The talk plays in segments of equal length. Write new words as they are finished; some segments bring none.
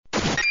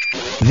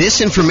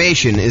This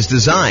information is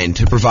designed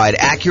to provide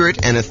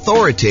accurate and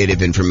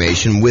authoritative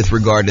information with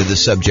regard to the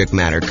subject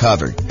matter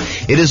covered.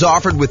 It is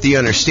offered with the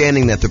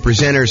understanding that the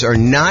presenters are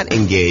not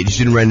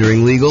engaged in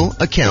rendering legal,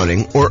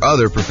 accounting, or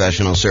other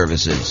professional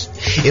services.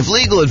 If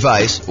legal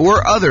advice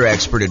or other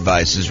expert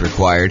advice is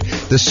required,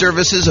 the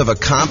services of a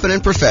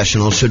competent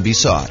professional should be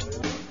sought.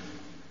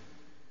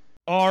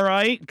 All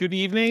right. Good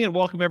evening and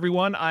welcome,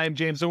 everyone. I'm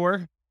James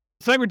Orr.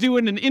 Tonight we're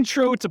doing an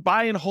intro to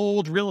buy and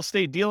hold real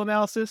estate deal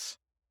analysis.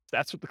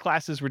 That's what the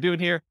class is we're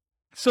doing here.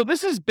 So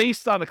this is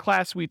based on a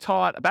class we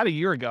taught about a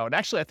year ago. And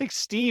actually, I think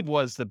Steve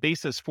was the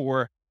basis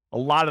for a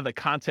lot of the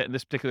content in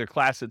this particular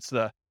class. It's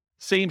the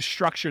same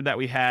structure that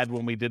we had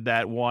when we did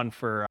that one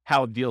for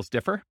how deals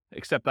differ,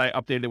 except I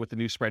updated it with the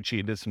new spreadsheet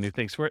and did some new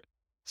things for it.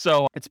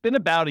 So it's been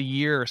about a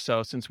year or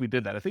so since we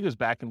did that. I think it was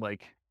back in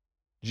like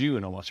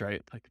June almost,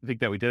 right? I think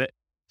that we did it.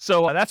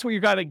 So that's what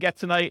you're going to get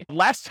tonight.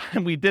 Last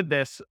time we did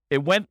this,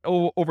 it went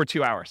over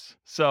 2 hours.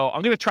 So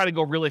I'm going to try to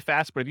go really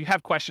fast, but if you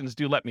have questions,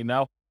 do let me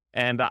know.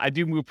 And I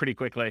do move pretty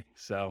quickly.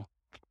 So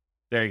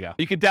there you go.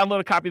 You can download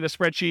a copy of the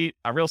spreadsheet,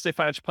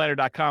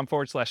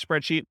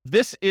 realestatefinancialplanner.com/spreadsheet.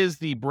 This is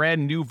the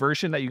brand new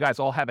version that you guys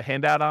all have a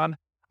handout on.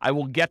 I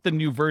will get the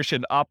new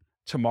version up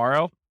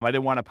tomorrow. I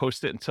didn't want to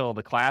post it until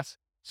the class.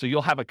 So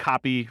you'll have a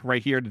copy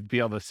right here to be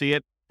able to see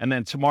it. And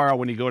then tomorrow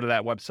when you go to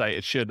that website,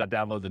 it should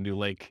download the new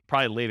link,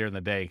 probably later in the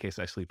day in case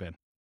I sleep in.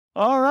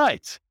 All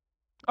right.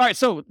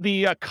 So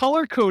the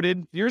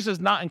color-coded, yours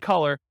is not in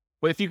color,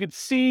 but if you could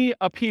see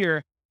up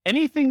here,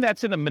 anything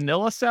that's in a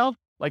manila cell,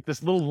 like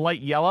this little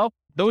light yellow,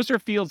 those are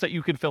fields that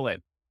you can fill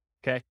in,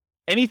 okay?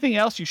 Anything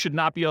else you should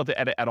not be able to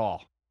edit at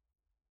all.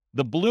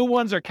 The blue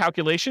ones are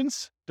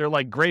calculations. They're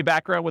like gray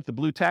background with the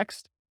blue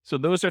text. So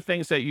those are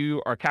things that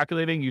you are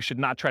calculating. You should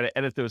not try to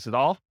edit those at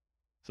all.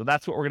 So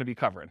that's what we're going to be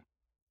covering.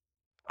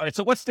 All right,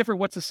 so what's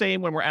different? What's the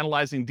same when we're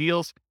analyzing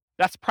deals?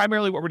 That's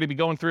primarily what we're going to be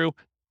going through.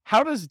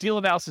 How does deal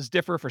analysis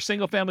differ for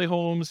single-family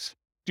homes,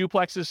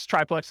 duplexes,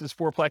 triplexes,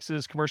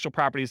 fourplexes, commercial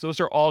properties?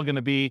 Those are all going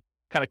to be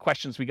kind of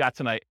questions we got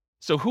tonight.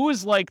 So who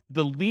is like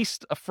the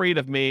least afraid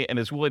of me and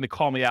is willing to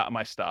call me out on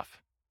my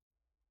stuff?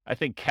 I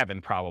think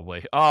Kevin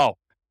probably. Oh,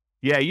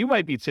 yeah, you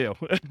might be too.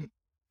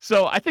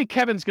 So I think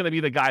Kevin's going to be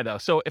the guy though.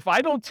 So if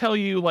I don't tell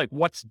you like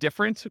what's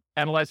different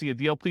analyzing a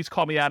deal, please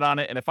call me out on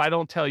it. And if I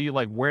don't tell you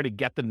like where to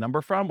get the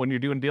number from when you're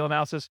doing deal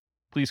analysis,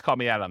 please call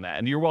me out on that.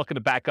 And you're welcome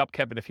to back up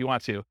Kevin if you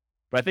want to,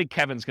 but I think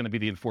Kevin's going to be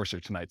the enforcer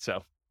tonight.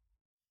 So,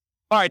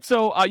 all right.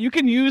 So you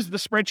can use the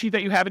spreadsheet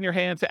that you have in your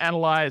hand to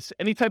analyze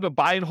any type of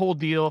buy and hold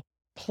deal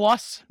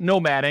plus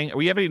nomading.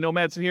 We have any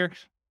nomads in here?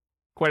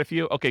 Quite a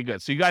few. Okay,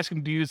 good. So you guys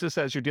can use this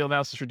as your deal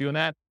analysis for doing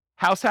that.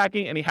 House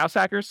hacking, any house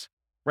hackers?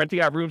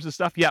 Renting out rooms and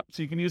stuff. Yep.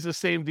 So you can use the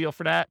same deal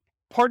for that.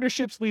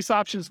 Partnerships, lease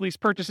options, lease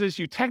purchases.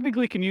 You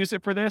technically can use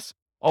it for this,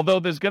 although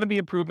there's going to be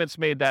improvements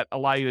made that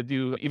allow you to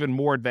do even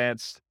more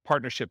advanced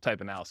partnership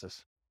type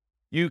analysis.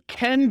 You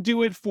can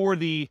do it for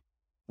the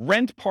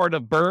rent part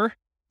of BRRRR,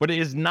 but it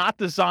is not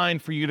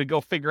designed for you to go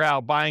figure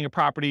out buying a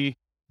property,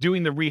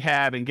 doing the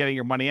rehab and getting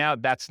your money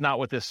out. That's not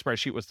what this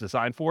spreadsheet was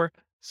designed for.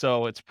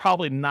 So it's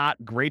probably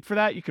not great for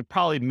that. You could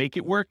probably make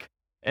it work,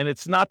 and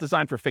it's not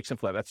designed for fix and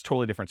flip. That's a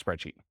totally different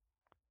spreadsheet.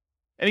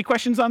 Any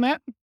questions on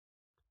that?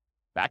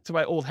 Back to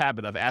my old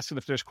habit of asking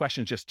if there's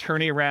questions, just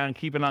turning around,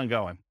 keeping on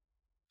going.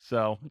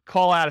 So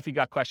call out if you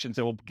got questions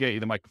and we'll get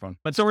you the microphone.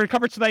 And so we're going to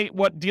cover tonight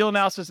what deal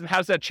analysis and how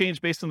does that change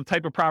based on the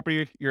type of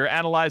property you're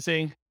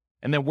analyzing,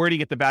 and then where do you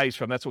get the values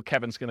from? That's what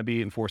Kevin's going to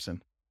be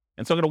enforcing.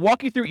 And so I'm going to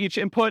walk you through each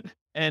input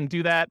and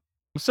do that.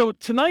 So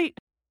tonight,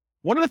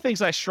 one of the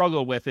things I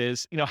struggle with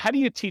is, how do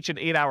you teach an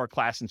 8-hour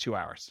class in 2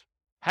 hours?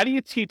 How do you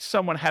teach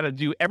someone how to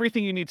do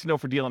everything you need to know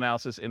for deal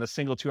analysis in a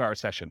single 2-hour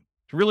session?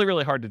 It's really,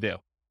 really hard to do.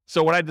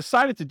 So what I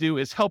decided to do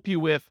is help you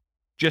with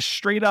just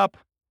straight up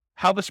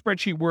how the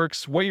spreadsheet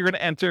works, what you're going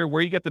to enter,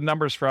 where you get the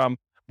numbers from.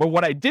 But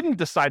what I didn't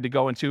decide to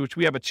go into, which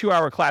we have a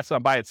 2-hour class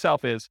on by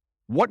itself, is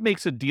what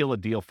makes a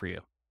deal for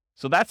you.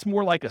 So that's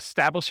more like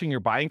establishing your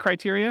buying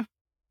criteria.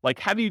 Like,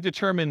 how do you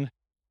determine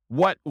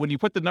when you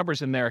put the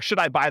numbers in there, should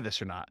I buy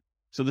this or not?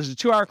 So there's a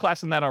 2-hour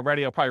class on that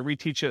already. I'll probably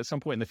reteach it at some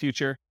point in the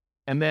future.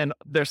 And then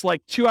there's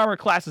like 2-hour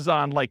classes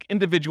on like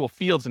individual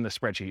fields in the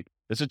spreadsheet.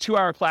 There's a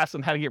 2-hour class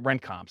on how to get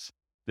rent comps.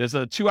 There's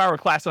a 2-hour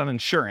class on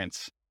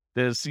insurance.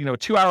 There's, a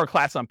 2-hour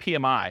class on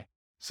PMI.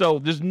 So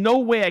there's no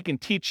way I can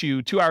teach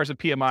you 2 hours of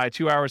PMI,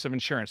 2 hours of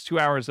insurance, 2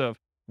 hours of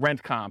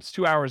rent comps,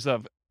 2 hours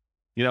of,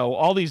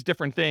 all these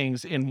different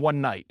things in one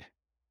night.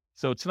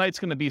 So tonight's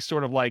going to be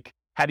sort of like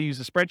how to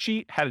use a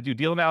spreadsheet, how to do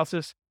deal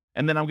analysis.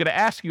 And then I'm going to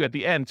ask you at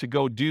the end to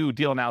go do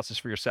deal analysis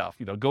for yourself.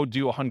 Go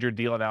do 100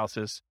 deal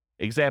analysis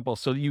examples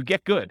so that you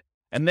get good.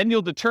 And then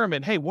you'll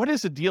determine, hey, what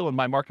is a deal in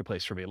my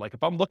marketplace for me? Like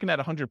if I'm looking at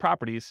 100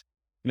 properties,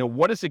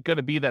 what is it going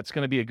to be that's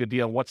going to be a good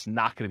deal? And what's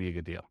not going to be a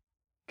good deal?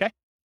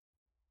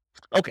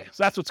 Okay,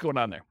 so that's what's going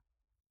on there.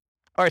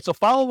 All right, so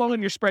follow along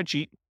in your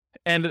spreadsheet.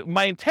 And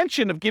my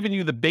intention of giving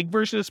you the big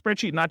version of the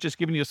spreadsheet, not just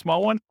giving you a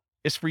small one,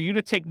 is for you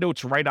to take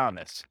notes right on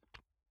this.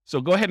 So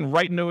go ahead and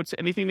write notes.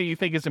 Anything that you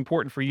think is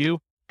important for you,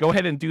 go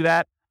ahead and do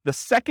that. The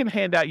second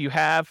handout you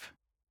have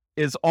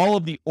is all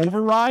of the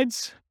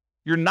overrides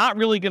You're not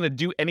really going to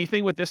do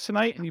anything with this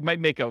tonight. You might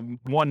make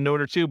one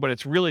note or two, but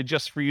it's really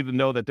just for you to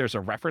know that there's a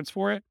reference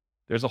for it.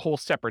 There's a whole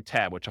separate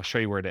tab, which I'll show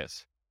you where it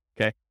is.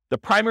 Okay. The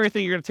primary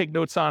thing you're going to take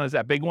notes on is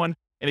that big one.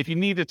 And if you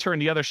need to turn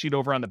the other sheet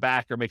over on the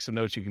back or make some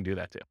notes, you can do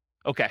that too.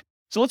 Okay.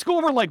 So let's go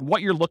over like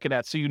what you're looking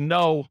at so you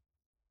know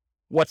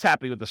what's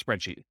happening with the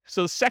spreadsheet.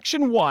 So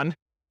section 1,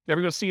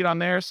 everyone see it on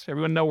theirs?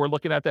 Everyone know we're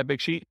looking at that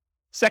big sheet?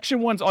 Section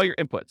 1's all your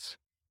inputs.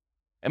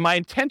 And my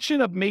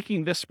intention of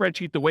making this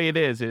spreadsheet the way it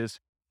is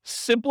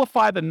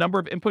simplify the number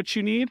of inputs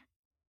you need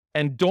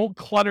and don't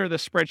clutter the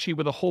spreadsheet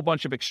with a whole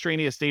bunch of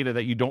extraneous data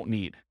that you don't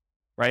need,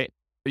 right?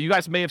 You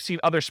guys may have seen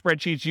other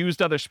spreadsheets,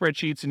 used other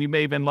spreadsheets, and you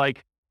may have been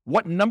like,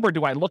 what number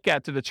do I look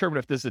at to determine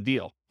if this is a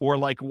deal? Or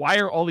like, why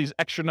are all these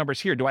extra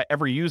numbers here? Do I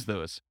ever use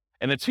those?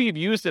 And until you've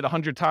used it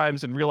 100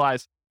 times and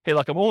realized, hey,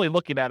 look, I'm only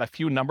looking at a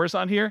few numbers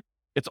on here,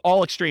 it's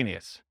all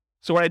extraneous.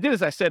 So what I did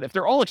is I said, if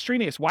they're all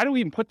extraneous, why do we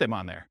even put them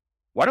on there?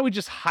 Why don't we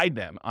just hide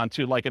them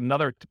onto like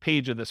another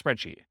page of the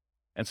spreadsheet?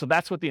 And so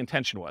that's what the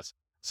intention was.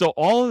 So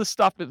all of the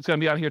stuff that's going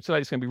to be on here tonight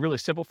is going to be really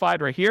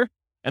simplified right here.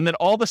 And then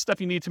all the stuff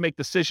you need to make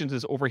decisions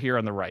is over here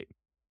on the right.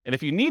 And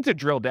if you need to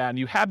drill down,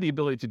 you have the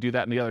ability to do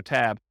that in the other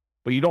tab,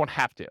 but you don't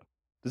have to.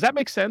 Does that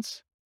make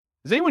sense?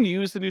 Does anyone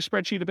use the new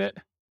spreadsheet a bit?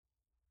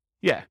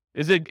 Yeah.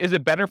 Is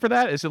it better for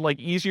that? Is it like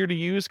easier to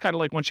use, kind of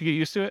like once you get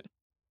used to it?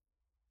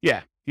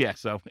 Yeah.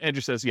 So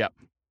Andrew says, yep.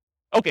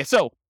 Okay,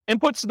 so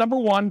inputs, number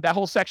 1, that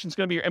whole section is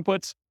going to be your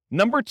inputs.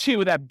 Number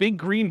 2, that big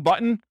green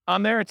button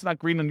on there, it's not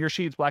green on your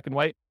sheet, it's black and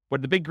white,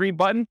 but the big green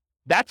button,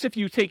 that's if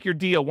you take your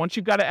deal. Once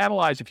you've got to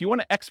analyze, if you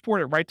want to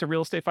export it right to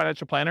Real Estate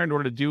Financial Planner in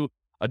order to do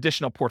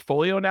additional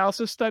portfolio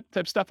analysis type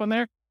stuff on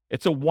there,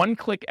 it's a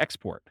one-click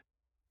export.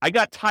 I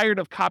got tired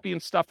of copying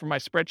stuff from my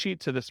spreadsheet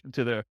to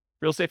the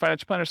Real Estate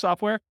Financial Planner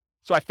software,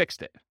 so I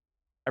fixed it.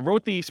 I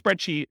wrote the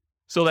spreadsheet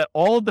so that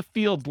all of the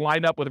fields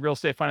line up with Real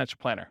Estate Financial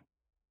Planner.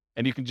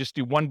 And you can just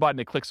do one button,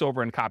 it clicks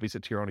over and copies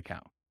it to your own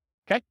account.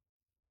 Okay?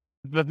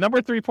 The number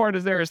 3 part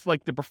is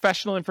like the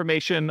professional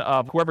information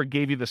of whoever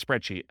gave you the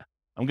spreadsheet.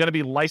 I'm going to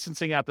be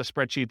licensing out the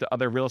spreadsheet to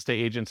other real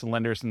estate agents and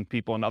lenders and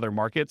people in other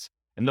markets,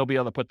 and they'll be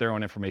able to put their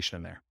own information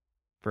in there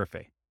for a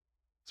fee.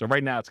 So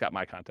right now it's got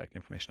my contact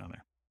information on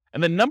there.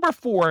 And then number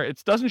 4,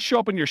 it doesn't show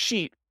up in your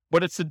sheet,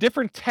 but it's the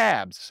different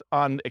tabs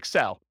on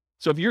Excel.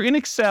 So if you're in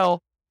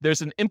Excel,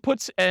 there's an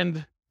inputs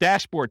and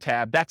dashboard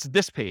tab. That's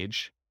this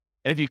page.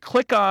 And if you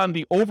click on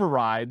the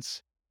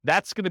overrides,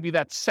 that's going to be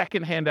that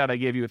second handout I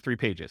gave you with 3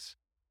 pages.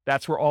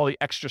 That's where all the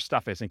extra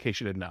stuff is, in case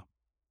you didn't know.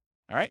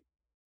 All right.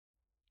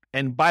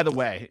 And by the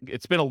way,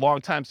 it's been a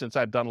long time since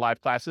I've done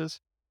live classes,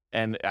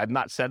 and I've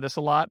not said this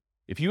a lot.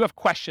 If you have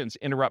questions,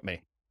 interrupt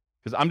me,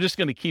 because I'm just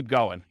going to keep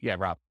going. Yeah,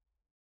 Rob.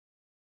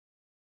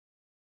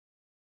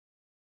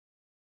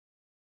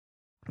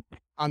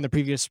 On the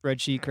previous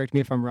spreadsheet, correct me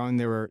if I'm wrong,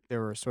 there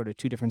were sort of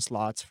 2 different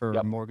slots for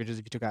Yep. mortgages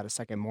if you took out a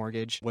second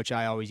mortgage, which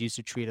I always used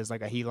to treat as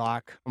like a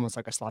HELOC, almost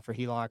like a slot for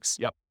HELOCs.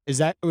 Yep. Does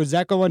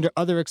that go under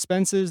other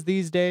expenses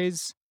these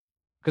days?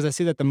 Because I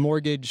see that the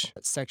mortgage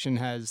section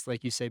has,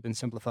 like you say, been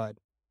simplified.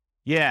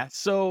 Yeah,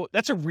 so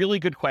that's a really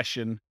good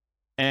question.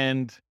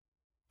 And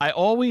I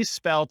always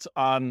felt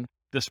on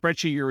the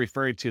spreadsheet you're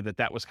referring to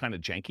that was kind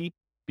of janky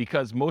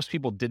because most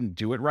people didn't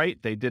do it right.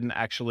 They didn't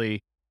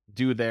actually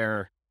do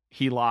their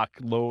HELOC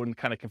loan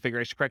kind of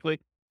configuration correctly.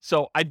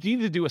 So I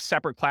need to do a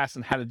separate class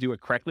on how to do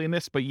it correctly in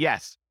this. But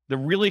yes, the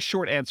really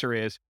short answer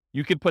is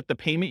you can put the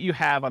payment you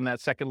have on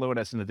that second loan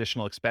as an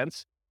additional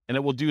expense, and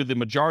it will do the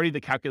majority of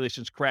the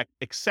calculations correct,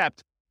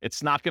 except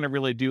it's not going to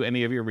really do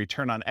any of your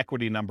return on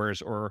equity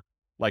numbers or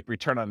like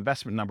return on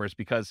investment numbers,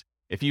 because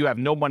if you have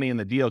no money in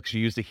the deal because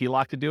you used a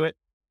HELOC to do it,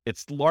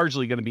 it's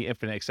largely going to be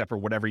infinite except for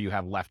whatever you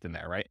have left in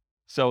there, right?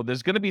 So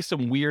there's going to be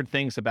some weird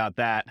things about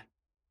that.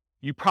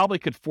 You probably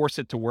could force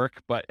it to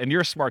work, and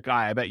you're a smart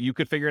guy. I bet you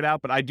could figure it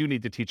out, but I do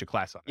need to teach a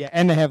class on it. Yeah,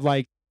 and they have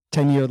like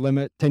 10-year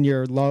limit,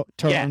 10-year low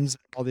terms,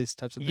 all these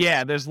types of things.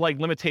 Yeah, there's like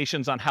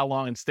limitations on how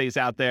long it stays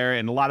out there,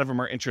 and a lot of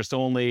them are interest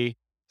only.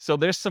 So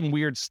there's some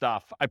weird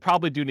stuff. I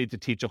probably do need to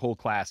teach a whole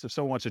class. If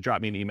someone wants to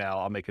drop me an email,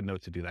 I'll make a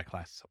note to do that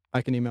class.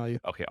 I can email you.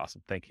 Okay,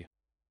 awesome. Thank you.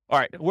 All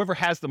right, whoever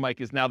has the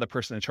mic is now the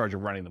person in charge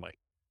of running the mic.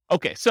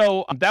 Okay,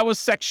 so that was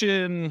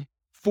section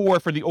 4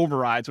 for the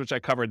overrides, which I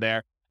covered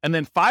there. And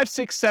then 5,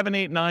 6, 7,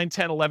 8, 9,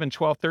 10, 11,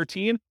 12,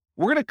 13,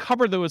 we're going to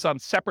cover those on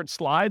separate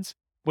slides,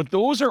 but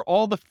those are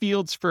all the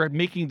fields for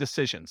making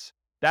decisions.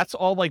 That's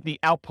all like the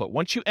output.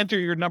 Once you enter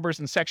your numbers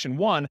in section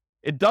 1,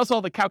 it does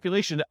all the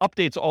calculation, it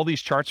updates all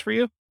these charts for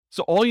you.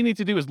 So all you need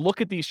to do is look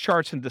at these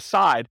charts and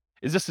decide,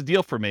 is this a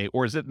deal for me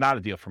or is it not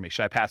a deal for me?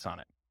 Should I pass on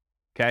it?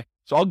 Okay,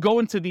 so I'll go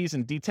into these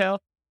in detail,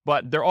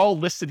 but they're all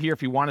listed here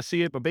if you want to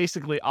see it. But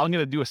basically, I'm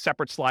going to do a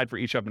separate slide for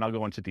each of them, and I'll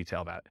go into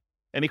detail about it.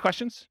 Any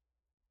questions?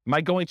 Am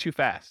I going too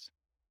fast?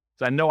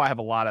 Because I know I have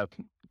a lot of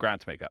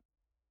ground to make up.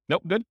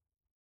 Nope, good?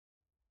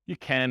 You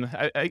can.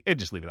 I'd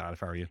just leave it on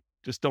if I were you.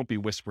 Just don't be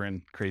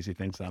whispering crazy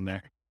things on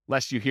there,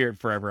 lest you hear it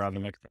forever on the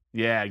microphone.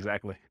 Yeah,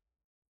 exactly.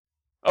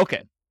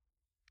 Okay.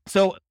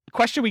 So the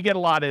question we get a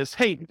lot is,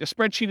 hey, the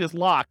spreadsheet is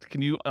locked.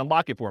 Can you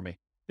unlock it for me?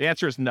 The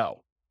answer is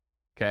no.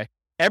 Okay.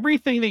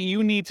 Everything that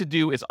you need to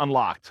do is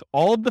unlocked.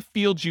 All of the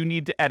fields you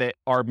need to edit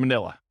are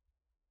Manila.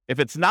 If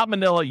it's not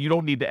Manila, you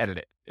don't need to edit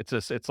it.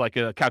 It's like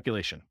a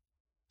calculation.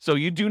 So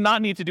you do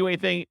not need to do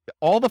anything.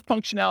 All the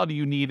functionality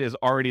you need is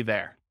already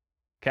there.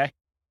 Okay.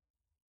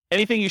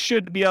 Anything you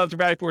should be able to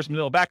value for is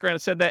Manila background.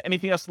 It said that.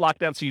 Anything else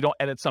locked down so you don't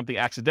edit something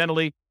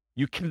accidentally.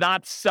 You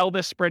cannot sell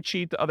this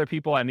spreadsheet to other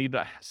people. I need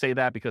to say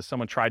that because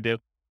someone tried to.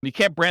 You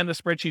can't brand the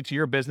spreadsheet to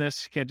your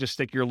business. You can't just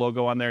stick your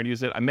logo on there and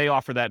use it. I may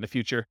offer that in the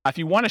future. If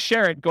you want to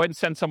share it, go ahead and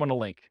send someone a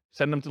link.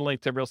 Send them to the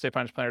link to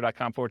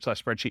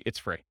realestatefinanceplanner.com/spreadsheet. It's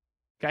free.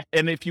 Okay.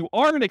 And if you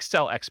are an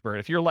Excel expert,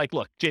 if you're like,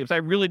 look, James, I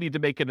really need to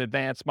make an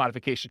advanced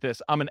modification to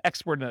this. I'm an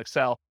expert in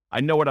Excel. I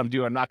know what I'm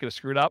doing. I'm not going to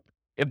screw it up.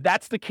 If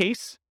that's the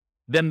case,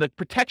 then the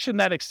protection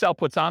that Excel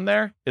puts on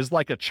there is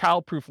like a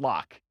childproof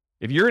lock.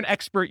 If you're an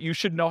expert, you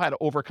should know how to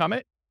overcome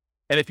it.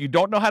 And if you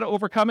don't know how to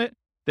overcome it,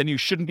 then you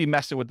shouldn't be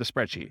messing with the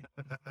spreadsheet.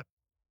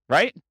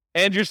 Right?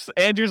 Andrew's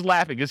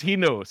laughing because he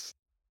knows.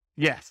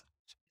 Yes.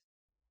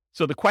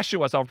 So the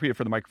question was, I'll repeat it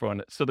for the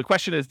microphone. So the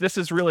question is, this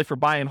is really for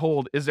buy and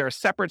hold. Is there a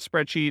separate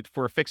spreadsheet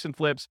for fix and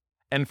flips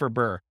and for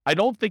BRRRR? I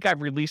don't think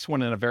I've released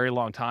one in a very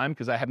long time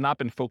because I have not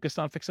been focused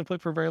on fix and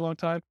flip for a very long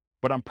time,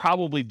 but I'm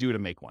probably due to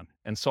make one.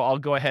 And so I'll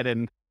go ahead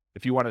and,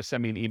 if you want to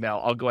send me an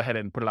email, I'll go ahead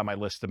and put it on my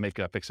list to make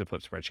a fix and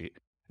flip spreadsheet.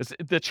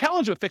 The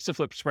challenge with fix and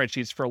flip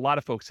spreadsheets for a lot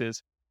of folks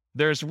is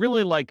there's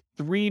really like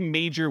 3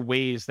 major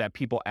ways that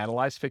people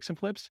analyze fix and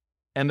flips,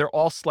 and they're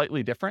all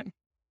slightly different.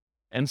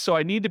 And so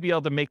I need to be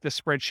able to make the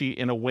spreadsheet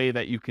in a way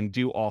that you can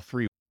do all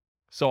 3.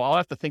 So I'll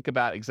have to think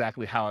about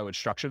exactly how I would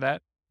structure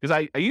that.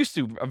 Because I used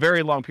to, a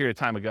very long period of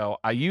time ago,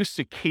 I used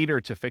to cater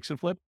to fix and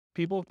flip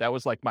people. That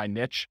was like my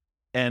niche.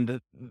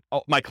 And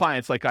my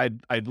clients, like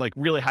I'd like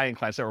really high-end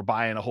clients that were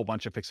buying a whole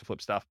bunch of fix and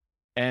flip stuff.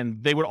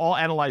 And they would all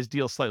analyze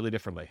deals slightly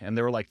differently. And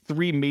there were like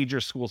 3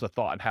 major schools of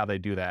thought on how they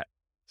do that.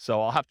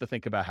 So I'll have to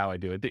think about how I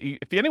do it.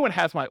 If anyone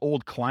has my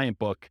old client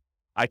book,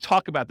 I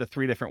talk about the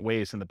 3 different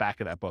ways in the back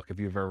of that book, if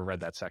you've ever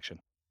read that section.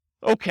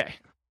 Okay.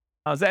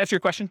 Does that answer your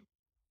question?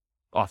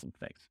 Awesome.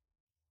 Thanks.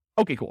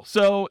 Okay, cool.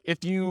 So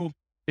if you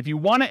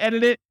want to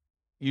edit it,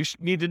 you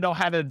need to know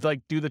how to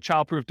like do the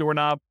childproof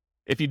doorknob.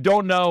 If you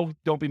don't know,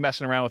 don't be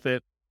messing around with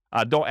it.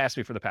 Don't ask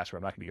me for the password.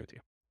 I'm not going to give it to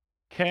you.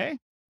 Okay.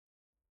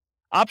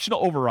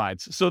 Optional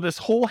overrides. So this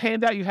whole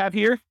handout you have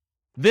here,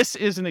 this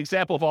is an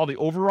example of all the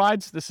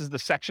overrides. This is the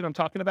section I'm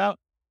talking about.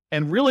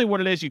 And really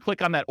what it is, you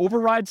click on that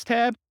overrides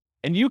tab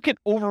and you can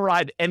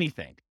override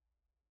anything.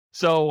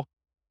 So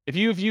if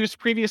you've used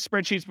previous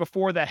spreadsheets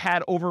before that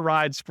had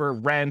overrides for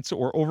rent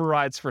or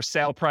overrides for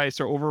sale price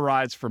or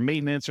overrides for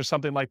maintenance or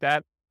something like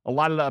that, a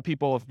lot of the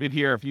people have been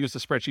here have used a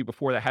spreadsheet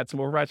before that had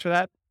some overrides for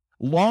that.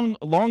 Long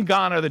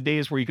gone are the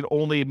days where you could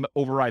only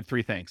override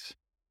 3 things.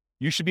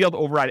 You should be able to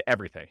override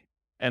everything.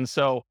 And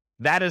so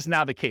that is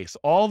now the case.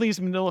 All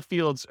these Manila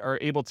fields are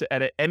able to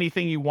edit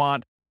anything you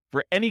want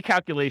for any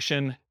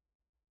calculation,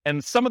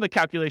 and some of the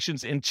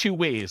calculations in 2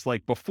 ways,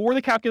 like before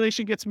the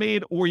calculation gets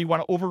made, or you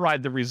want to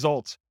override the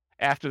results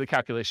after the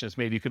calculation is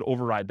made, you could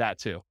override that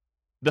too.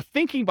 The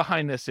thinking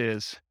behind this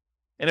is,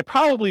 and it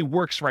probably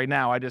works right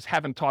now, I just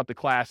haven't taught the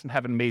class and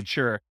haven't made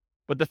sure,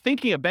 but the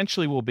thinking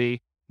eventually will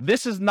be,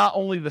 this is not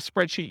only the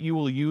spreadsheet you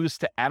will use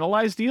to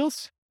analyze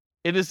deals,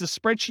 it is the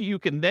spreadsheet you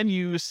can then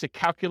use to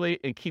calculate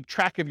and keep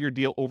track of your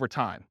deal over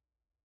time.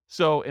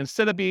 So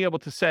instead of being able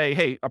to say,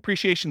 hey,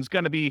 appreciation is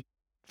going to be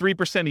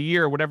 3% a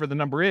year, whatever the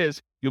number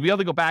is, you'll be able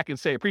to go back and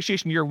say,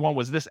 appreciation year 1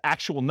 was this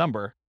actual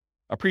number.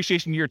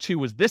 Appreciation year 2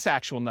 was this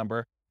actual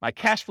number. My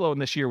cash flow in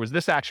this year was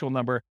this actual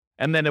number.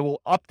 And then it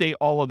will update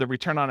all of the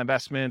return on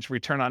investments,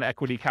 return on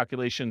equity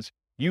calculations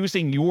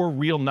using your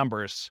real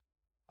numbers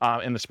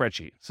in the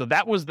spreadsheet. So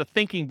that was the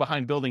thinking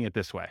behind building it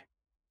this way.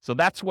 So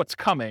that's what's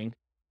coming.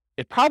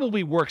 It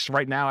probably works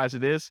right now as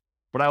it is,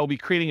 but I will be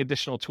creating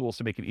additional tools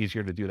to make it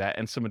easier to do that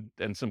and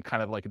some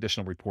kind of like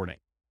additional reporting.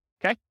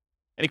 Okay.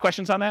 Any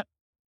questions on that?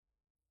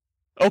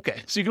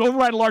 Okay. So you can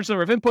override a large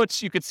number of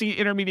inputs. You could see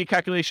intermediate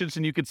calculations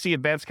and you could see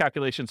advanced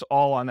calculations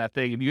all on that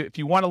thing. And if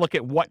you want to look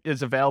at what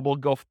is available,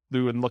 go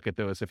through and look at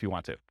those if you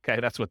want to. Okay.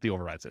 That's what the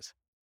overrides is.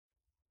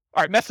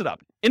 All right. Mess it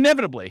up.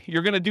 Inevitably,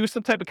 you're going to do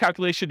some type of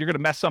calculation. You're going to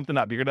mess something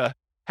up. You're going to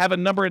have a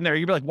number in there.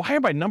 You'll be like, why are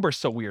my numbers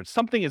so weird?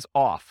 Something is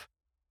off.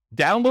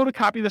 Download a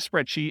copy of the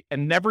spreadsheet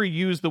and never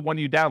use the one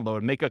you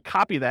download. Make a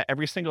copy of that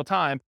every single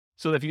time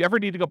so that if you ever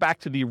need to go back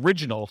to the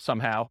original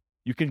somehow,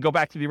 you can go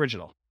back to the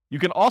original. You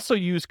can also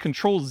use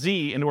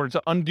Control-Z in order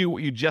to undo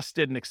what you just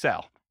did in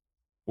Excel,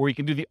 or you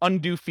can do the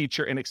undo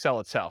feature in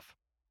Excel itself.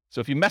 So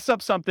if you mess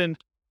up something,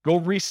 go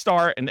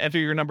restart and enter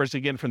your numbers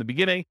again from the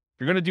beginning. If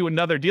you're going to do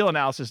another deal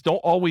analysis, don't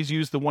always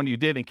use the one you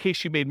did in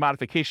case you made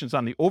modifications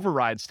on the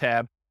overrides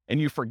tab and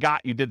you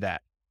forgot you did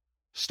that.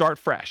 Start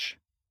fresh.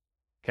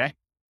 Okay.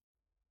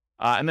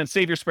 And then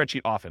save your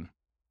spreadsheet often.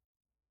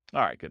 All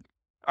right, good.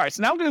 All right,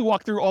 so now I'm going to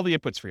walk through all the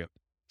inputs for you.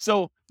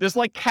 So there's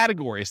like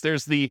categories.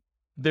 There's the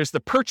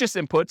purchase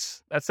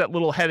inputs. That's that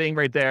little heading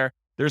right there.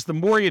 There's the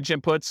mortgage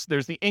inputs.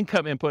 There's the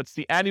income inputs,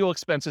 the annual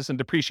expenses, and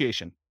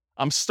depreciation.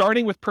 I'm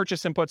starting with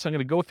purchase inputs. I'm going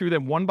to go through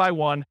them one by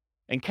one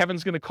And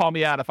Kevin's going to call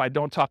me out if I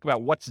don't talk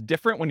about what's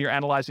different when you're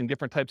analyzing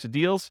different types of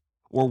deals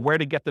or where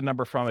to get the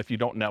number from if you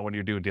don't know when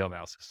you're doing deal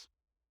analysis.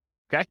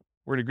 Okay?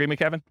 We're in agreement,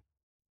 Kevin?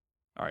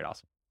 All right,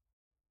 awesome.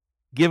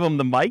 Give him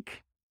the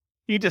mic.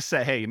 You just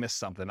say, hey, you missed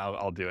something.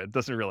 I'll do it. It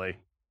doesn't really,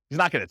 he's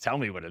not going to tell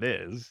me what it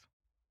is.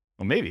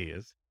 Well, maybe he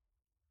is.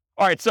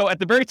 All right, so at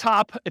the very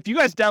top, if you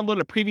guys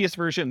downloaded a previous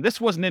version,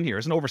 this wasn't in here.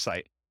 It's an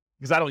oversight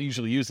because I don't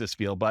usually use this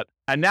field, but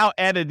I now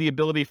added the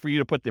ability for you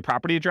to put the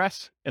property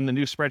address in the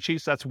new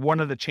spreadsheet. So that's one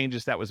of the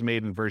changes that was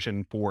made in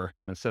version 4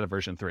 instead of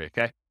version 3,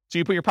 okay? So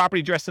you put your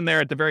property address in there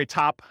at the very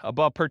top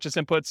above purchase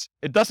inputs.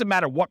 It doesn't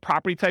matter what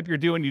property type you're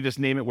doing. You just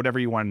name it whatever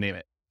you want to name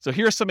it. So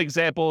here's some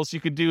examples. You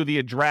could do the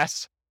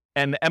address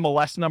and the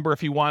MLS number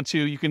if you want to.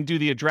 You can do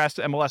the address,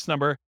 MLS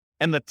number,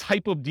 and the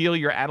type of deal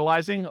you're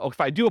analyzing. Oh,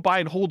 if I do a buy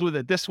and hold with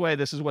it this way,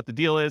 this is what the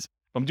deal is.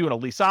 If I'm doing a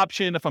lease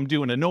option, if I'm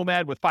doing a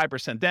Nomad with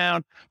 5%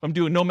 down, if I'm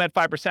doing Nomad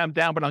 5%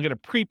 down, but I'm going to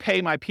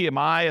prepay my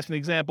PMI as an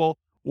example,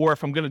 or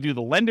if I'm going to do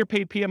the lender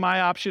paid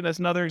PMI option as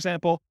another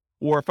example,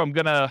 or if I'm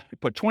going to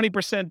put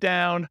 20%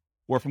 down,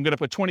 or if I'm going to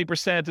put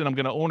 20% and I'm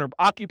going to own or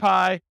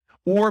occupy,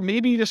 or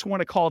maybe you just want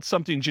to call it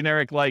something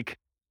generic like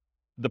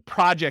the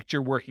project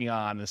you're working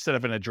on instead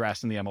of an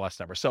address and the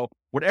MLS number. So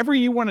whatever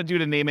you want to do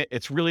to name it,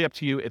 it's really up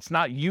to you. It's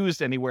not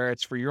used anywhere.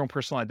 It's for your own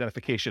personal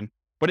identification,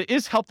 but it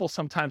is helpful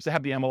sometimes to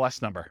have the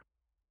MLS number.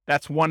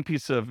 That's one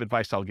piece of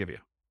advice I'll give you.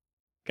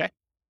 Okay.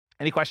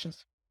 Any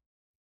questions?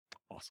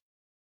 Awesome.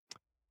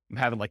 I'm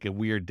having like a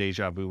weird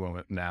deja vu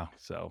moment now.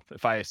 So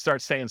if I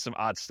start saying some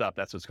odd stuff,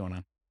 that's what's going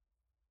on.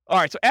 All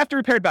right. So after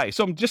repaired value.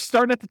 So I'm just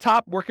starting at the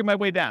top, working my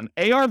way down.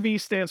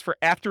 ARV stands for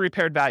after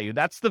repaired value.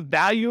 That's the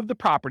value of the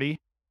property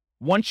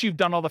once you've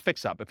done all the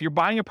fix up. If you're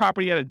buying a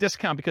property at a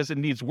discount because it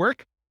needs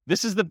work,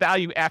 this is the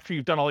value after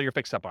you've done all your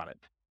fix up on it.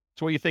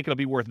 It's what you think it'll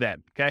be worth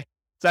then. Okay.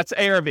 So that's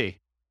ARV.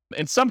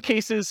 In some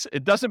cases,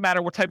 it doesn't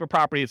matter what type of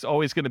property, it's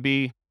always going to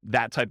be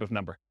that type of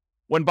number.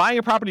 When buying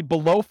a property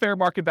below fair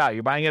market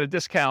value, buying at a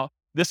discount,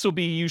 this will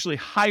be usually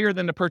higher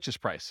than the purchase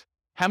price.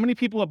 How many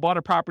people have bought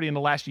a property in the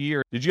last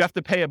year? Did you have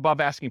to pay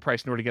above asking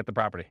price in order to get the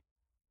property?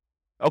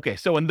 Okay,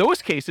 so in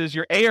those cases,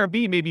 your ARV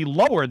may be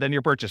lower than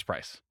your purchase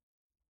price.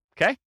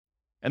 Okay?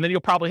 And then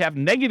you'll probably have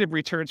negative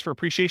returns for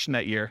appreciation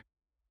that year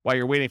while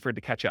you're waiting for it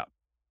to catch up.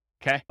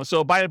 Okay?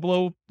 So buy it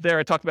below there,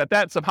 I talked about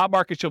that. Some hot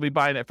markets, you'll be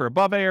buying it for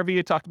above ARV,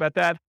 I talked about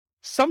that.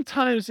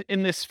 Sometimes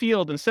in this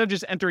field, instead of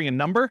just entering a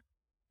number,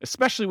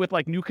 especially with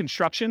like new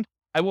construction,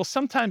 I will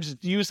sometimes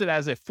use it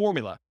as a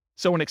formula.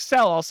 So in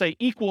Excel, I'll say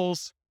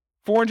equals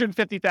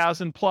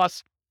 450,000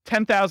 plus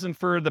 10,000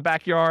 for the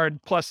backyard,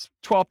 plus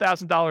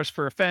 $12,000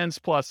 for a fence,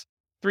 plus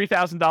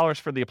 $3,000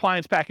 for the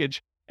appliance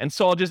package. And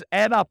so I'll just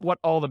add up what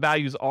all the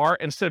values are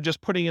instead of just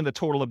putting in the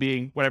total of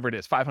being whatever it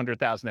is,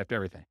 500,000 after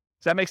everything.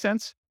 Does that make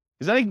sense?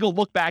 Because then I can go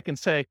look back and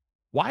say,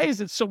 why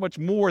is it so much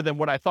more than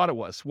what I thought it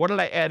was? What did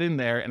I add in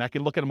there? And I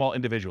can look at them all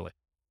individually.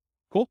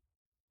 Cool?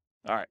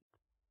 All right.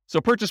 So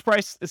purchase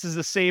price, this is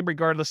the same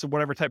regardless of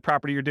whatever type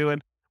property you're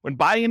doing. When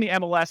buying in the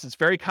MLS, it's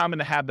very common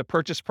to have the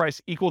purchase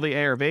price equal the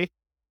ARV.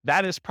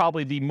 That is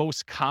probably the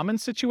most common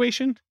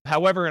situation.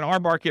 However, in our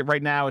market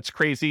right now, it's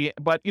crazy.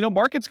 But,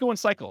 markets go in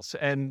cycles.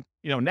 And,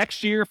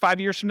 next year, 5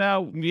 years from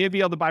now, we may be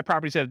able to buy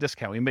properties at a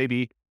discount. We may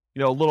be,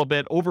 a little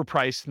bit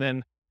overpriced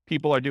than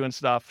people are doing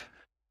stuff.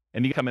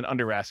 And you come in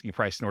under asking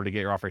price in order to get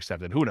your offer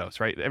accepted. Who knows,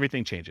 right?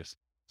 Everything changes.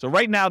 So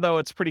right now, though,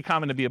 it's pretty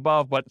common to be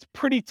above, but it's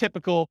pretty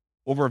typical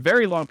over a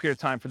very long period of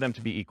time for them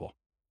to be equal.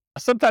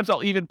 Sometimes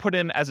I'll even put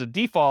in as a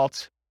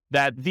default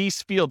that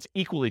these fields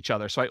equal each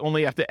other. So I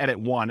only have to edit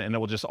one and it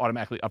will just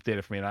automatically update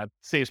it for me. And that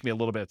saves me a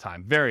little bit of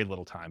time, very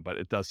little time, but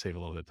it does save a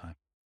little bit of time.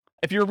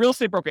 If you're a real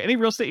estate broker, any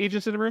real estate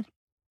agents in the room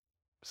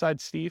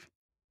besides Steve?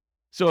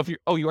 So if you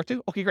are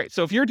too? Okay, great.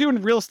 So if you're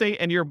doing real estate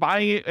and you're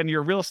buying it and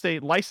your real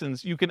estate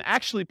license, you can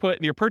actually put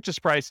in your purchase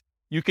price,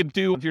 you can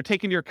do, if you're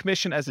taking your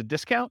commission as a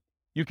discount,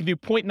 you can do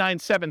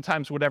 0.97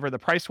 times whatever the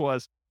price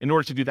was in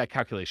order to do that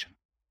calculation.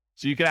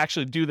 So you can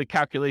actually do the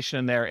calculation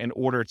in there in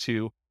order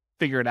to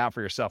figure it out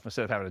for yourself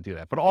instead of having to do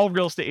that. But all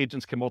real estate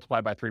agents can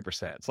multiply by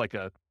 3%. It's like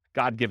a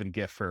God-given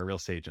gift for real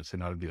estate agents to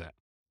know how to do that.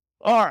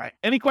 All right.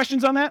 Any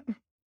questions on that?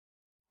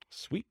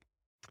 Sweet.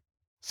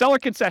 Seller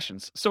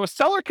concessions. So a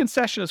seller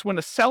concession is when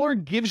a seller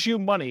gives you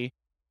money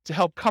to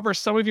help cover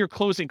some of your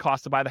closing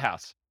costs to buy the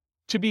house.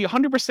 To be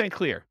 100%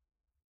 clear,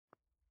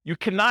 you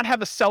cannot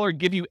have a seller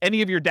give you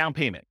any of your down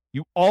payment.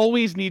 You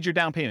always need your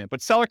down payment,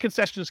 but seller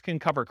concessions can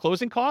cover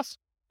closing costs.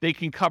 They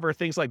can cover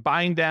things like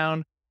buying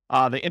down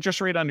the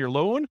interest rate on your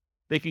loan.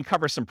 They can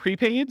cover some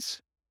prepaids,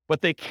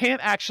 but they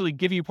can't actually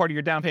give you part of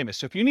your down payment.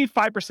 So if you need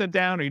 5%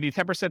 down or you need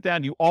 10%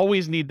 down, you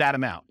always need that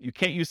amount. You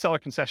can't use seller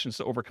concessions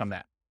to overcome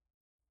that.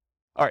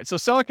 All right, so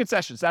seller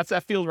concessions, that's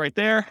that field right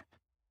there.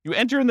 You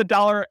enter in the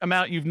dollar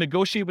amount you've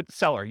negotiated with the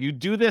seller. You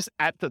do this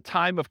at the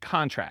time of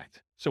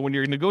contract. So when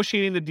you're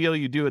negotiating the deal,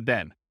 you do it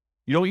then.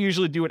 You don't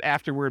usually do it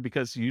afterward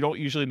because you don't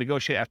usually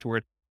negotiate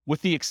afterward,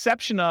 with the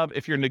exception of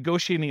if you're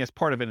negotiating as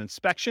part of an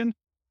inspection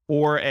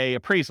or a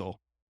appraisal.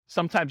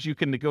 Sometimes you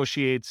can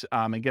negotiate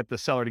and get the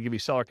seller to give you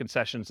seller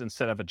concessions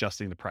instead of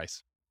adjusting the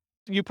price.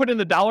 you put in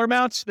the dollar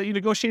amounts that you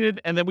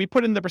negotiated, and then we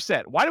put in the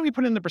percent. Why do we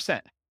put in the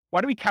percent?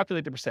 Why do we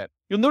calculate the percent?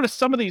 You'll notice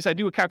some of these, I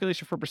do a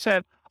calculation for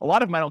percent. A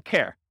lot of them I don't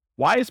care.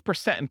 Why is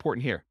percent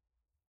important here?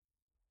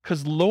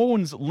 Because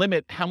loans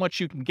limit how much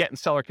you can get in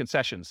seller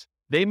concessions.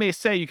 They may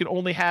say you can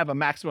only have a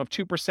maximum of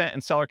 2%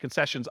 in seller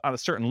concessions on a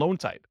certain loan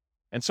type.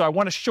 And so I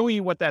want to show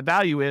you what that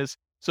value is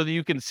so that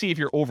you can see if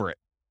you're over it.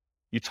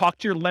 You talk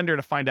to your lender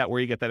to find out where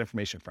you get that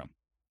information from.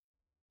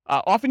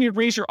 Often you'd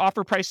raise your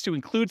offer price to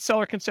include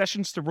seller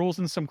concessions to rules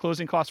and some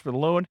closing costs for the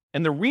loan.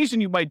 And the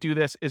reason you might do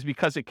this is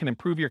because it can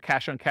improve your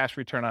cash-on-cash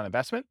return on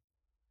investment.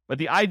 But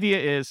the idea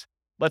is,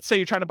 let's say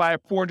you're trying to buy a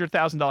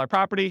 $400,000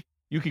 property.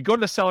 You could go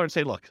to the seller and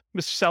say, look,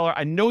 Mr. Seller,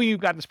 I know you've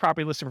got this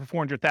property listed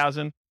for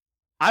 $400,000.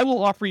 I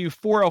will offer you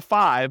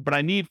 $405,000, but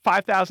I need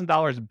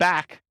 $5,000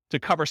 back to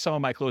cover some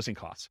of my closing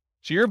costs.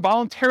 So you're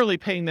voluntarily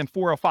paying them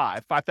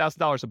 $405,000,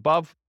 $5,000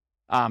 above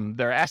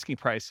their asking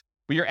price,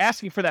 but you're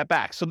asking for that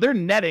back. So they're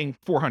netting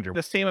 $400,000,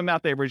 the same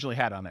amount they originally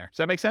had on there. Does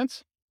that make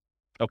sense?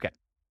 Okay.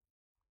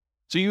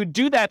 So you would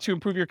do that to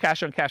improve your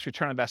cash-on-cash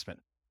return on investment.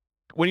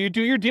 When you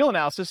do your deal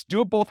analysis,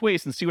 do it both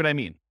ways and see what I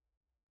mean.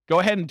 Go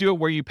ahead and do it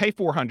where you pay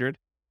 $400,000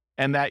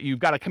 and that you've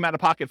got to come out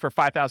of pocket for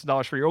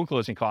 $5,000 for your own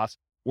closing costs,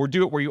 or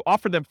do it where you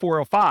offer them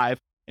 $405,000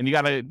 and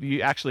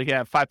you actually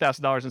have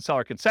 $5,000 in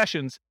seller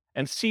concessions,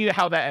 and see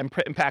how that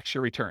impacts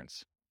your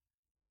returns.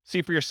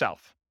 See for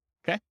yourself,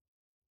 okay?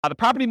 The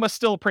property must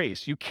still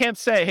appraise. You can't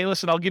say, hey,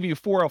 listen, I'll give you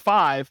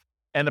 $405,000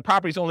 and the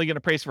property's only going to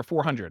appraise for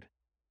 $400,000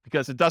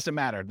 because it doesn't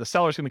matter. The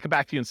seller's going to come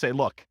back to you and say,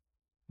 look,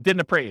 didn't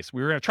appraise.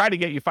 We were going to try to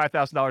get you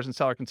 $5,000 in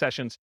seller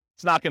concessions.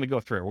 It's not going to go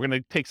through. We're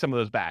going to take some of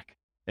those back.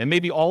 And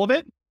maybe all of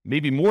it,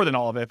 maybe more than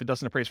all of it if it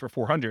doesn't appraise for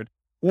 $400,000,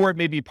 or it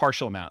may be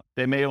partial amount.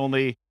 They may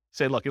only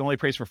say, look, it only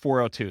appraised for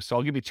 $402,000. So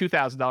I'll give you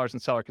 $2,000 in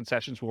seller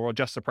concessions. We'll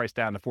adjust the price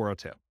down to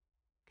 $402,000.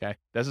 Okay,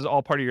 this is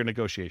all part of your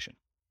negotiation.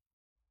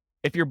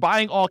 If you're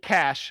buying all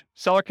cash,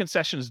 seller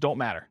concessions don't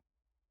matter.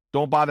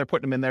 Don't bother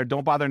putting them in there.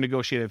 Don't bother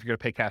negotiating if you're going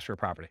to pay cash for a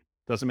property.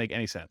 Doesn't make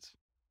any sense.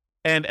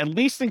 And at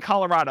least in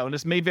Colorado, and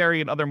this may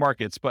vary in other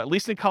markets, but at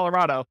least in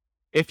Colorado,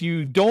 if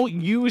you don't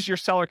use your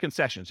seller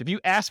concessions, if you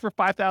ask for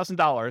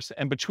 $5,000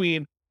 and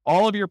between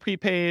all of your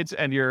prepaids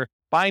and you're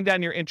buying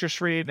down your interest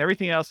rate and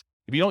everything else,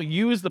 if you don't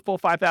use the full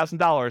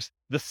 $5,000,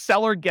 the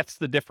seller gets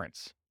the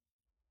difference.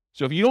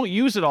 So if you don't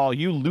use it all,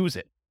 you lose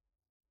it.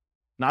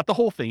 Not the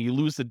whole thing, you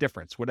lose the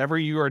difference, whatever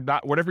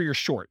you're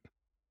short.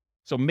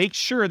 So make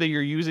sure that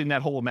you're using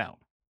that whole amount.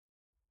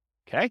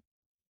 Okay?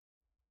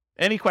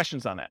 Any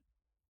questions on that?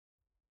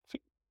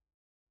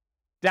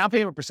 Down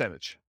payment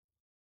percentage.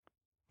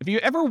 If you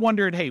ever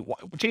wondered, hey,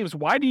 James,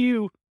 why do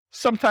you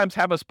sometimes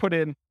have us put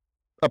in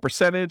a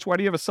percentage? Why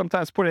do you have us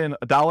sometimes put in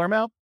a dollar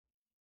amount?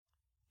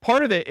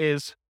 Part of it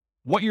is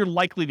what you're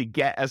likely to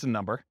get as a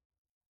number.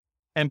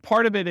 And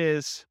part of it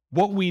is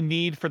what we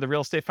need for the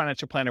real estate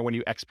financial planner when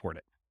you export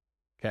it.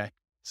 Okay.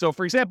 So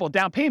for example,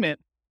 down payment,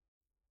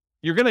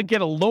 you're going to get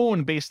a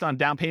loan based on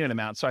down payment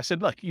amount. So I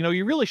said, look,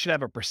 you really should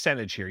have a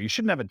percentage here. You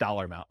shouldn't have a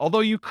dollar amount.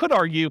 Although you could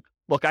argue,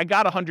 look, I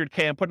got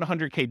 $100K, I'm putting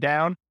 $100K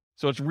down.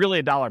 So it's really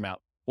a dollar amount.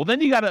 Well, then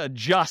you got to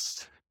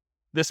adjust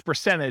this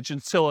percentage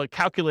until it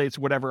calculates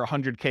whatever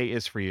 $100K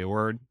is for you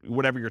or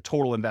whatever your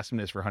total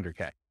investment is for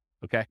 $100K.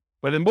 Okay.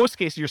 But in most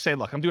cases, you're saying,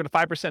 look, I'm doing a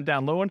 5%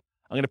 down loan.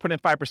 I'm going to put in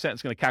 5%.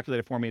 It's going to calculate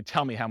it for me and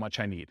tell me how much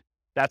I need.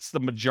 That's the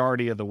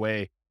majority of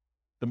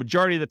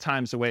the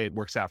times the way it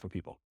works out for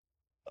people.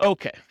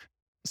 Okay.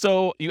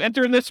 So you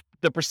enter in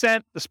the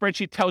percent, the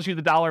spreadsheet tells you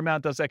the dollar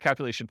amount, does that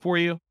calculation for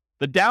you.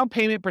 The down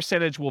payment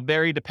percentage will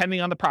vary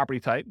depending on the property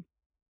type.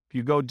 If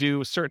you go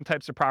do certain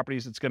types of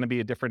properties, it's going to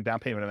be a different down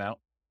payment amount.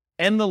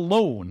 And the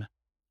loan.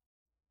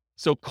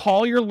 So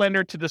call your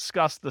lender to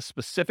discuss the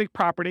specific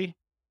property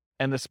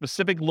and the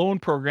specific loan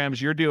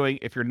programs you're doing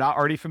if you're not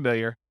already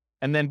familiar.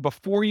 And then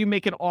before you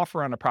make an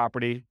offer on a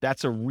property,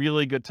 that's a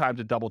really good time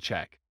to double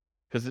check.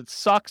 Because it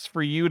sucks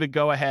for you to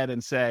go ahead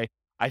and say,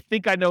 I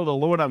think I know the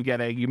loan I'm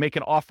getting. You make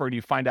an offer and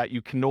you find out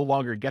you can no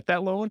longer get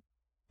that loan,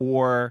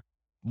 or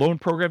loan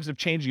programs have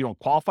changed, you don't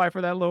qualify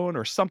for that loan,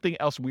 or something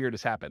else weird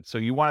has happened. So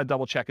you want to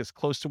double check as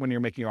close to when you're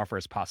making your offer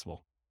as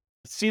possible.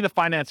 See the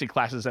financing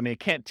classes. I mean, I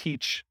can't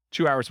teach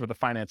 2 hours worth of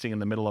financing in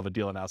the middle of a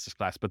deal analysis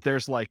class, but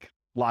there's like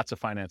lots of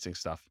financing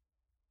stuff.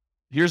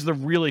 Here's the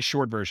really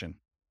short version.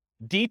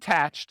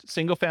 Detached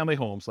single family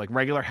homes, like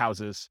regular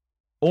houses,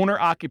 owner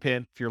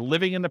occupant, if you're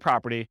living in the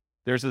property,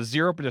 there's a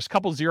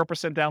couple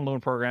 0% down loan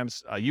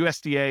programs.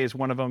 USDA is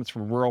one of them. It's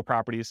for rural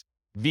properties.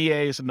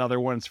 VA is another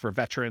one. It's for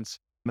veterans.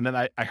 And then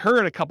I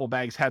heard a couple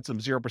banks had some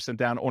 0%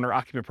 down owner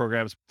occupant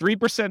programs.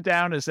 3%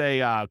 down is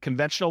a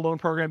conventional loan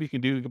program you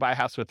can do. You can buy a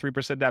house with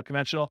 3% down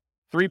conventional.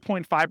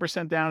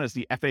 3.5% down is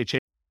the FHA.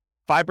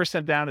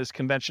 5% down is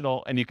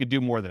conventional, and you could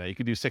do more than that. You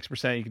could do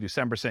 6%, you could do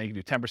 7%, you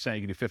could do 10%,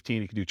 you could do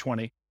 15%, you could do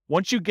 20%.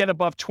 Once you get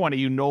above 20%,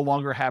 you no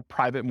longer have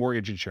private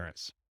mortgage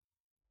insurance.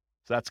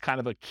 So that's kind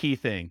of a key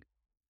thing.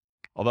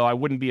 Although I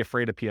wouldn't be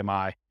afraid of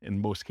PMI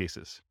in most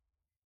cases.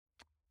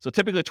 So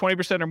typically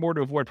 20% or more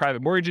to avoid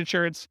private mortgage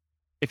insurance.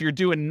 If you're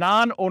doing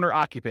non-owner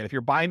occupant, if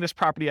you're buying this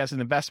property as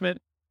an investment,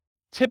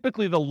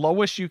 Typically, the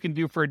lowest you can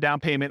do for a down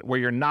payment where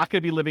you're not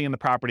going to be living in the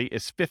property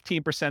is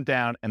 15%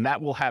 down, and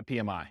that will have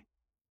PMI.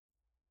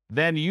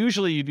 Then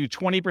usually you do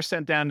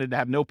 20% down to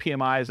have no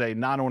PMI as a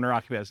non-owner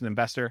occupant, as an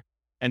investor,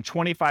 and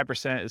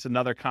 25% is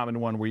another common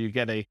one where you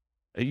get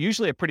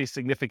usually a pretty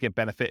significant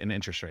benefit in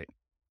interest rate.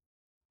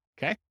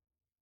 Okay?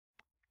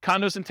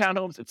 Condos and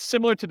townhomes, it's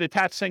similar to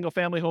detached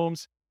single-family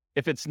homes.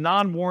 If it's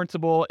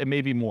non-warrantable, it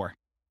may be more.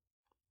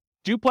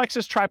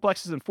 Duplexes,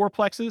 triplexes, and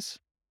fourplexes,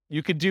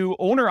 you could do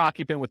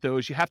owner-occupant with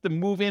those. You have to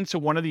move into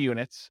one of the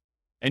units,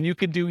 and you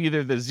could do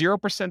either the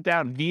 0%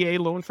 down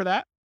VA loan for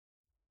that.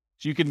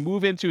 So you can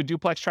move into a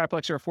duplex,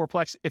 triplex, or a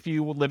fourplex if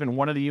you live in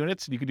one of the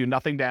units. You can do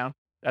nothing down.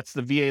 That's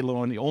the VA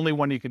loan, the only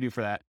one you can do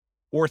for that.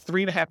 Or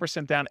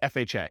 3.5% down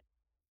FHA.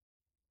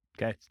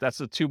 Okay, so that's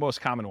the two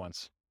most common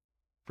ones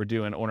for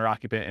doing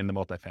owner-occupant in the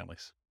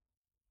multifamilies.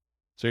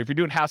 So if you're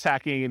doing house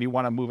hacking and you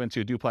want to move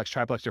into a duplex,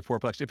 triplex, or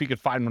fourplex, if you could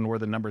find one where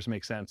the numbers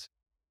make sense,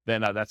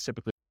 then that's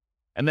typically.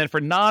 And then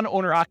for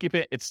non-owner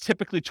occupant, it's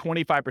typically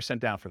 25%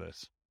 down for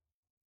this.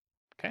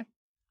 Okay.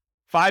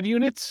 5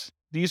 units,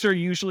 these are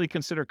usually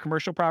considered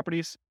commercial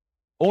properties.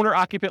 Owner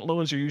occupant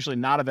loans are usually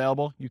not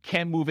available. You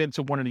can move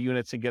into one of the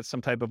units and get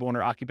some type of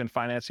owner occupant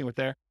financing with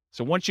there.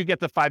 So once you get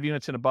the 5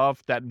 units and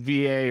above, that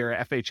VA or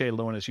FHA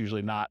loan is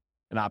usually not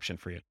an option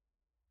for you.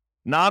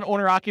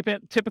 Non-owner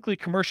occupant, typically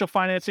commercial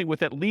financing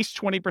with at least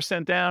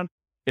 20% down.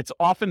 It's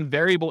often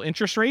variable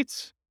interest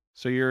rates.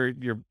 So you're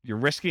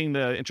risking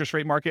the interest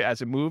rate market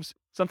as it moves.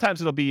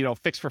 Sometimes it'll be,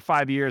 fixed for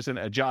 5 years and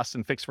adjust,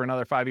 and fixed for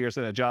another 5 years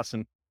and adjust,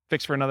 and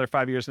fixed for another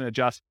 5 years and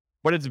adjust.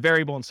 But it's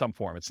variable in some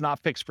form. It's not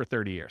fixed for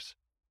 30 years.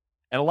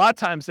 And a lot of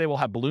times they will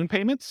have balloon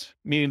payments,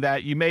 meaning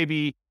that you may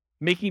be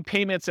making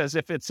payments as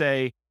if it's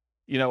a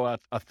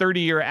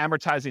 30-year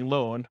amortizing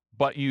loan,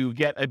 but you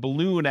get a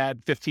balloon at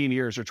 15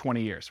 years or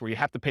 20 years where you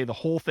have to pay the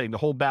whole thing, the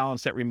whole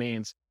balance that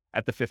remains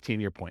at the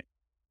 15-year point.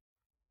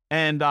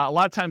 And a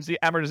lot of times the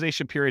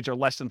amortization periods are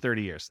less than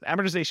 30 years. The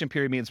amortization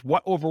period means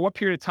over what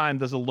period of time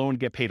does a loan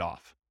get paid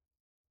off?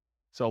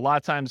 So a lot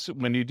of times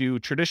when you do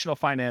traditional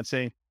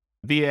financing,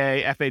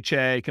 VA,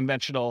 FHA,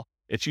 conventional,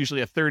 it's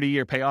usually a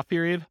 30-year payoff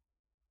period.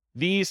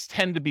 These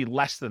tend to be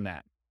less than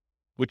that,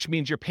 which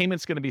means your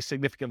payment's going to be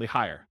significantly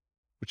higher,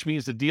 which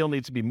means the deal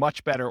needs to be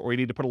much better, or you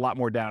need to put a lot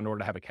more down in order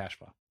to have a cash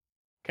flow.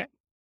 Okay.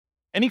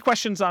 Any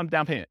questions on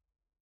down payment?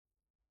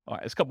 All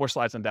right, there's a couple more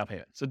slides on down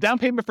payment. So down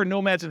payment for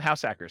nomads and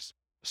house hackers.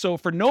 So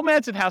for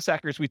nomads and house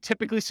hackers, we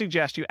typically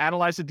suggest you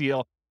analyze the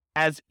deal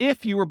as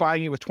if you were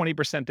buying it with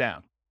 20%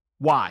 down.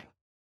 Why?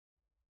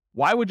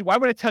 Why would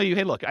I tell you,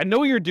 hey, look, I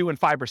know you're doing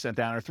 5%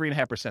 down or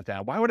 3.5%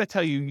 down. Why would I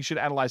tell you should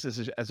analyze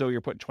this as though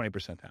you're putting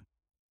 20% down?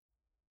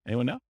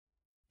 Anyone know?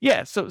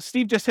 Yeah, so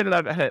Steve just hit it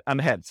on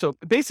the head. So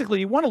basically,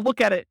 you want to look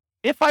at it,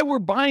 if I were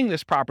buying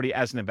this property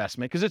as an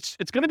investment, because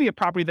it's going to be a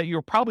property that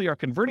you probably are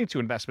converting to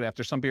investment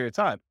after some period of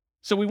time.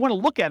 So we want to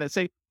look at it and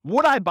say,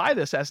 would I buy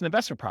this as an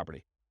investment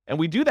property? And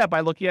we do that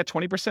by looking at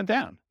 20%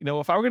 down.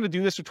 If I were going to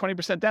do this with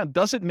 20% down,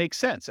 does it make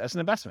sense as an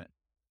investment?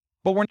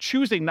 But we're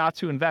choosing not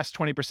to invest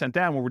 20%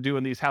 down when we're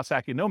doing these house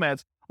hacking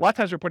nomads. A lot of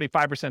times we're putting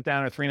 5%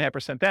 down or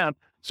 3.5% down.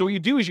 So what you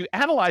do is you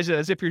analyze it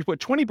as if you put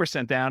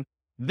 20% down.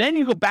 Then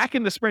you go back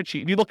in the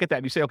spreadsheet and you look at that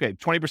and you say, okay,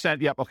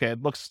 20%, yep, okay,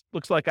 it looks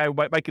like I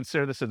might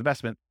consider this an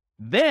investment.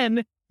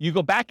 Then you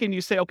go back and you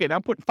say, okay, now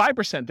I'm putting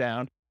 5%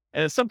 down.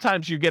 And then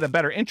sometimes you get a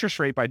better interest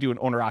rate by doing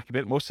owner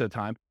occupant most of the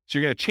time. So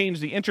you're going to change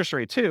the interest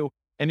rate too.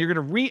 And you're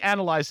going to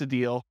reanalyze the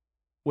deal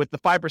with the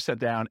 5%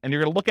 down. And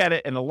you're going to look at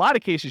it. In a lot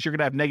of cases, you're going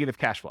to have negative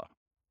cash flow.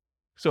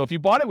 So if you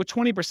bought it with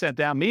 20%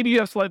 down, maybe you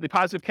have slightly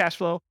positive cash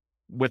flow.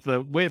 With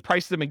the way the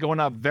prices have been going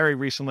up very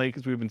recently,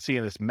 because we've been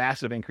seeing this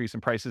massive increase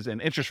in prices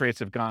and interest rates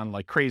have gone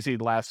like crazy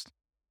the last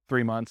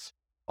 3 months.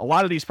 A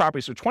lot of these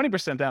properties with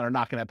 20% down are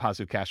not going to have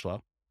positive cash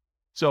flow.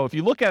 So if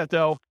you look at it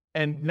though,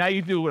 and now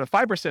you do it with a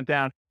 5%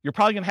 down, you're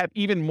probably going to have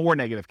even more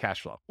negative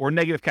cash flow, or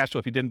negative cash flow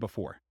if you didn't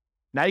before.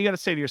 Now you got to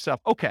say to yourself,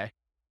 okay,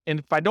 and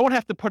if I don't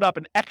have to put up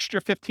an extra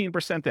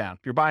 15% down, if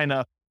you're buying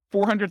a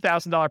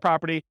 $400,000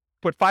 property,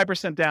 put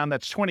 5% down,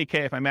 that's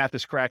 $20K if my math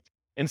is correct,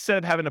 instead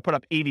of having to put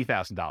up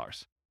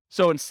 $80,000.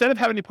 So instead of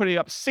having to put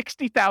up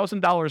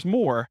 $60,000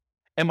 more,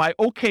 am I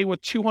okay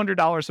with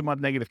 $200 a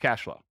month negative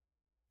cash flow?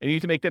 And you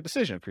need to make that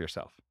decision for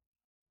yourself.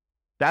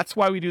 That's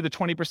why we do the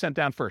 20%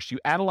 down first. You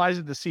analyze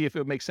it to see if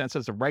it makes sense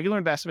as a regular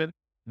investment.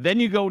 Then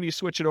you go and you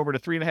switch it over to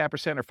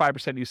 3.5% or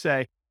 5%. You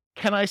say,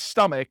 can I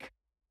stomach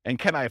and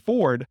can I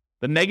afford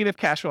the negative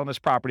cash flow on this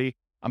property?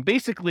 I'm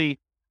basically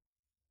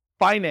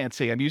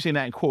financing, I'm using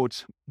that in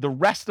quotes, the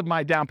rest of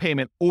my down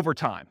payment over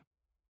time.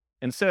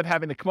 Instead of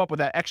having to come up with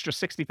that extra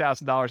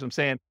 $60,000, I'm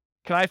saying,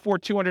 can I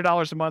afford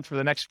 $200 a month for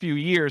the next few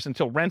years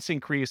until rents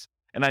increase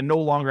and I no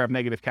longer have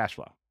negative cash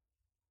flow?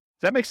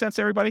 Does that make sense,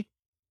 everybody?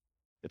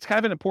 It's kind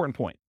of an important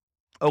point.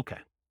 Okay.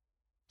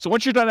 So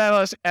once you're done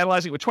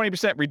analyzing with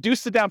 20%,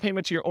 reduce the down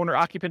payment to your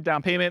owner-occupant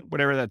down payment,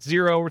 whatever that's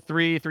 0 or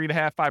 3,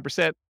 3.5,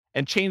 5%,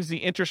 and change the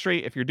interest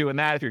rate if you're doing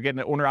that, if you're getting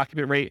an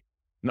owner-occupant rate.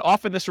 And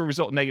often this will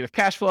result in negative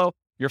cash flow.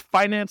 You're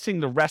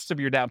financing the rest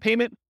of your down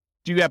payment.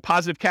 Do you have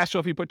positive cash flow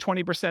if you put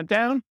 20%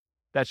 down?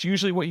 That's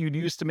usually what you'd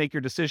use to make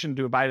your decision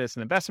to buy it as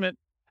an investment.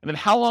 And then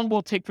how long will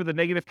it take for the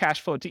negative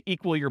cash flow to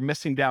equal your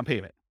missing down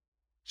payment?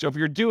 So if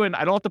you're doing,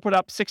 I don't have to put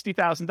up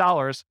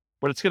 $60,000,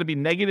 but it's going to be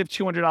negative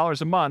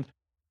 $200 a month.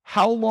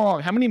 How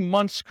many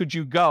months could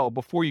you go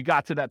before you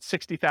got to that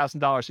 $60,000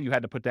 that you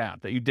had to put down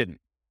that you didn't?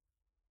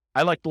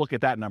 I like to look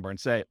at that number and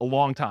say a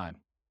long time.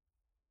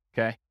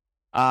 Okay.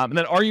 And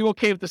then are you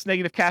okay with this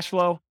negative cash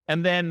flow?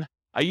 And then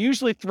I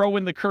usually throw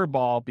in the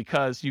curveball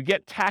because you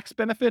get tax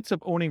benefits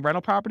of owning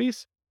rental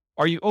properties.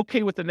 Are you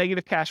okay with the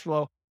negative cash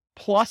flow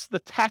plus the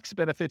tax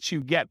benefits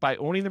you get by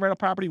owning the rental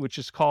property, which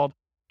is called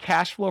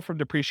cash flow from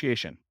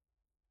depreciation?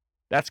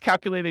 That's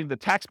calculating the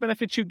tax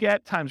benefits you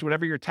get times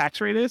whatever your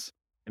tax rate is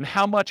and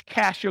how much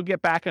cash you'll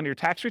get back on your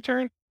tax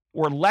return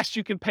or less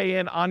you can pay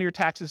in on your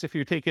taxes if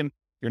you're taking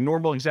your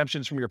normal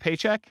exemptions from your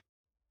paycheck.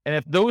 And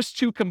if those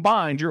two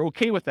combined, you're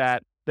okay with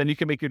that, then you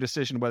can make your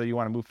decision whether you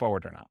want to move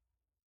forward or not.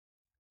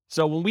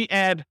 So when we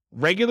add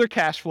regular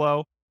cash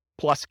flow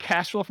plus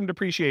cash flow from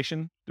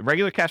depreciation, the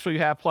regular cash flow you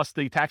have plus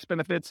the tax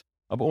benefits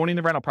of owning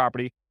the rental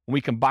property, when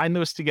we combine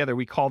those together,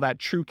 we call that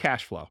true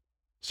cash flow.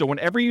 So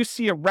whenever you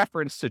see a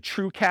reference to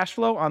true cash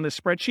flow on this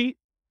spreadsheet,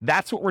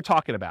 that's what we're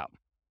talking about.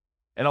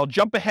 And I'll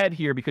jump ahead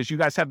here because you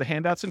guys have the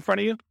handouts in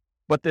front of you.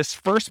 But this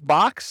first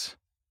box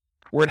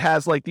where it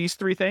has like these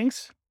three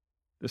things,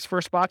 this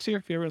first box here,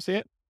 if you ever see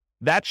it,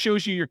 that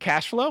shows you your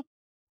cash flow.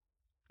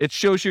 It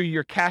shows you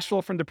your cash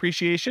flow from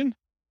depreciation.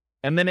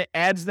 And then it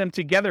adds them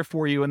together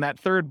for you in that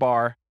third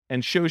bar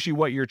and shows you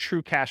what your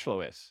true cash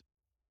flow is.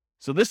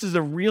 So this is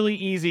a really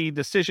easy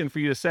decision for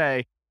you to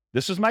say,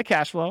 this is my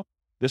cash flow.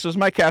 This is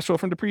my cash flow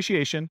from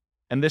depreciation.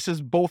 And this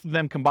is both of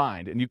them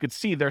combined. And you could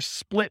see they're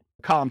split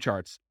column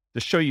charts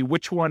to show you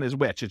which one is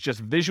which. It's just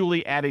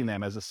visually adding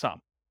them as a sum.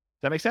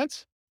 Does that make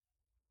sense?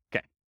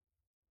 Okay.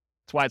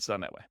 That's why it's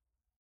done that way.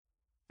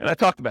 And I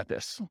talked about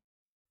this.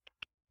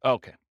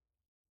 Okay.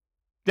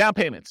 Down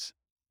payments.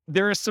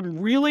 There are some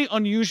really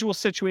unusual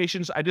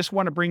situations. I just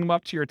want to bring them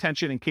up to your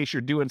attention in case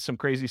you're doing some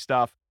crazy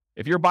stuff.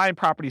 If you're buying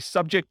property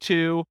subject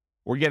to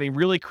or getting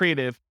really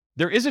creative,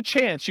 there is a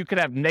chance you could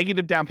have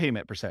negative down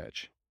payment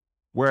percentage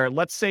where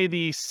let's say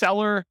the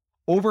seller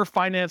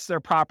overfinanced their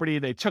property.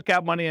 They took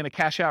out money in a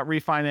cash out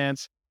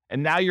refinance.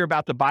 And now you're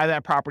about to buy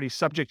that property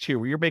subject to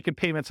where you're making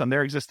payments on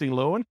their existing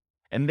loan.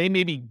 And they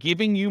may be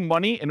giving you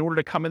money in order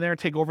to come in there and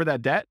take over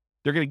that debt.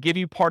 They're going to give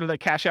you part of the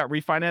cash out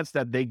refinance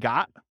that they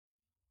got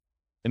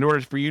in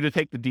order for you to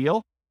take the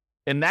deal.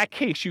 In that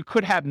case, you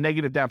could have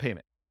negative down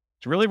payment.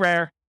 It's really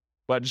rare,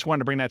 but I just wanted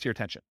to bring that to your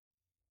attention.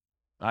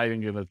 I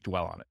ain't going to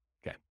dwell on it.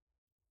 Okay.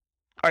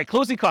 All right,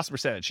 closing cost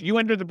percentage. You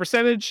enter the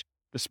percentage.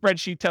 The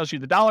spreadsheet tells you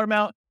the dollar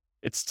amount.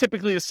 It's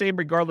typically the same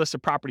regardless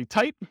of property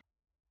type,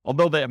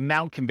 although the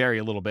amount can vary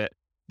a little bit.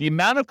 The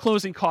amount of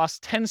closing costs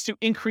tends to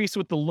increase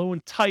with the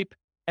loan type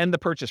and the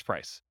purchase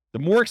price. The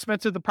more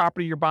expensive the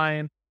property you're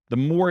buying, the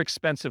more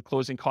expensive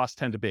closing costs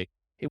tend to be.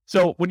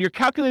 So when you're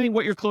calculating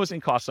what your closing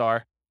costs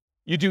are,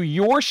 you do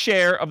your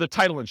share of the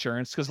title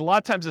insurance, because a lot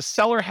of times the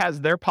seller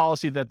has their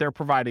policy that they're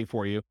providing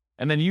for you,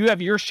 and then you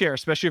have your share,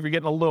 especially if you're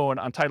getting a loan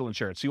on title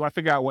insurance. So you want to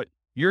figure out what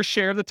your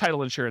share of the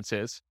title insurance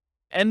is,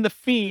 and the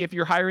fee if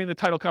you're hiring the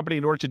title company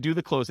in order to do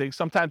the closing.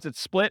 Sometimes it's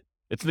split.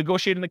 It's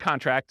negotiated in the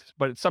contract,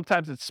 but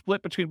sometimes it's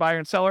split between buyer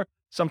and seller.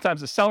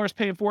 Sometimes the seller is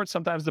paying for it.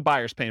 Sometimes the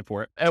buyer's paying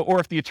for it,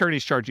 or if the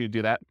attorneys charge you to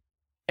do that.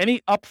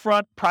 Any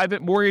upfront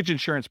private mortgage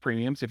insurance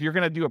premiums, if you're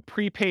going to do a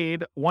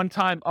prepaid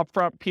one-time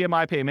upfront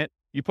PMI payment,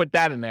 you put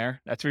that in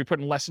there. That's if you're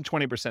putting less than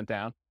 20%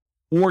 down.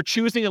 Or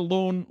choosing a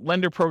loan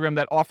lender program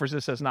that offers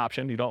this as an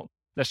option. You don't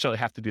necessarily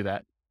have to do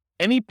that.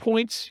 Any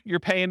points you're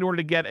paying in order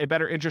to get a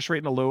better interest rate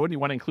in a loan, you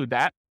want to include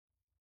that.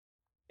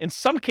 In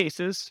some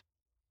cases,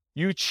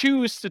 you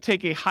choose to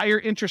take a higher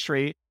interest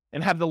rate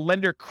and have the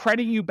lender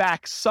credit you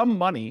back some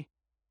money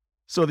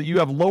so that you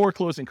have lower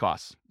closing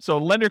costs. So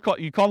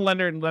you call the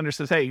lender and the lender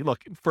says, hey,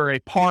 look, for a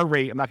par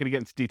rate, I'm not going to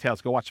get into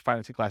details, go watch the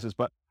financing classes,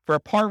 but for a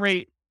par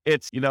rate,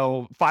 it's,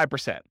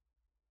 5%.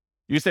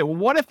 You say, well,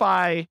 what if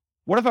I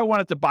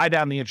wanted to buy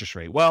down the interest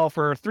rate? Well,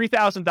 for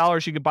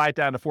 $3,000, you could buy it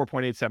down to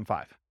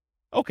 4.875.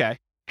 Okay.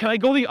 Can I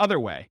go the other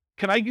way?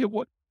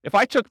 If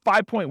I took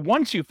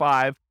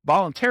 5.125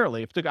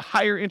 voluntarily, if I took a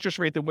higher interest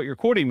rate than what you're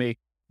quoting me,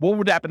 what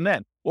would happen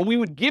then? Well, we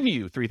would give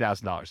you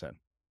 $3,000 then.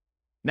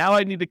 Now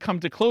I need to come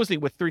to closing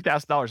with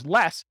 $3,000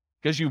 less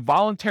because you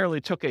voluntarily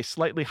took a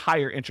slightly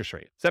higher interest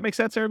rate. Does that make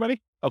sense,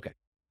 everybody? Okay.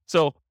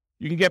 So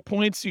you can get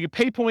points, you can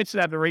pay points to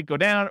have the rate go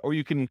down, or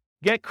you can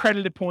get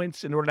credited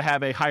points in order to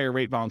have a higher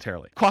rate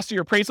voluntarily. Cost of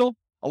your appraisal.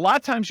 A lot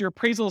of times your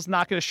appraisal is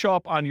not going to show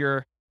up on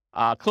your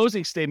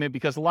closing statement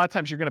because a lot of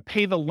times you're going to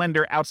pay the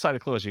lender outside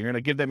of closing. You're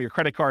going to give them your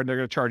credit card and they're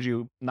going to charge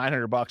you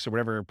 $900 or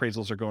whatever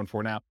appraisals are going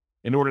for now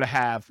in order to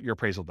have your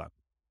appraisal done.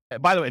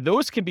 By the way,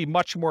 those can be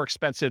much more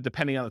expensive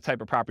depending on the type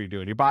of property you're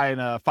doing. You're buying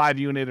a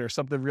 5-unit or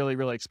something really,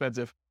 really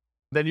expensive,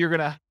 then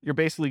you're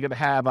basically going to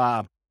have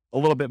a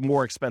little bit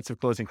more expensive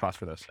closing costs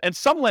for those. And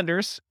some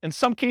lenders, in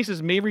some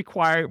cases, may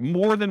require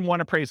more than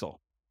one appraisal.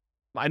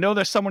 I know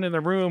there's someone in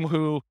the room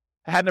who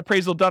had an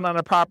appraisal done on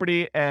a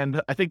property,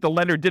 and I think the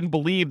lender didn't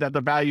believe that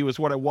the value is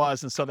what it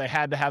was, and so they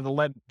had to have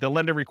the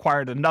lender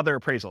required another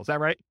appraisal. Is that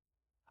right?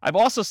 I've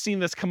also seen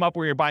this come up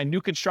where you're buying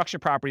new construction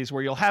properties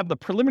where you'll have the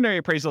preliminary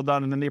appraisal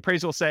done, and then the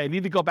appraisal will say, I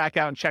need to go back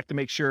out and check to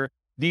make sure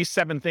these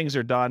 7 things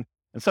are done.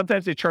 And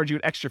sometimes they charge you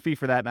an extra fee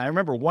for that. And I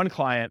remember one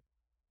client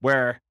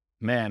where,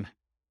 man,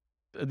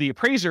 the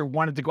appraiser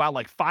wanted to go out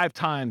like 5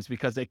 times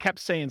because they kept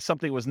saying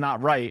something was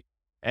not right.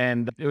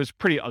 And it was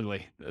pretty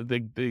ugly.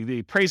 The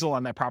appraisal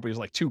on that property was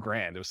like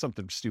 $2,000. It was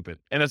something stupid.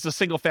 And it's a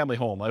single family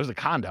home. It was a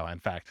condo, in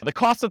fact. The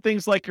cost of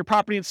things like your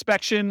property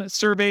inspection,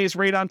 surveys,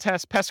 radon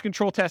tests, pest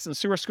control tests, and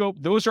sewer scope,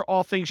 those are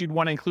all things you'd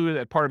want to include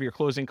as part of your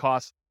closing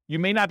costs. You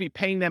may not be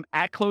paying them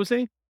at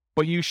closing,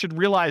 but you should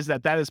realize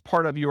that that is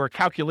part of your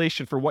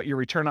calculation for what your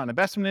return on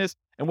investment is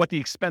and what the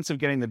expense of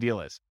getting the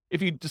deal is.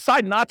 If you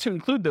decide not to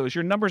include those,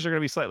 your numbers are going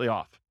to be slightly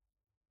off,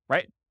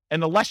 right?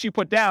 And the less you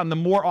put down, the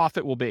more off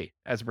it will be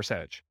as a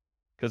percentage.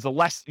 Because the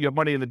less you have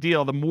money in the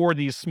deal, the more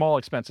these small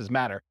expenses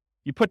matter.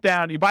 You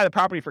buy the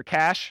property for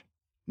cash,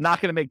 not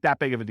going to make that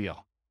big of a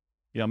deal.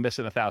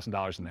 Missing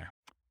 $1,000 in there.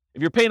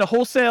 If you're paying a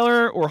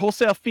wholesaler or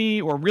wholesale fee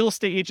or real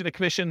estate agent a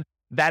commission,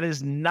 that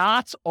is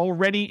not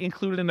already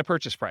included in the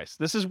purchase price.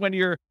 This is when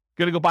you're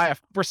going to go buy a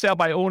for sale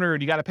by owner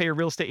and you got to pay your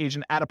real estate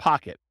agent out of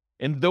pocket.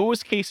 In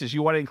those cases,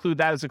 you want to include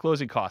that as a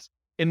closing cost.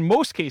 In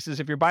most cases,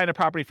 if you're buying a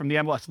property from the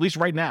MLS, at least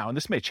right now, and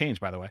this may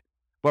change, by the way,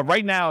 but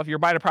right now, if you're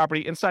buying a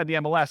property inside the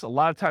MLS, a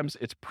lot of times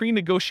it's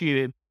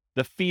pre-negotiated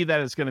the fee that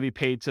is going to be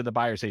paid to the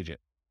buyer's agent,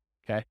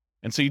 okay?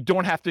 And so you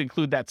don't have to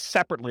include that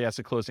separately as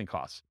a closing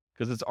cost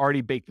because it's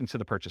already baked into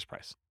the purchase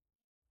price.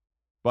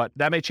 But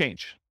that may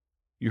change.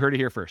 You heard it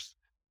here first.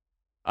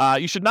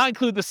 You should not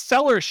include the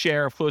seller's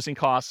share of closing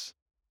costs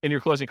in your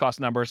closing cost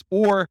numbers,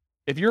 or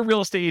if your real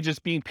estate agent is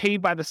being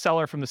paid by the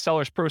seller from the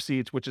seller's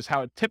proceeds, which is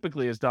how it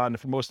typically is done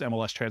for most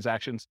MLS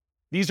transactions,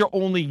 these are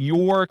only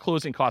your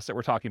closing costs that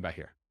we're talking about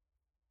here.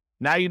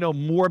 Now you know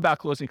more about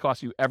closing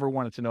costs you ever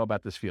wanted to know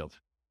about this field,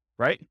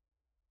 right?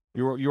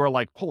 You were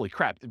like, holy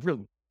crap,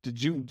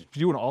 did you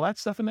doing all that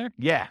stuff in there?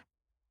 Yeah.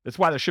 That's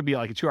why there should be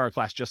like a 2-hour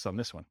class just on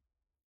this one.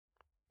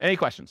 Any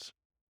questions?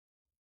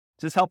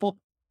 Is this helpful?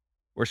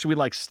 Or should we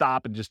like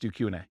stop and just do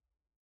Q&A?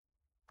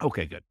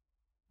 Okay, good.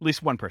 At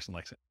least one person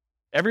likes it.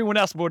 Everyone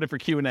else voted for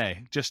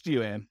Q&A. Just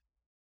you, Ann.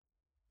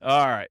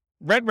 All right.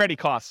 Rent ready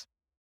costs.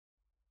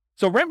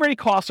 So rent ready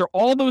costs are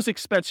all those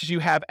expenses you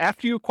have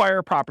after you acquire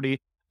a property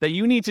that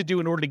you need to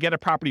do in order to get a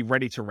property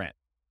ready to rent.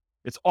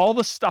 It's all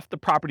the stuff the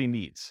property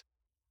needs.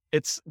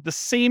 It's the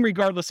same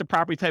regardless of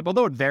property type,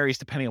 although it varies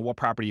depending on what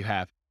property you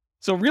have.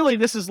 So really,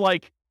 this is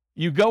like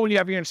you go and you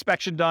have your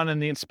inspection done and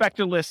the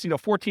inspector lists,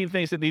 14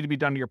 things that need to be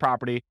done to your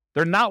property.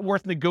 They're not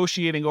worth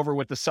negotiating over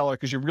with the seller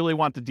because you really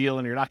want the deal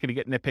and you're not going to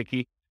get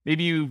nitpicky.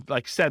 Maybe you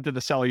said to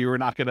the seller you were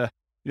not going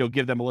to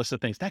give them a list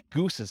of things. That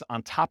goose is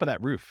on top of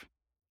that roof.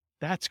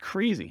 That's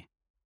crazy.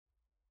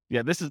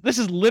 Yeah, this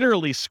is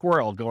literally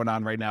squirrel going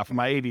on right now for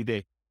my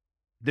ADD.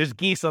 There's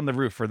geese on the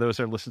roof for those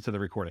who listen to the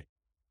recording.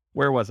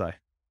 Where was I?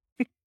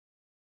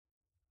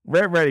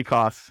 Rent ready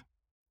costs.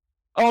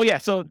 Oh yeah,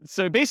 so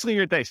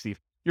basically thanks, Steve.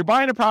 You're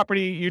buying a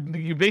property,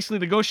 you basically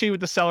negotiate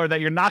with the seller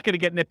that you're not going to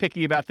get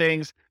nitpicky about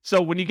things.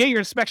 So when you get your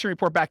inspection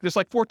report back, there's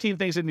like 14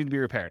 things that need to be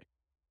repaired.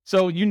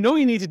 So you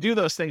need to do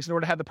those things in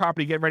order to have the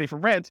property get ready for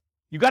rent.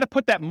 You got to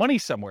put that money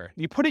somewhere.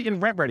 You put it in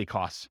rent ready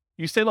costs.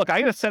 You say, look, I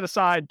got to set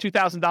aside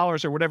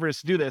 $2,000 or whatever it is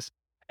to do this.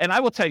 And I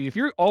will tell you, if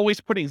you're always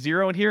putting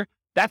zero in here,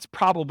 that's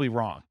probably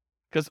wrong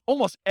because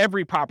almost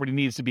every property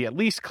needs to be at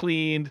least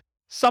cleaned.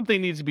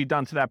 Something needs to be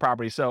done to that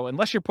property. So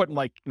unless you're putting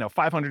 $500 to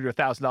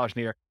 $1,000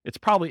 in here, it's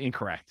probably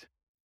incorrect.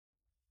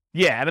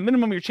 Yeah, at a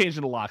minimum, you're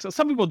changing the locks. So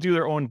some people do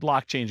their own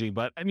block changing,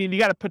 but I mean, you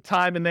got to put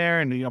time in there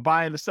and,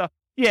 buying the stuff.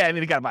 Yeah, I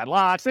mean, you got to buy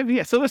locks.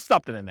 Yeah, so there's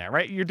something in there,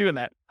 right? You're doing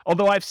that.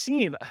 Although I've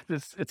seen,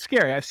 it's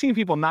scary. I've seen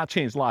people not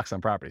change locks on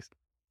properties.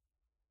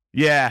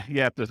 Yeah,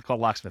 you have to call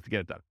locksmith to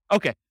get it done.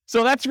 Okay,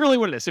 so that's really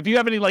what it is. If you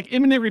have any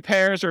imminent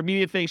repairs or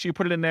immediate things, you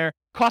put it in there.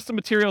 Cost of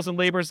materials and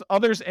labors,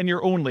 others and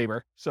your own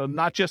labor. So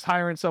not just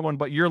hiring someone,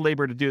 but your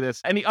labor to do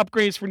this. Any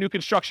upgrades for new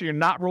construction you're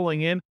not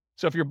rolling in.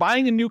 So if you're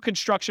buying a new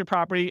construction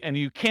property and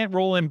you can't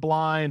roll in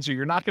blinds or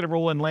you're not going to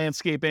roll in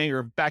landscaping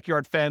or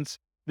backyard fence,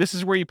 this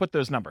is where you put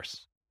those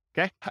numbers.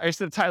 Okay, I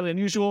said it's highly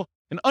unusual.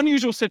 An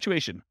unusual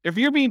situation. If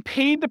you're being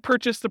paid to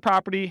purchase the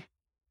property,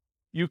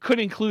 you could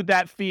include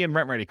that fee in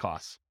rent ready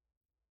costs.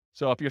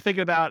 So if you're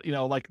thinking about,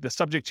 the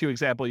subject to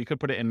example, you could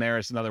put it in there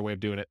as another way of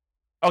doing it.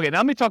 Okay, now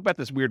let me talk about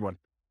this weird one.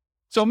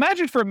 So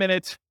imagine for a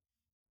minute,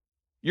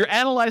 you're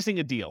analyzing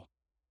a deal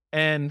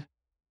and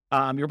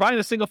you're buying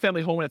a single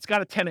family home and it's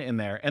got a tenant in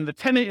there. And the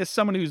tenant is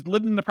someone who's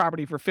lived in the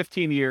property for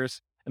 15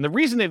 years. And the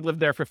reason they've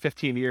lived there for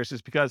 15 years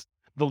is because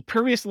the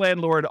previous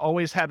landlord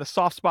always had a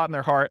soft spot in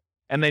their heart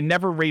and they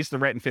never raised the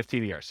rent in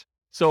 15 years.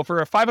 So for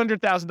a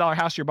 $500,000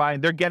 house you're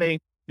buying, they're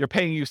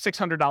paying you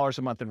 $600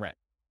 a month in rent.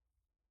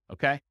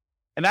 Okay.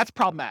 And that's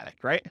problematic,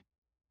 right?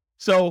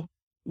 So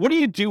what do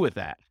you do with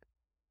that?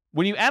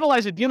 When you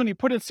analyze a deal and you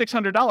put in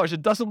 $600,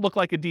 it doesn't look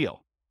like a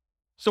deal.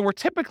 So we're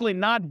typically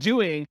not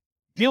doing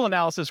deal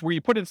analysis where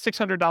you put in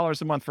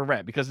 $600 a month for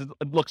rent because it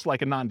looks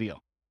like a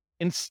non-deal.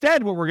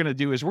 Instead, what we're going to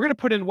do is we're going to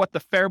put in what the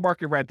fair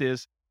market rent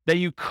is that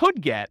you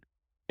could get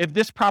if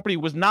this property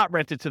was not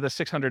rented to the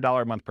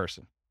 $600 a month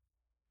person.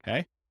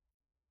 Okay.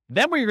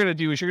 Then what you're going to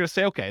do is you're going to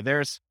say, okay,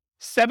 there's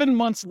 7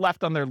 months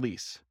left on their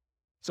lease.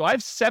 So I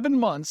have 7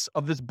 months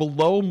of this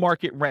below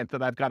market rent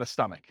that I've got to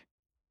stomach.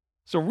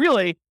 So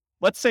really,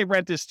 let's say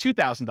rent is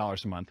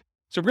 $2,000 a month.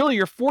 So really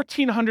you're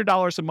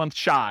 $1,400 a month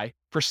shy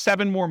for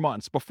 7 more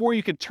months before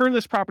you can turn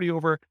this property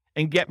over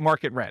and get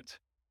market rent.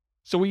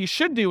 So what you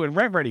should do in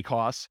rent ready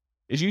costs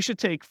is you should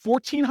take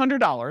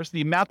 $1,400,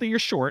 the amount that you're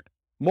short,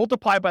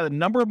 multiply by the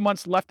number of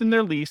months left in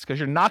their lease, because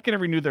you're not going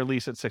to renew their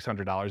lease at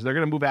 $600. They're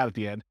going to move out at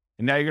the end.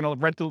 And now you're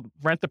going to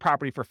rent the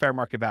property for fair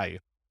market value.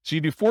 So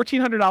you do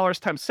 $1,400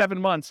 times 7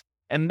 months,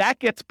 and that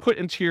gets put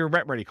into your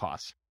rent ready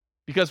costs.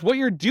 Because what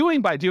you're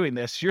doing by doing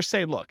this, you're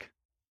saying, look,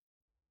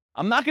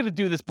 I'm not going to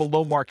do this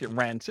below market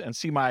rent and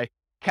see my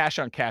cash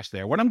on cash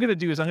there. What I'm going to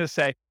do is I'm going to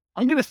say,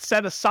 I'm going to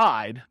set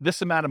aside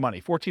this amount of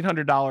money,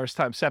 $1,400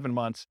 times 7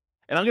 months,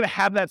 and I'm going to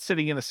have that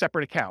sitting in a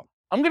separate account.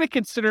 I'm going to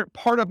consider it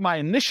part of my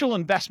initial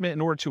investment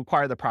in order to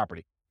acquire the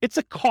property. It's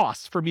a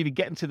cost for me to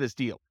get into this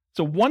deal. It's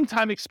a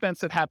one-time expense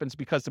that happens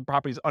because the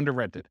property is under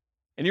rented.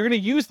 And you're going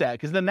to use that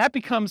because then that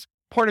becomes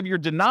part of your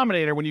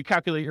denominator when you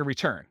calculate your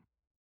return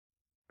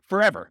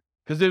forever,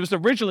 because it was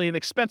originally an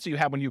expense that you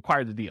had when you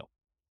acquired the deal.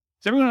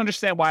 Does everyone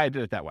understand why I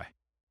did it that way?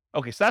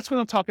 Okay, so that's what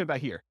I'm talking about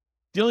here.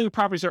 Dealing with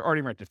properties that are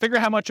already rented. Figure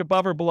out how much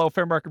above or below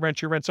fair market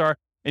rent your rents are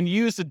and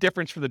use the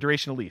difference for the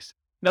duration of lease.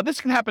 Now,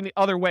 this can happen the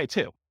other way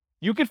too.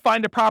 You could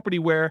find a property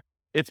where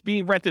it's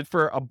being rented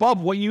for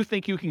above what you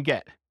think you can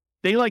get.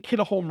 They like hit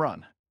a home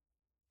run.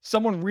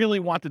 Someone really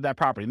wanted that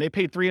property and they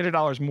paid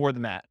 $300 more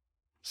than that.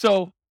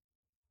 So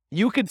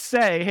you could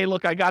say, hey,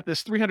 look, I got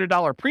this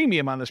 $300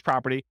 premium on this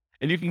property,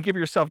 and you can give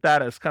yourself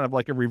that as kind of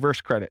like a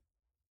reverse credit.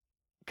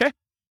 Okay?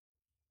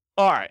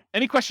 All right.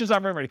 Any questions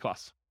on rent ready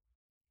costs?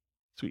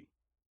 Sweet.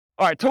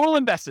 All right. Total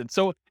invested.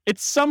 So it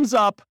sums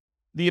up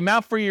the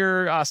amount for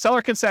your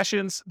seller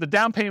concessions, the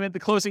down payment, the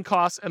closing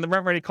costs, and the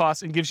rent ready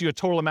costs, and gives you a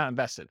total amount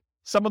invested.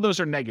 Some of those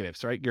are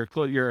negatives, right?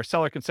 Your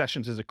seller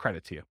concessions is a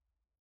credit to you.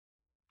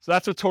 So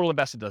that's what total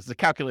invested does. It's a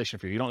calculation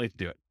for you. You don't need to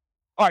do it.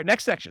 All right,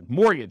 next section,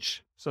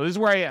 mortgage. So this is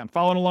where I am.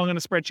 Following along on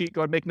the spreadsheet.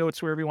 Go ahead and make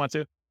notes wherever you want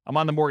to. I'm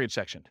on the mortgage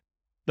section.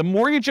 The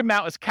mortgage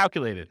amount is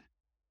calculated.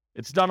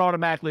 It's done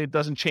automatically. It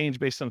doesn't change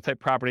based on the type of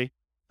property.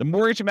 The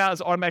mortgage amount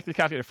is automatically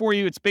calculated for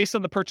you. It's based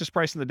on the purchase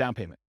price and the down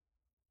payment.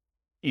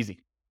 Easy.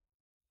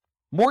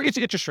 Mortgage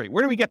interest rate.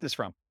 Where do we get this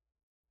from?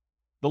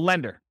 The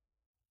lender.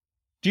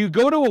 Do you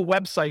go to a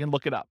website and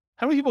look it up?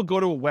 How many people go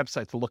to a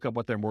website to look up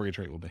what their mortgage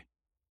rate will be?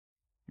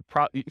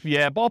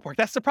 Yeah, ballpark.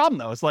 That's the problem,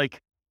 though. It's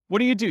like, what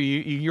do?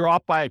 You're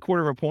off by a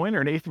quarter of a point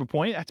or an eighth of a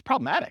point. That's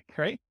problematic,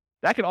 right?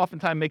 That can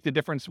oftentimes make the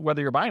difference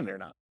whether you're buying it or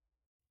not.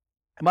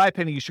 In my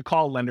opinion, you should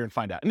call a lender and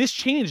find out. And this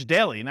changes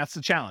daily, and that's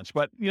the challenge.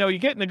 But, you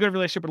get in a good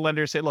relationship with a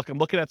lender and say, look, I'm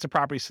looking at some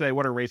properties today.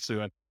 What are rates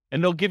doing?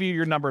 And they'll give you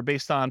your number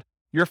based on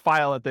your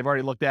file that they've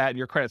already looked at,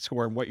 your credit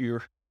score, and what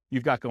you've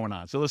got going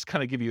on. So let's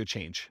kind of give you a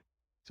change.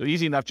 So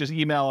easy enough, just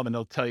email them and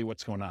they'll tell you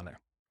what's going on there.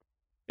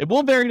 It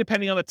will vary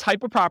depending on the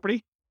type of property.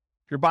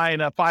 If you're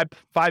buying a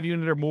five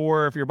unit or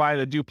more, if you're buying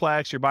a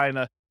duplex, you're buying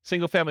a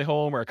single family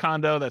home or a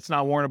condo that's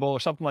not warrantable or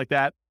something like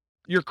that.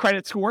 Your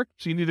credit score,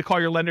 so you need to call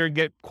your lender and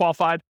get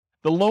qualified.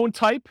 The loan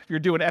type, if you're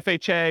doing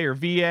FHA or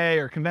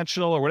VA or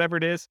conventional or whatever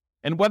it is,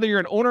 and whether you're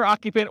an owner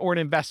occupant or an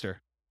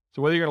investor.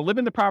 So whether you're going to live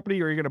in the property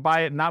or you're going to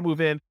buy it and not move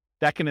in,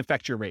 that can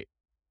affect your rate.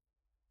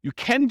 You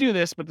can do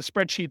this, but the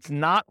spreadsheet's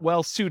not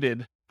well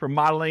suited for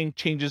modeling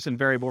changes in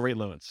variable rate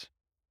loans.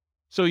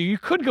 So you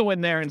could go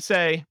in there and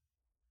say,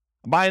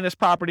 I'm buying this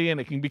property and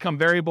it can become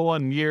variable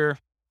in year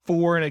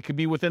 4 and it could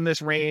be within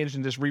this range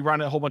and just rerun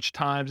it a whole bunch of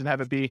times and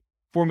have it be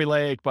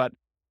formulaic, but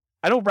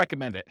I don't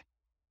recommend it.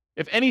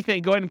 If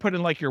anything, go ahead and put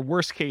in like your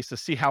worst case to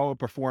see how it would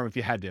perform if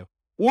you had to.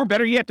 Or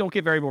better yet, don't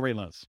get variable rate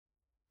loans.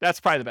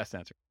 That's probably the best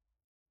answer.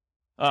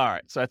 All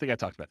right, so I think I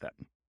talked about that.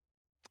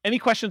 Any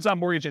questions on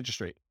mortgage interest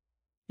rate?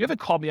 You haven't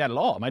called me out at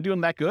all. Am I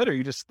doing that good or are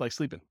you just like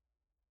sleeping?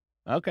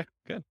 Okay,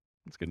 good.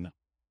 That's good enough.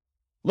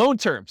 Loan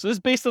term. So this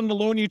is based on the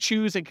loan you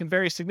choose and can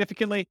vary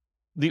significantly.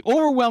 The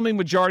overwhelming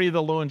majority of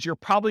the loans you're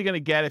probably going to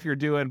get if you're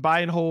doing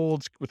buy and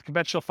holds with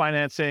conventional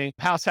financing,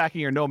 house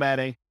hacking or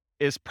nomading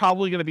is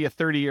probably going to be a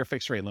 30-year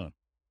fixed rate loan.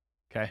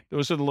 Okay.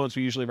 Those are the loans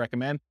we usually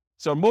recommend.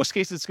 So in most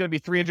cases, it's going to be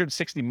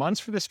 360 months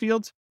for this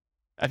field.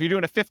 If you're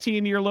doing a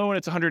 15-year loan,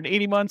 it's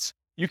 180 months.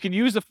 You can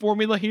use the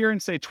formula here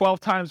and say 12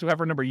 times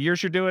whatever number of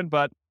years you're doing,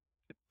 but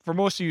for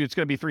most of you, it's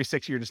going to be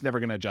 360. You're just never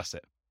going to adjust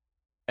it.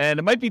 And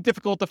it might be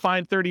difficult to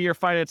find 30-year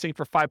financing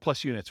for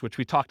 5+ units, which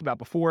we talked about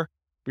before,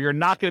 but you're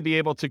not going to be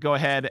able to go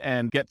ahead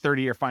and get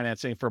 30-year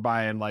financing for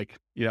buying like,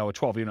 a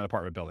 12-unit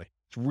apartment building.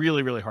 It's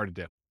really, really hard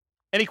to do.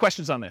 Any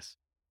questions on this?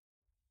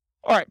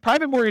 All right,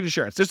 private mortgage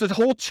insurance. There's a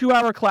whole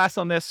 2-hour class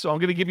on this, so I'm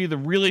going to give you the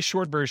really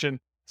short version.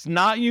 It's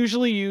not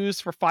usually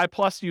used for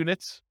 5+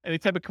 units, any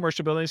type of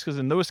commercial buildings, because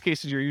in those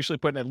cases, you're usually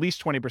putting at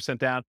least 20%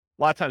 down,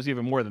 a lot of times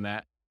even more than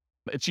that.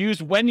 It's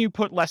used when you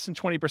put less than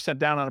 20%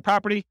 down on a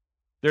property.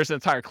 There's an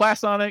entire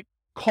class on it.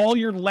 Call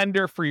your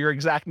lender for your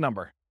exact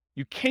number.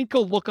 You can't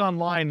go look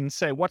online and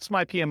say, what's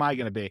my PMI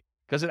going to be?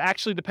 Because it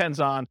actually depends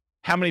on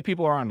how many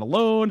people are on the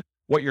loan,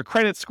 what your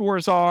credit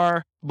scores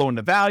are, loan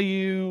to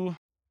value,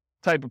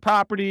 type of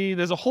property.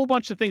 There's a whole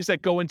bunch of things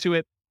that go into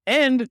it,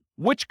 and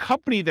which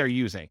company they're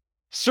using.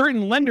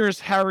 Certain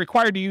lenders are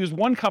required to use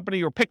one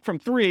company or pick from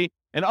three,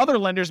 and other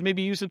lenders may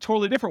be using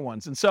totally different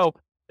ones. And so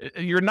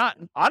you're not,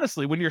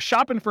 honestly, when you're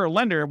shopping for a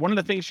lender, one of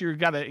the things you've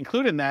got to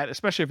include in that,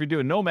 especially if you're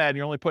doing Nomad and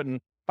you're only putting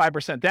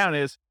 5% down,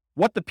 is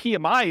what the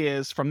PMI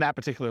is from that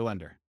particular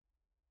lender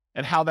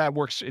and how that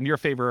works in your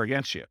favor or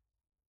against you.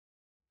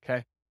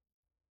 Okay.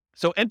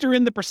 So enter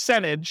in the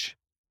percentage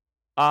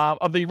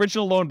of the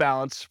original loan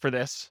balance for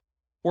this,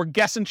 or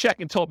guess and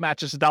check until it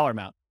matches the dollar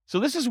amount. So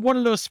this is one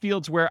of those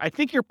fields where I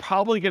think you're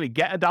probably going to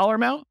get a dollar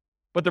amount,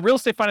 but the real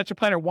estate financial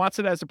planner wants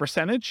it as a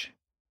percentage,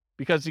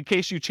 because in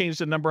case you change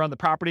the number on the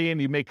property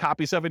and you make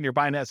copies of it and you're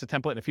buying it as a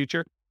template in the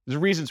future, there's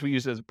reasons we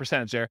use it as a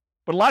percentage there.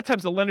 But a lot of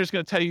times the lender's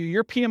going to tell you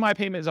your PMI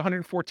payment is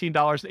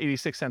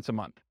 $114.86 a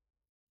month.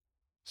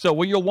 So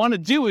what you'll want to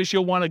do is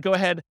you'll want to go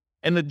ahead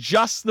and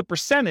adjust the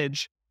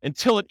percentage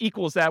until it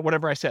equals that,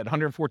 whatever I said,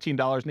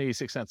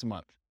 $114.86 a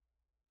month.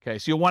 Okay,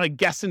 so you'll want to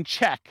guess and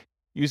check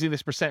using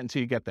this percent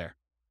until you get there.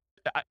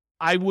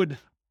 I would,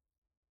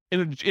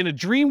 in a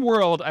dream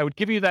world, I would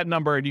give you that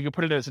number and you can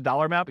put it as a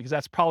dollar amount, because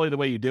that's probably the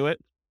way you do it.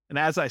 And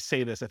as I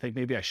say this, I think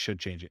maybe I should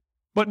change it.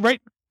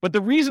 But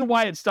the reason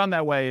why it's done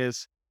that way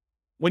is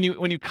when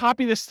you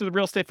copy this to the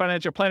real estate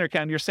financial planner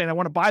account, you're saying, I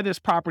want to buy this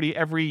property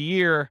every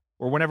year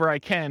or whenever I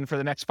can for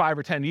the next 5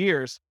 or 10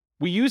 years.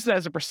 We use it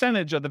as a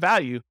percentage of the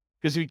value,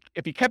 because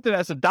if you kept it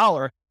as a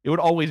dollar, it would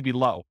always be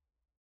low.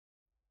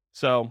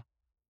 So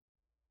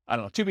I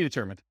don't know, to be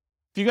determined.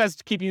 If you guys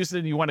keep using it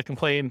and you want to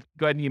complain,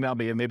 go ahead and email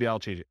me and maybe I'll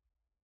change it.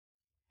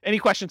 Any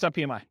questions on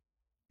PMI?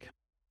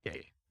 Yeah.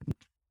 You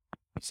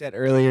said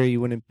earlier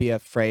you wouldn't be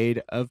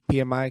afraid of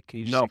PMI. Can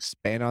you just No.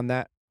 expand on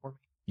that for me?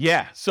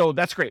 Yeah, so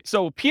that's great.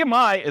 So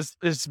PMI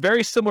is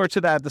very similar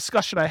to that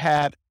discussion I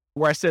had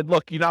where I said,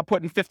 look, you're not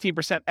putting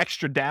 15%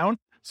 extra down,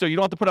 so you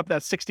don't have to put up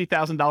that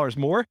 $60,000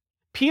 more.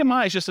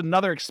 PMI is just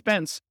another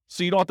expense,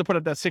 so you don't have to put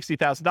up that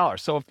 $60,000.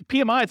 So if the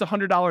PMI is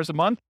 $100 a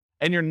month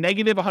and you're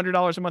negative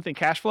 $100 a month in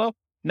cash flow,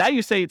 now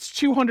you say it's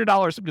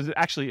 $200, because it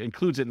actually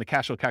includes it in the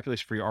cash flow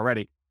calculation for you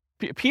already.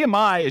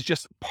 PMI is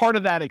just part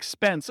of that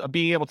expense of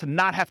being able to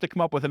not have to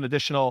come up with an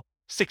additional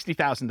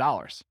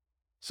 $60,000.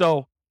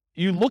 So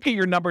you look at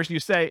your numbers and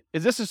you say,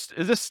 is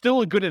this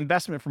still a good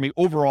investment for me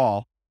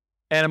overall?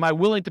 And am I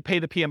willing to pay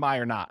the PMI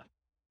or not?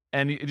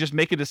 And you just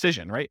make a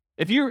decision, right?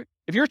 If you're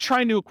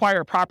trying to acquire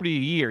a property a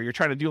year, you're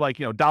trying to do like,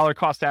 dollar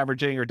cost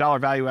averaging or dollar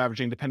value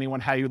averaging, depending on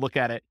how you look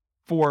at it,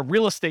 for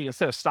real estate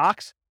instead of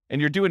stocks, and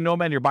you're doing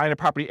Nomad, you're buying a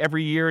property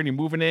every year and you're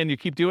moving in, you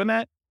keep doing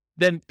that,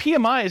 then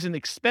PMI is an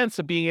expense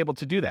of being able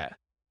to do that,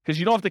 because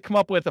you don't have to come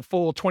up with a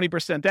full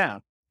 20% down.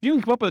 If you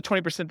can come up with a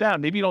 20% down,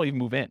 maybe you don't even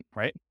move in,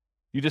 right?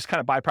 You just kind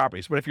of buy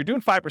properties. But if you're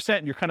doing 5%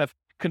 and you're kind of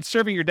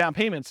conserving your down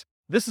payments,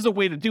 this is a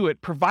way to do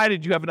it,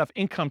 provided you have enough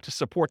income to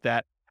support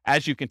that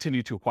as you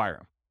continue to acquire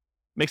them.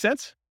 Make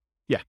sense?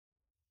 Yeah.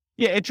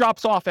 Yeah, it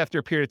drops off after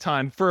a period of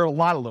time for a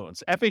lot of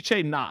loans.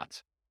 FHA,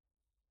 not.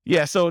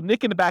 Yeah, so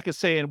Nick in the back is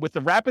saying, with the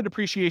rapid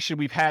appreciation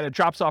we've had, it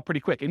drops off pretty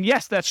quick. And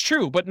yes, that's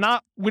true, but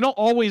we don't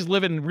always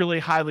live in really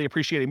highly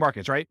appreciating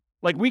markets, right?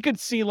 Like we could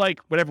see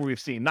whatever we've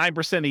seen,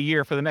 9% a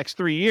year for the next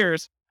 3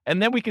 years, and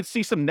then we could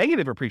see some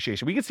negative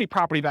appreciation. We could see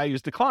property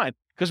values decline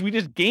because we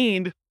just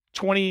gained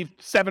 27%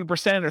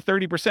 or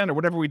 30% or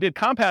whatever we did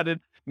compounded.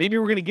 Maybe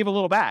we're going to give a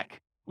little back.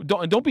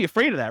 Don't be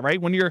afraid of that,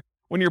 right? When you're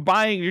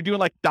buying, you're doing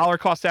like dollar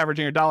cost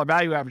averaging or dollar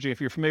value averaging. If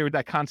you're familiar with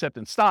that concept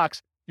in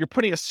stocks, you're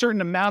putting a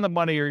certain amount of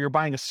money or you're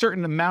buying a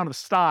certain amount of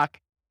stock,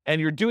 and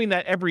you're doing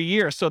that every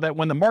year so that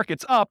when the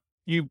market's up,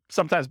 you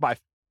sometimes buy.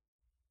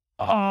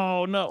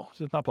 Oh no,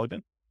 it's not plugged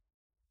in.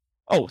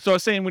 Oh, so I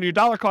was saying when you're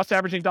dollar cost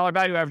averaging, dollar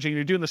value averaging,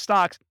 you're doing the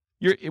stocks,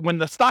 when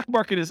the stock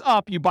market is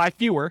up, you buy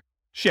fewer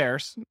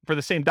shares for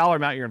the same dollar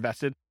amount you're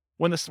invested.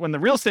 When the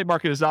real estate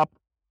market is up,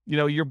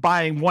 you're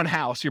buying one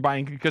house, you're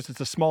buying because it's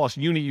the smallest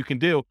unit you can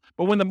do.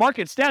 But when the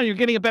market's down, you're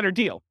getting a better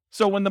deal.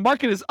 So when the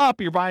market is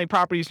up, you're buying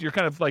properties, you're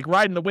kind of like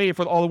riding the wave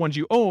for all the ones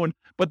you own,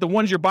 but the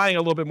ones you're buying are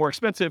a little bit more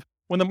expensive.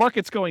 When the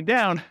market's going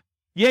down,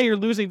 yeah, you're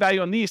losing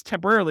value on these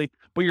temporarily,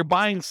 but you're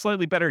buying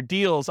slightly better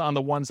deals on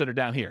the ones that are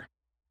down here.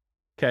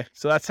 Okay,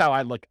 so that's how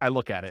I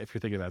look at it if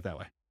you're thinking about it that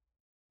way.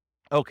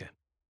 Okay.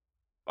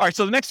 All right,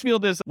 so the next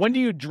field is, when do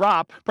you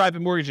drop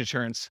private mortgage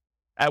insurance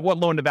at what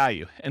loan to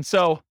value? And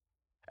so,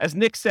 as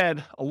Nick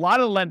said, a lot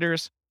of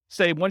lenders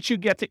say once you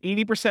get to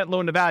 80%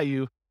 loan to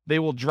value, they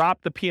will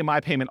drop the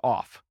PMI payment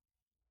off.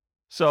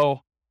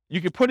 So you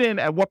can put in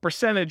at what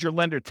percentage your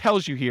lender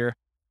tells you here.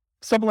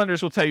 Some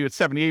lenders will tell you it's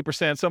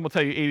 78%, some will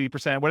tell you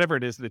 80%, whatever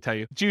it is they tell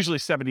you. It's usually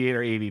 78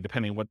 or 80,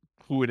 depending on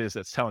who it is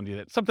that's telling you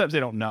that. Sometimes they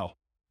don't know,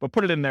 but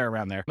put it in there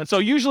around there. And so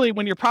usually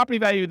when your property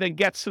value then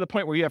gets to the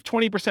point where you have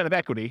 20% of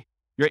equity,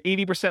 you're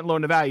 80%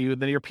 loan to value,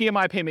 then your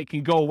PMI payment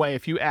can go away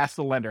if you ask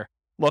the lender,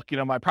 look,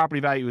 my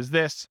property value is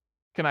this.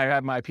 Can I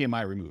have my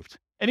PMI removed?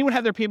 Anyone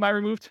have their PMI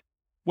removed?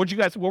 What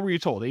were you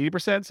told?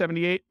 80%,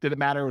 78? Did it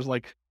matter? It was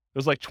like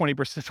 20%,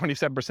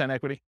 27%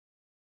 equity.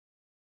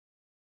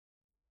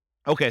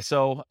 Okay,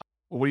 so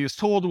what he was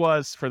told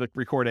was for the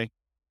recording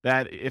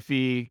that if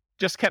he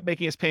just kept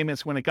making his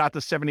payments, when it got to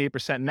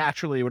 78%,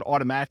 naturally it would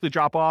automatically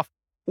drop off.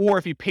 Or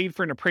if he paid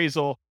for an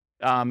appraisal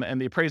and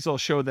the appraisal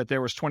showed that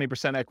there was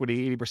 20%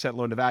 equity, 80%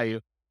 loan to value,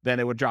 then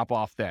it would drop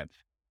off then.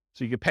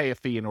 So you could pay a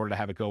fee in order to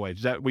have it go away.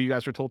 Is that what you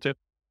guys were told too?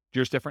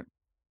 Yours different?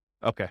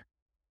 Okay.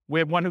 We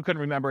had one who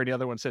couldn't remember and the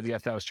other one said,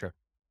 yes, that was true.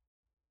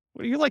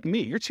 Well, you're like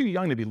me. You're too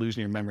young to be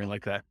losing your memory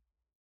like that.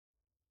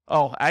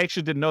 Oh, I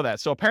actually didn't know that.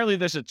 So apparently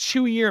there's a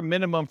 2-year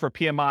minimum for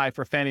PMI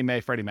for Fannie Mae,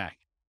 Freddie Mac.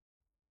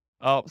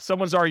 Oh,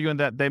 someone's arguing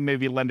that they may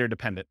be lender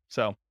dependent.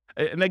 So,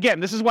 and again,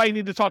 this is why you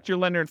need to talk to your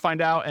lender and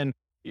find out, and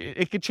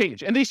it could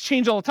change. And these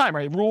change all the time,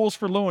 right? Rules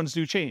for loans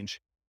do change.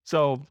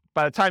 So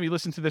by the time you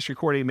listen to this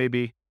recording, it may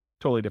be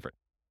totally different.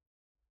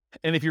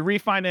 And if you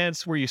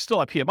refinance where you still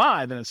have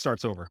PMI, then it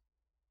starts over.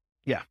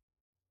 Yeah.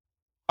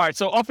 All right,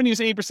 so often use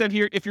 8%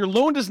 here. If your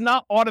loan does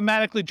not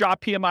automatically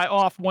drop PMI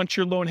off once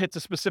your loan hits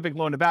a specific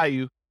loan to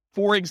value,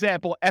 for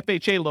example,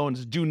 FHA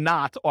loans do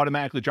not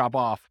automatically drop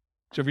off.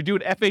 So if you're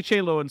doing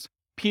FHA loans,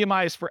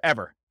 PMI is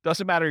forever.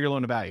 Doesn't matter your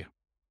loan to value.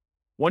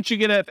 Once you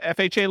get an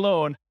FHA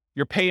loan,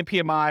 you're paying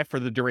PMI for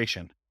the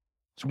duration.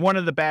 It's one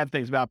of the bad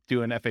things about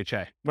doing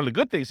FHA. One of the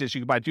good things is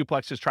you can buy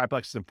duplexes,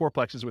 triplexes, and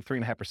fourplexes with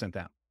 3.5%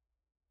 down.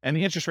 And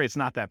the interest rate's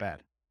not that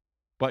bad.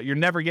 But you're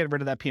never getting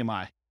rid of that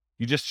PMI.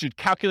 You just should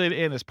calculate it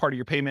in as part of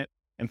your payment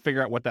and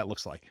figure out what that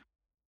looks like.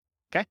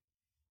 Okay?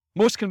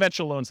 Most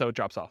conventional loans, though, it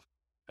drops off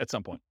at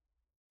some point.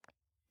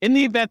 In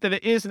the event that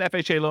it is an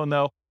FHA loan,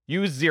 though,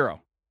 use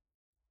 0.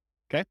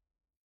 Okay?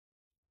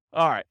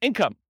 All right,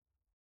 income.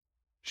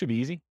 Should be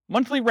easy.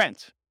 Monthly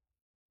rent.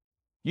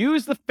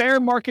 Use the fair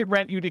market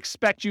rent you'd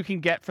expect you can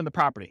get from the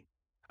property.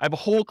 I have a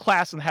whole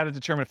class on how to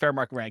determine fair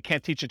market rent. I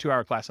can't teach a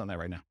 2-hour class on that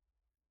right now.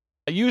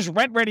 I use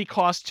rent-ready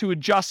costs to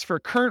adjust for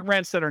current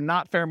rents that are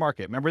not fair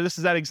market. Remember, this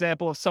is that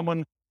example of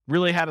someone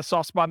really had a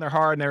soft spot in their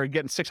heart and they were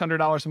getting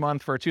 $600 a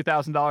month for a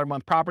 $2,000 a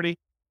month property.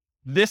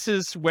 This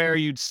is where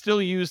you'd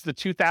still use the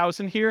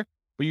 $2,000 here,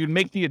 but you'd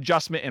make the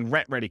adjustment in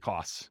rent-ready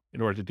costs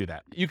in order to do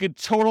that. You could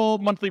total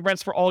monthly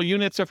rents for all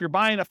units. So if you're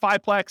buying a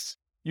 5-plex,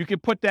 you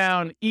could put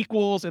down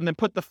equals and then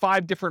put the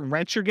 5 different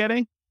rents you're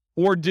getting,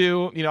 or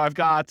do, I've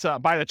got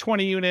buy the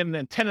 20 unit and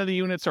then 10 of the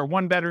units are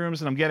 1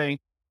 bedrooms and I'm getting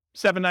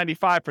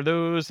 $795 for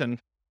those. And,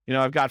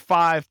 I've got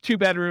 5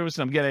 2-bedrooms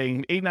and I'm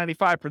getting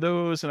 $895 for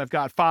those. And I've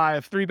got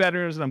 5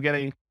 3-bedrooms and I'm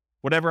getting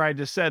whatever I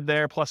just said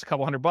there, plus a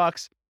couple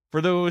 $100 for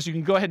those. You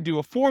can go ahead and do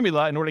a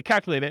formula in order to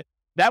calculate it.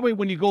 That way,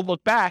 when you go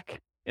look back,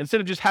 instead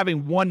of just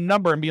having one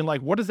number and being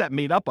like, what is that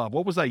made up of?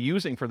 What was I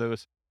using for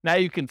those? Now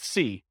you can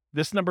see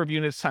this number of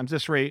units times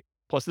this rate,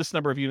 plus this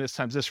number of units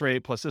times this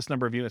rate, plus this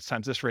number of units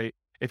times this rate,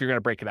 if you're going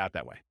to break it out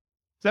that way.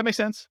 Does that make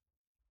sense?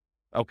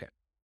 Okay.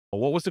 Well,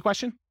 what was the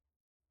question?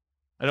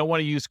 I don't want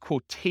to use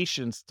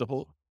quotations to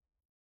hold.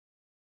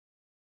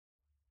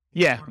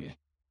 Yeah.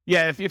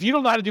 If you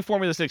don't know how to do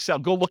formulas in Excel,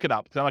 go look it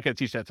up. I'm not going to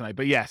teach that tonight,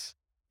 but yes,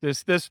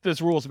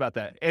 there's rules about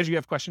that. Andrew, you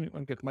have a question? You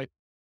want to get the mic?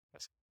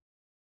 Yes.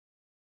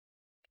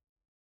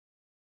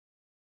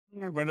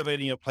 You're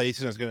renovating a place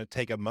and it's going to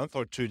take a month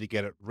or 2 to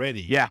get it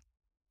ready. Yeah.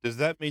 Does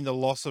that mean the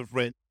loss of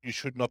rent, you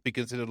should not be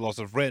considered loss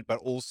of rent, but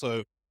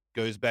also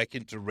goes back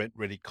into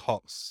rent-ready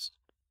costs?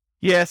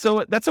 Yeah,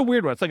 so that's a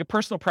weird one. It's like a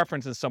personal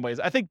preference in some ways.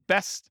 I think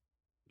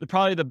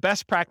probably the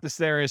best practice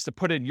there is to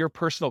put in your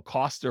personal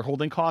costs or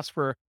holding costs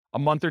for a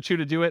month or 2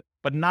 to do it,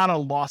 but not a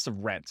loss of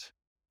rent.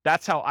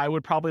 That's how I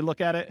would probably look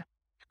at it.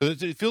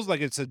 It feels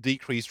like it's a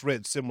decreased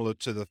rent, similar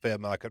to the fair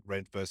market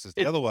rent versus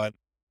the other one.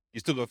 You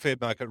still got fair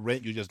market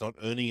rent, you're just not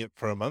earning it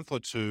for a month or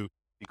 2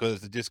 because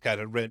it's a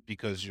discounted rent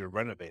because you're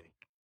renovating.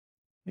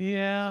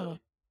 Yeah.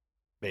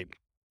 Maybe.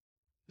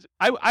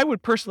 I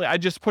would personally, I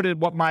just put in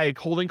what my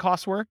holding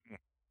costs were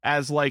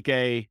as like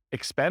a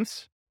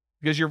expense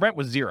because your rent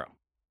was 0.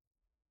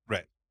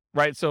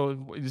 Right. So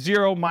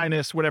 0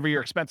 minus whatever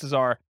your expenses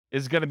are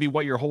is going to be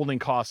what your holding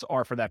costs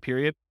are for that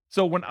period.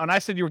 So when I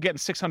said you were getting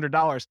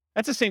 $600,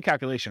 that's the same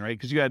calculation, right?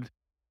 Because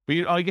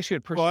I guess you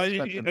had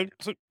personal expenses.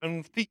 So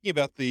I'm thinking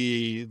about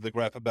the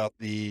graph about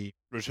the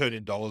return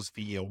in dollars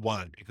for year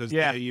 1, because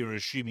there you're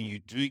assuming you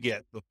do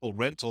get the full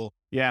rental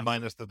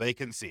minus the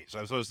vacancy. So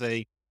I was sort of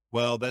saying,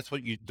 well, that's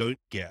what you don't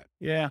get.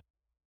 Yeah.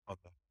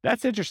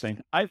 That's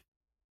interesting.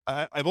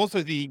 I'm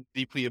also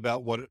deeply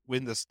about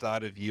when the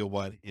start of year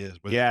 1 is.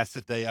 Whether it's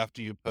the day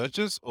after you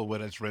purchase or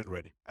when it's rent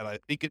ready. And I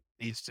think it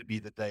needs to be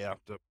the day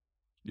after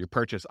your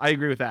purchase. I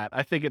agree with that.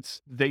 I think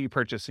it's the day you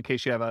purchase in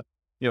case you have a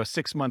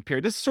 6-month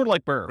period. This is sort of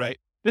like Burr, right?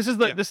 This is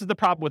the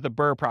problem with the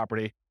Burr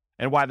property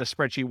and why the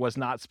spreadsheet was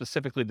not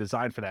specifically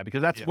designed for that,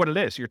 because that's what it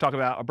is. You're talking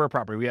about a Burr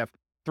property. We have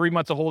 3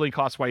 months of holding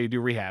costs while you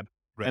do rehab,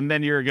 and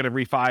then you're going to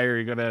refire.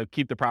 You're going to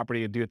keep the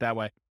property and do it that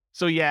way.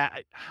 So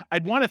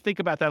I'd want to think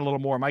about that a little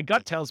more. My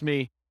gut tells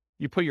me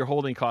you put your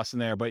holding costs in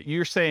there, but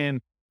you're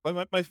saying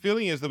My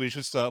feeling is that we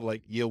should start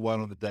like year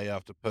one on the day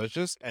after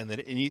purchase, and then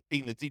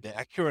anything that's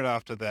inaccurate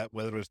after that,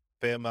 whether it's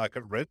fair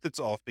market rent that's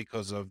off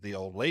because of the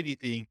old lady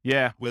thing,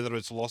 whether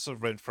it's loss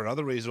of rent for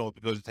another reason or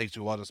because it takes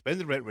you a while to spend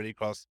the rent ready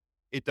costs,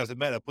 it doesn't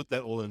matter. Put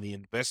that all in the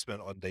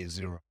investment on day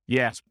zero.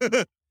 Yeah.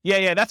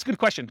 Yeah. That's a good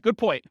question. Good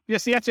point.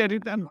 Yes, the answer,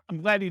 I'm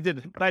glad you did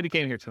it. Glad you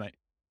came here tonight.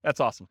 That's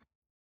awesome.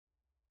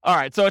 All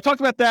right. So I talked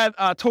about that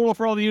total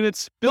for all the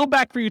units. Bill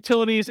back for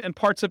utilities and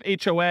parts of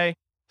HOA.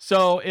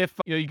 So if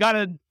you got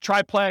a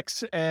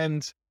triplex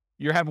and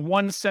you have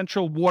one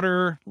central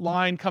water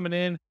line coming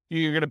in,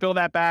 you're going to bill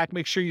that back.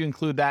 Make sure you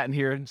include that in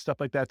here and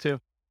stuff like that too.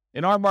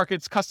 In our market,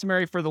 it's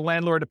customary for the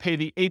landlord to pay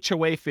the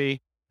HOA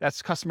fee.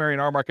 That's customary in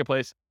our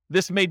marketplace.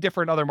 This may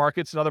differ in other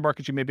markets. In other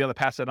markets, you may be able to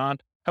pass it on.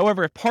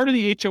 However, if part of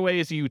the HOA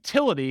is a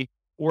utility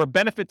or a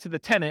benefit to the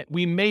tenant,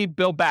 we may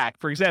bill back.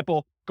 For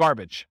example,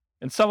 garbage.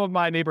 In some of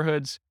my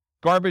neighborhoods,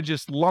 garbage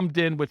is lumped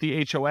in with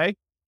the HOA.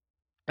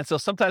 And so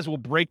sometimes we'll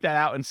break that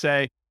out and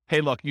say, hey,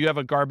 look, you have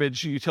a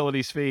garbage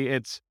utilities fee.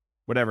 It's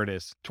whatever it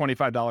is,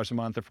 $25 a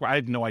month. I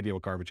have no idea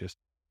what garbage is.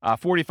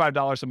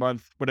 $45 a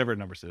month, whatever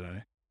numbers it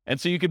is. And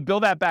so you can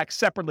bill that back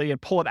separately and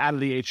pull it out of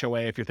the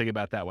HOA if you're thinking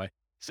about it that way.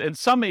 In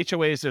some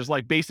HOAs, there's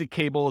like basic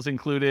cables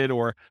included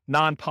or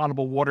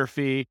non-potable water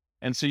fee.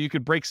 And so you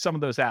could break some of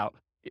those out.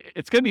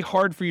 It's going to be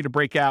hard for you to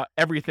break out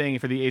everything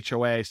for the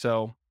HOA.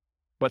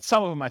 But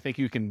some of them, I think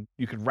you could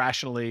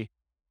rationally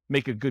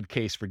make a good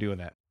case for doing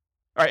that.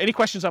 All right. Any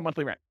questions on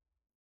monthly rent?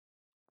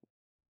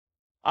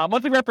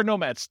 Monthly rent for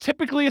nomads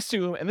typically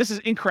assume, and this is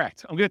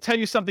incorrect. I'm going to tell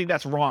you something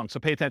that's wrong,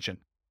 so pay attention.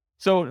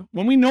 So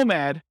when we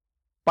nomad,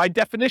 by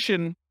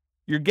definition,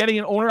 you're getting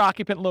an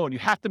owner-occupant loan. You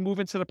have to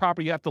move into the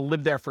property. You have to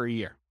live there for a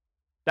year.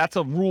 That's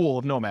a rule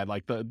of nomad.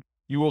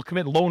 You will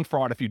commit loan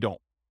fraud if you don't.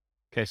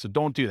 Okay, so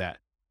don't do that.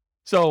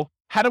 So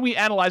how do we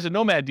analyze a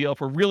nomad deal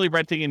if we're really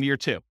renting in year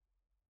two?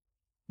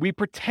 We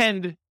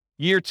pretend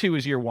year two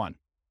is year one.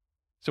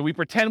 So we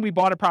pretend we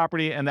bought a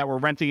property and that we're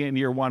renting it in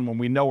year one when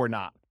we know we're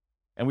not.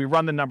 And we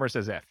run the numbers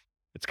as if.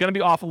 It's going to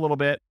be off a little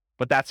bit,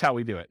 but that's how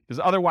we do it. Because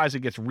otherwise it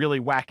gets really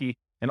wacky.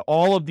 And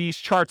all of these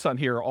charts on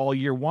here are all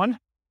year one.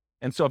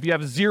 And so if you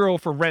have 0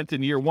 for rent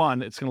in year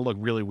one, it's going to look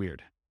really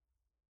weird.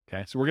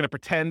 Okay, so we're going to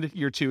pretend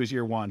year two is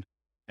year one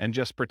and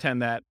just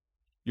pretend that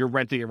you're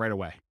renting it right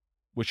away,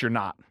 which you're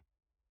not.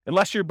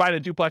 Unless you're buying a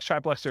duplex,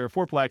 triplex, or a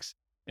fourplex,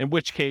 in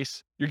which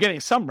case you're getting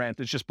some rent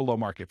that's just below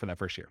market for that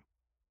first year.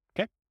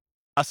 Okay,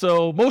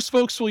 so most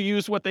folks will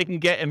use what they can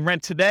get in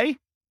rent today.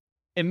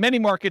 In many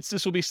markets,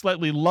 this will be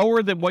slightly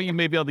lower than what you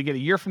may be able to get a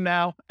year from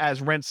now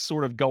as rents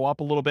sort of go up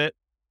a little bit,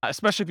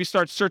 especially if you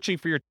start searching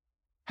for your.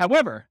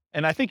 However,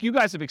 and I think you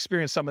guys have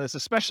experienced some of this,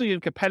 especially in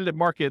competitive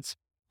markets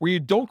where you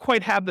don't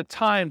quite have the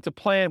time to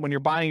plan when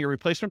you're buying your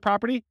replacement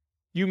property,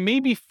 you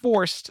may be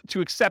forced to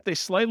accept a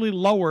slightly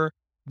lower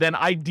than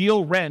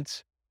ideal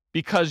rent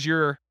because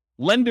your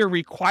lender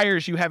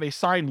requires you have a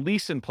signed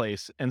lease in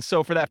place. And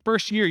so for that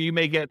first year, you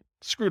may get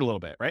screwed a little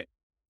bit, right?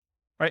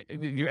 Right?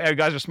 You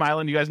guys are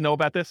smiling. You guys know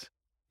about this?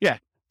 Yeah.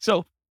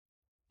 So,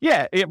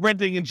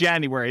 renting in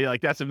January,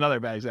 that's another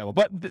bad example.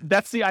 But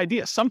that's the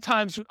idea.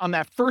 Sometimes on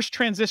that first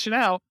transition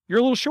out, you're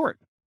a little short.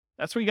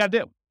 That's what you got to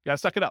do. You got to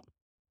suck it up.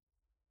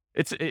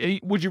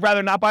 Would you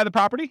rather not buy the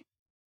property?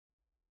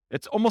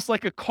 It's almost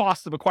like a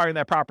cost of acquiring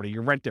that property,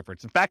 your rent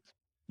difference. In fact,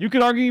 you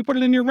could argue you put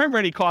it in your rent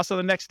ready cost on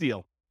the next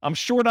deal. I'm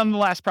short on the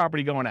last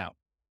property going out.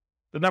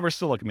 The numbers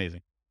still look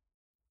amazing.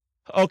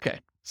 Okay.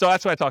 So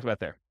that's what I talked about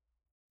there.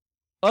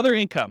 Other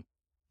income.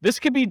 This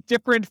could be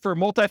different for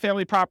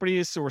multifamily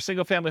properties or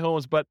single family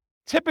homes, but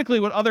typically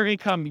what other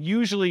income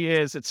usually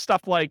is, it's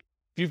stuff like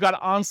if you've got an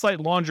on-site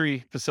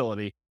laundry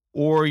facility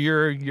or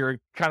you're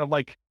kind of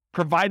like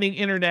providing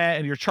internet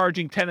and you're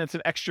charging tenants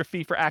an extra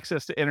fee for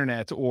access to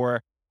internet,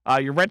 or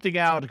you're renting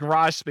out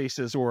garage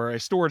spaces or a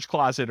storage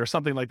closet or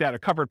something like that, or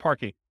covered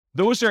parking.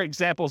 Those are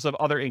examples of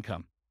other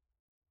income.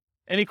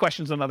 Any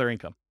questions on other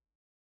income?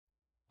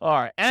 All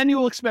right,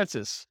 annual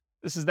expenses.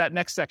 This is that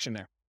next section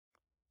there.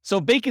 So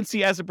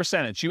vacancy as a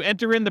percentage. You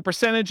enter in the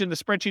percentage and the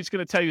spreadsheet's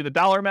going to tell you the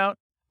dollar amount.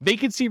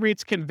 Vacancy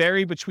rates can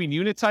vary between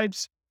unit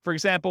types. For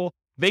example,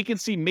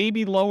 vacancy may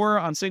be lower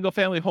on single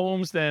family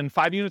homes than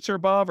 5 units or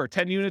above or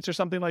 10 units or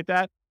something like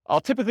that.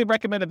 I'll typically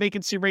recommend a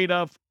vacancy rate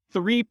of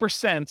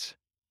 3%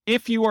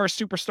 if you are a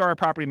superstar at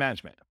property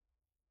management.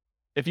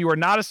 If you are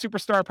not a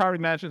superstar at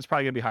property management, it's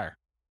probably going to be higher.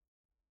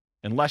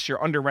 Unless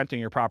you're under renting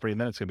your property, and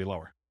then it's going to be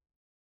lower.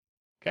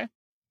 Okay?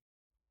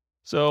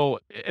 So,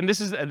 and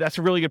that's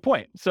a really good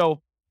point. So,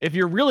 if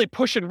you're really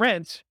pushing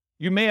rent,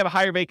 you may have a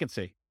higher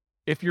vacancy.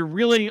 If you're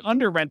really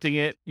under renting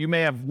it, you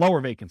may have lower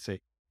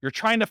vacancy. You're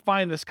trying to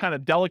find this kind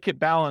of delicate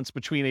balance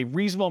between a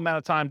reasonable amount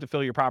of time to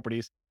fill your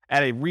properties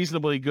at a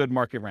reasonably good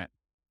market rent.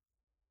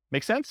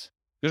 Make sense?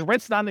 Because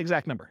rent's not an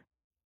exact number.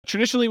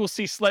 Traditionally, we'll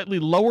see slightly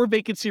lower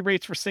vacancy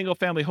rates for single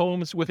family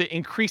homes, with it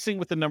increasing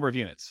with the number of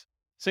units.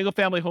 Single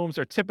family homes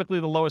are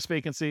typically the lowest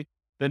vacancy,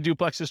 then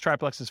duplexes,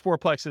 triplexes,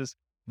 fourplexes,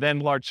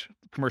 then large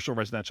commercial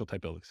residential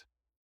type buildings.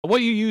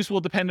 What you use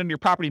will depend on your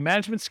property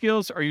management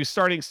skills. Are you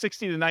starting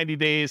 60 to 90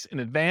 days in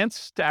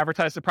advance to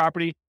advertise the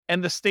property,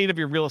 and the state of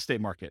your real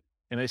estate market?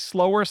 In a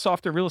slower,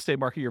 softer real estate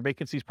market, your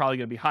vacancy is probably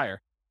going to be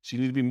higher. So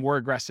you need to be more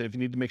aggressive. You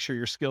need to make sure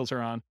your skills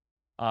are on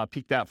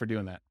peaked out for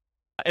doing that.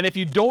 And if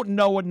you don't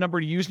know what number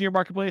to use in your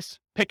marketplace,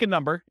 pick a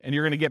number, and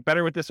you're going to get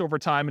better with this over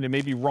time, and it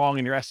may be wrong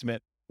in your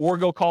estimate, or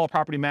go call a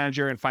property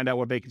manager and find out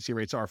what vacancy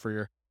rates are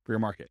for your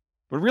market.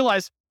 But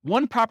realize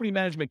one property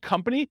management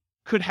company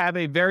could have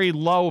a very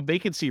low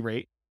vacancy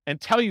rate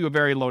and tell you a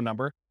very low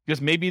number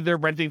because maybe they're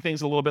renting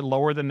things a little bit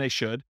lower than they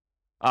should,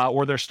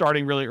 or they're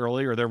starting really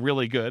early, or they're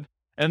really good.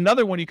 And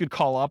another one you could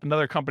call up,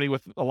 another company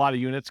with a lot of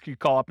units could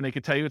call up and they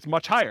could tell you it's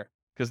much higher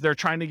because they're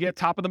trying to get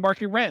top of the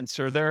market rents,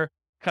 or they're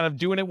kind of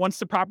doing it once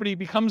the property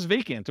becomes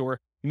vacant, or,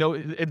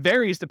 it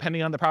varies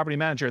depending on the property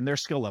manager and their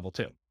skill level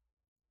too,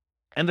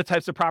 and the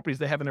types of properties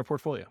they have in their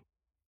portfolio.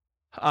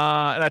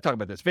 And I talk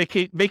about this.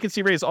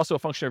 Vacancy rate is also a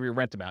function of your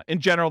rent amount. In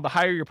general, the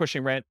higher you're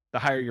pushing rent, the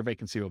higher your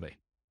vacancy will be.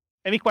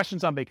 Any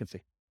questions on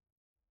vacancy?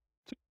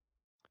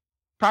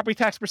 Property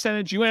tax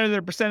percentage, you enter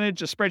the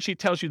percentage, a spreadsheet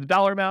tells you the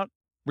dollar amount.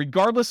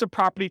 Regardless of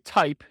property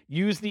type,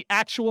 use the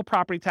actual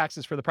property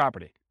taxes for the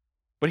property.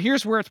 But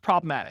here's where it's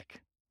problematic.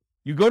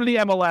 You go to the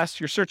MLS,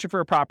 you're searching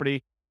for a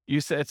property,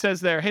 it says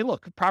there, hey,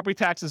 look, property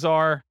taxes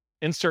are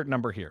insert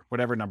number here,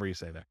 whatever number you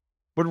say there.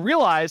 But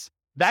realize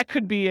that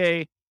could be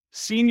a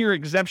senior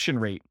exemption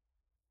rate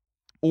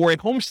or a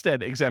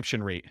homestead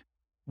exemption rate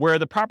where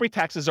the property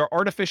taxes are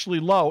artificially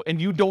low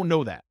and you don't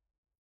know that.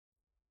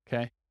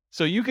 Okay.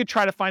 So you could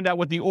try to find out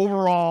what the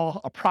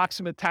overall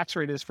approximate tax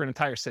rate is for an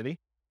entire city.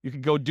 You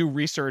could go do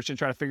research and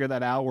try to figure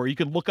that out, or you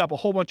could look up a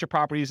whole bunch of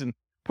properties and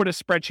put a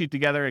spreadsheet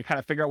together and kind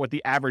of figure out what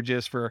the average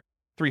is for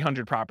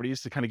 300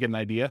 properties to kind of get an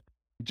idea,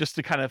 just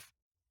to kind of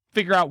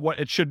figure out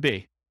what it should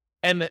be.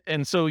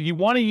 And so you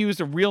want to use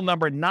a real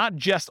number, not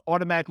just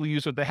automatically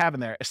use what they have in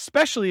there,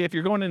 especially if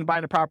you're going in and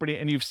buying a property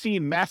and you've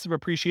seen massive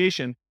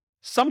appreciation.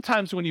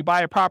 Sometimes when you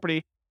buy a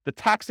property, the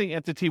taxing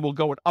entity will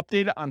go and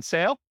update it on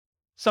sale.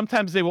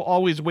 Sometimes they will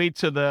always wait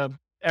to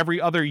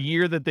every other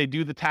year that they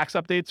do the tax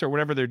updates or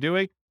whatever they're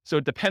doing. So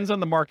it depends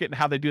on the market and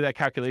how they do that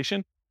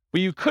calculation.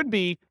 But you could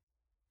be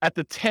at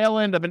the tail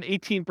end of an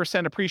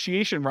 18%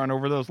 appreciation run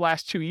over those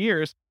last 2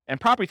 years, and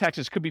property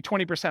taxes could be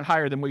 20%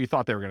 higher than what you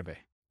thought they were going to be.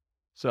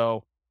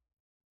 So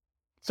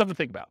something to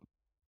think about.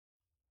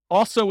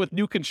 Also, with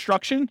new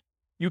construction,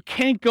 you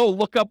can't go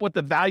look up what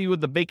the value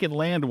of the vacant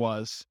land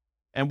was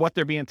and what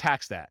they're being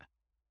taxed at,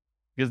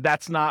 because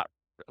that's not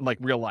like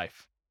real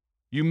life.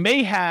 You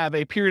may have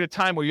a period of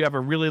time where you have a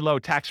really low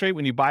tax rate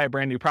when you buy a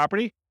brand new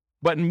property,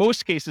 but in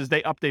most cases,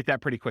 they update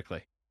that pretty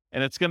quickly.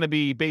 And it's going to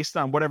be based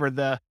on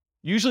whatever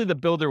usually the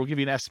builder will give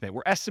you an estimate.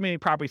 We're estimating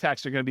property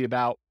taxes are going to be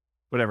about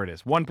whatever it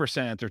is,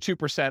 1% or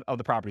 2% of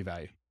the property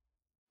value.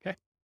 Okay.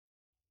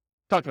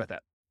 Talked about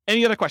that.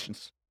 Any other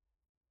questions?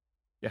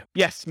 Yeah.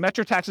 Yes.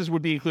 Metro taxes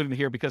would be included in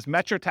here because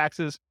metro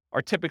taxes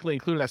are typically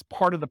included as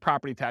part of the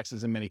property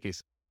taxes in many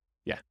cases.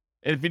 Yeah.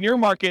 And if in your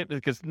market,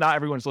 because not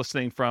everyone's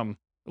listening from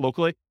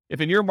locally, if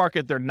in your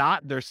market they're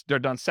not, they're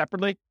done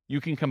separately,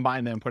 you can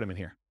combine them and put them in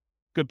here.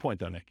 Good point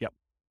though, Nick. Yep.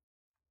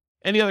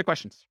 Any other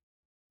questions?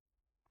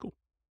 Cool.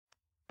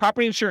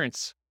 Property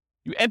insurance.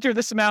 You enter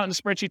this amount and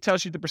the spreadsheet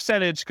tells you the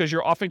percentage because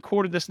you're often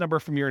quoted this number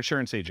from your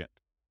insurance agent.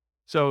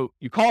 So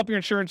you call up your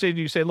insurance agent,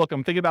 you say, look,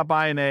 I'm thinking about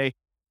buying a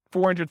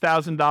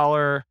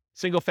 $400,000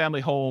 single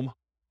family home.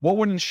 What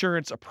would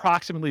insurance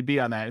approximately be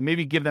on that? And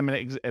maybe give them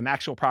an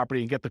actual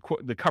property and get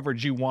the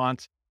coverage you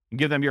want and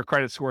give them your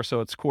credit score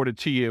so it's quoted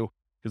to you,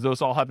 because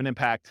those all have an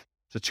impact.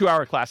 It's a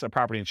 2-hour class on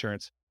property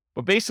insurance.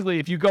 But basically,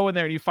 if you go in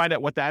there and you find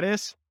out what that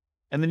is,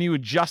 and then you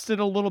adjust it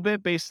a little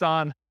bit based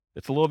on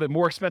it's a little bit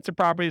more expensive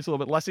property, it's a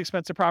little bit less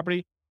expensive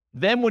property,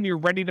 then when you're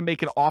ready to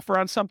make an offer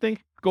on something,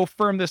 go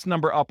firm this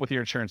number up with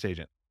your insurance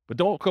agent. But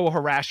don't go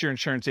harass your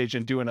insurance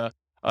agent doing an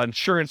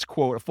insurance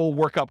quote, a full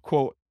workup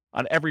quote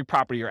on every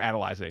property you're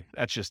analyzing.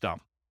 That's just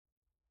dumb.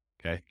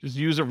 Okay. Just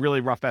use a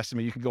really rough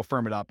estimate. You can go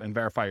firm it up and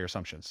verify your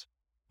assumptions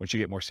once you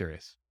get more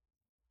serious.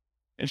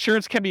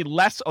 Insurance can be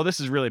less. Oh, this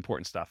is really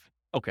important stuff.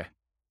 Okay.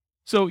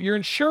 So your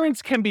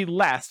insurance can be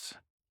less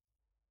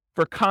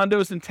for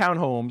condos and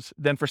townhomes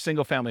than for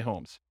single family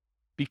homes,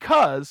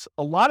 because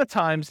a lot of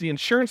times the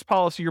insurance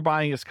policy you're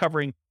buying is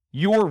covering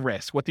your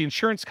risk, what the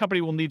insurance company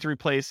will need to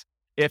replace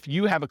if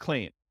you have a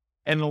claim.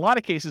 And in a lot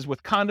of cases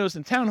with condos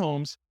and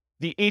townhomes,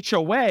 the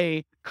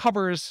HOA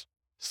covers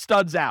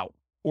studs out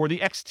or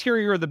the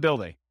exterior of the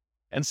building.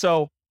 And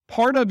so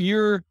part of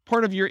your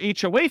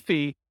HOA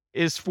fee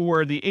is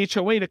for the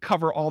HOA to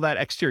cover all that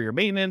exterior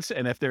maintenance.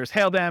 And if there's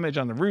hail damage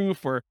on the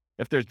roof or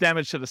if there's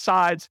damage to the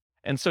sides.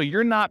 And so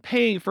you're not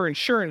paying for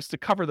insurance to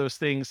cover those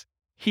things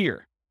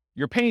here.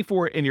 You're paying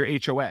for it in your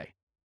HOA.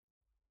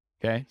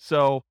 Okay.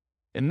 So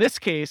in this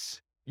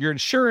case, your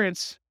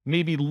insurance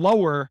may be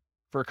lower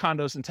for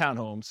condos and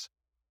townhomes,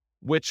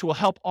 which will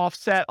help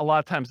offset a lot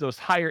of times those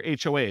higher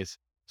HOAs.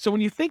 So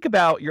when you think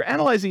about, you're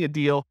analyzing a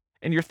deal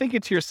and you're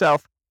thinking to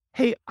yourself,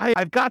 hey,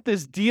 I've got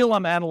this deal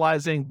I'm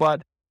analyzing,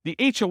 but the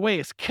HOA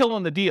is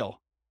killing the deal.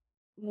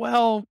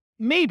 Well,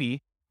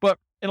 maybe, but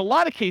in a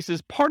lot of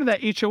cases, part of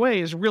that HOA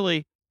is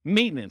really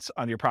maintenance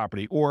on your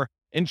property or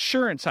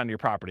insurance on your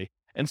property.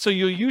 And so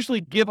you'll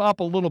usually give up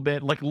a little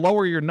bit, like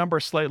lower your number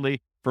slightly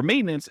for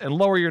maintenance and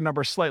lower your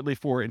number slightly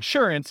for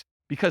insurance,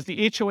 because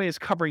the HOA is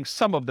covering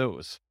some of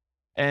those.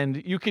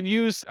 And you can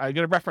use, I'm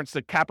going to reference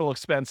the capital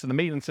expense and the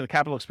maintenance and the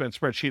capital expense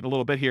spreadsheet a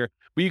little bit here,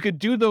 but you could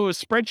do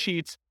those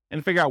spreadsheets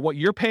and figure out what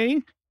you're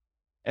paying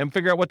and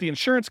figure out what the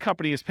insurance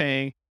company is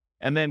paying,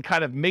 and then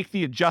kind of make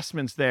the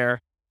adjustments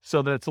there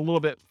so that it's a little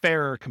bit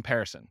fairer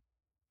comparison.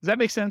 Does that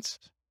make sense?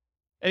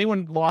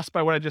 Anyone lost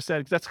by what I just said?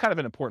 Because that's kind of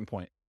an important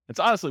point. It's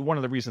honestly one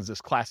of the reasons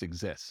this class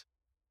exists.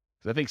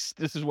 Because I think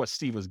this is what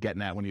Steve was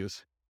getting at when he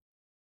was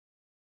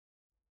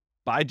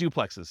buy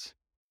duplexes.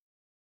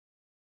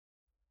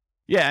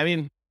 Yeah, I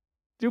mean,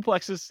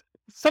 duplexes,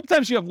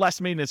 sometimes you have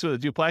less maintenance with a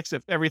duplex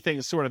if everything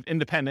is sort of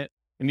independent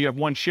and you have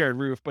one shared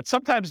roof, but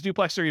sometimes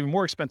duplexes are even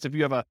more expensive.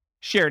 You have a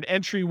shared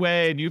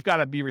entryway and you've got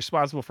to be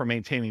responsible for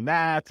maintaining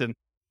that. And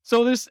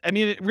so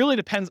it really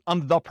depends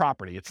on the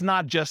property. It's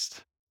not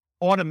just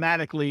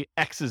automatically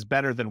X is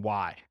better than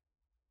Y.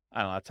 I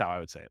don't know, that's how I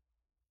would say it.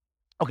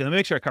 Okay, let me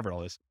make sure I covered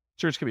all this.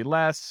 Insurance can be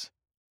less.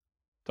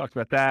 Talked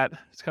about that.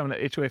 It's coming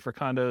to HOA for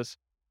condos.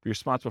 Be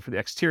responsible for the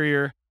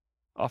exterior.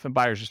 Often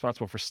buyers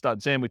responsible for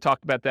studs in. We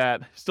talked about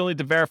that. Still need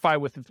to verify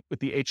with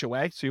the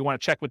HOA. So you want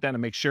to check with them to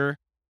make sure.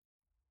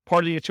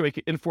 Part of the HOA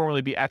can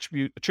informally be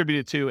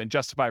attributed to and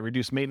justify a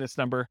reduced maintenance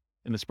number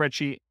in the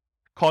spreadsheet.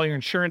 Call your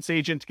insurance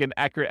agent to get an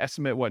accurate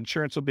estimate of what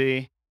insurance will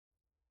be.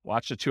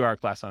 Watch the 2-hour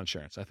class on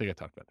insurance. I think I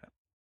talked about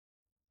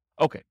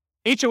that. Okay.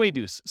 HOA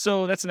dues.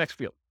 So that's the next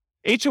field.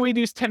 HOA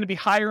dues tend to be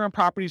higher on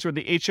properties where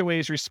the HOA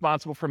is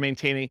responsible for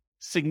maintaining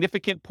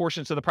significant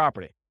portions of the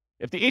property.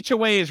 If the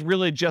HOA is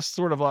really just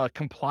sort of a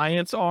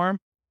compliance arm,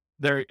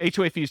 their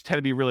HOA fees tend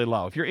to be really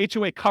low. If your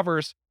HOA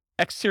covers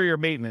exterior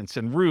maintenance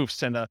and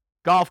roofs and a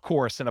golf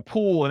course and a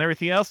pool and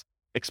everything else,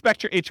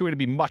 expect your HOA to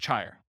be much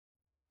higher.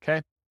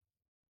 Okay?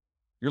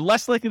 You're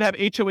less likely to have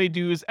HOA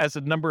dues as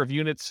the number of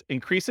units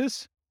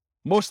increases.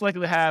 Most likely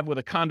to have with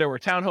a condo or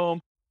townhome,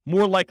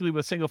 more likely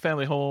with a single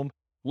family home,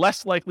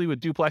 less likely with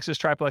duplexes,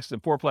 triplexes,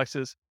 and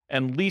fourplexes,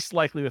 and least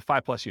likely with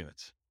 5+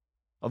 units.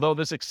 Although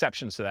there's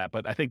exceptions to that,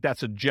 but I think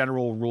that's a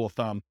general rule of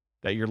thumb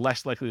that you're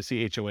less likely to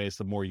see HOAs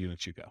the more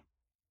units you go.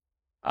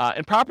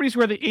 In properties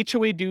where the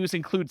HOA dues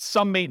include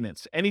some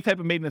maintenance, any type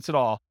of maintenance at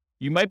all,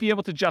 you might be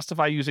able to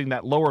justify using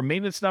that lower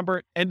maintenance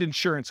number and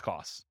insurance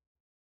costs.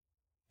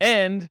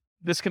 And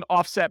this can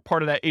offset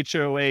part of that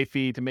HOA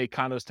fee to make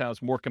condos,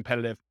 towns more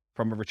competitive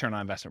from a return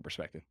on investment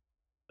perspective.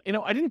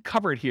 I didn't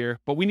cover it here,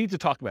 but we need to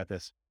talk about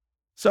this.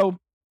 So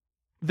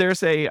let's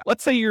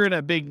say you're in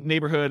a big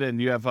neighborhood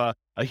and you have a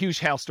huge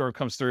hailstorm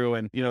comes through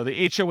and,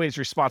 the HOA is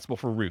responsible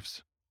for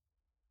roofs.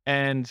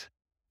 And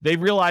they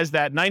realize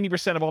that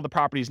 90% of all the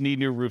properties need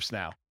new roofs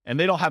now. And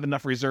they don't have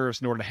enough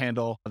reserves in order to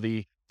handle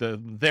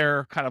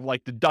their kind of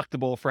like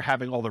deductible for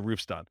having all the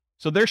roofs done.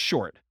 So they're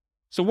short.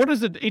 So what does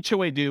the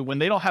HOA do when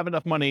they don't have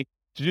enough money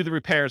to do the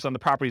repairs on the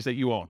properties that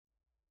you own?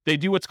 They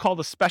do what's called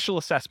a special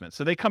assessment.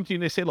 So they come to you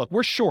and they say, look,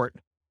 we're short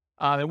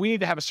and we need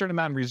to have a certain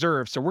amount in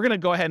reserve. So we're going to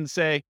go ahead and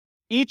say,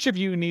 each of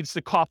you needs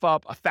to cough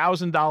up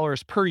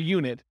 $1,000 per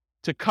unit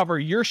to cover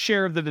your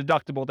share of the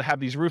deductible to have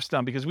these roofs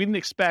done, because we didn't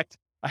expect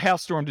a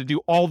hailstorm to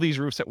do all these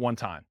roofs at one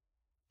time.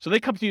 So they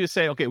come to you to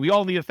say, okay, we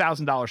all need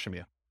 $1,000 from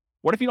you.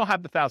 What if you don't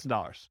have the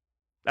 $1,000?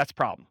 That's a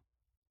problem.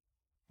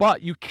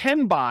 But you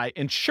can buy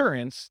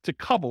insurance to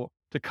cover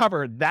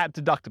that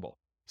deductible.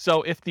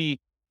 So if the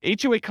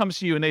HOA comes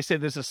to you and they say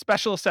there's a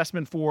special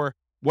assessment for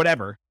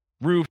whatever,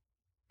 roof,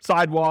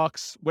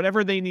 sidewalks,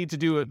 whatever they need to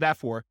do that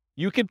for,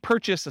 you can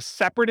purchase a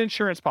separate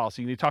insurance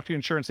policy. You need to talk to your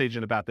insurance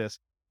agent about this,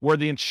 where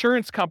the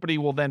insurance company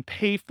will then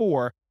pay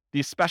for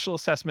the special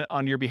assessment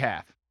on your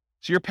behalf.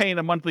 So you're paying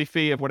a monthly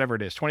fee of whatever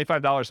it is,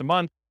 $25 a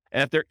month.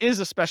 And if there is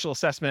a special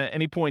assessment at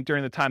any point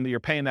during the time that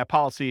you're paying that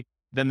policy,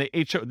 then the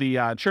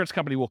insurance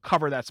company will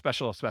cover that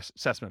special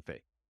assessment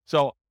fee.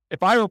 So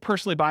if I were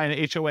personally buying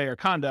an HOA or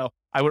condo,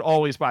 I would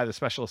always buy the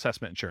special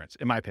assessment insurance,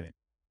 in my opinion.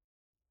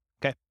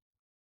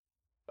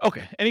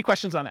 Okay. Any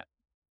questions on that?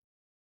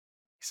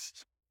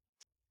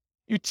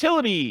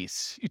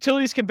 Utilities.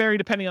 Utilities can vary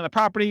depending on the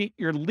property.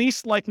 You're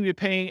least likely to be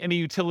paying any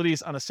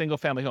utilities on a single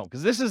family home,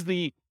 because this is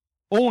the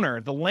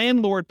owner, the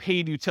landlord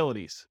paid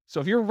utilities. So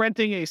if you're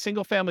renting a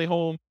single family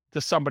home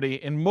to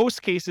somebody, in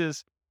most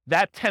cases,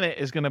 that tenant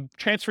is going to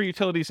transfer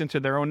utilities into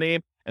their own name,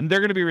 and they're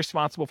going to be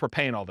responsible for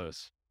paying all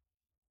those.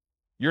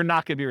 You're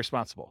not going to be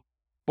responsible.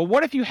 But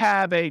what if you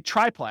have a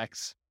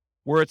triplex,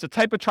 where it's a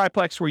type of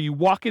triplex where you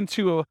walk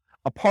into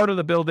a part of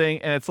the building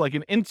and it's like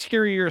an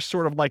interior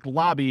sort of like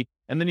lobby,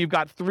 and then you've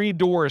got 3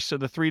 doors to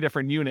the 3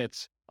 different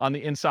units on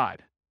the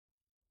inside?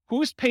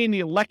 Who's paying the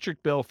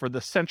electric bill for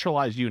the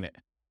centralized unit?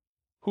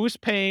 Who's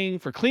paying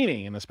for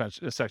cleaning in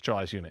the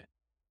centralized unit?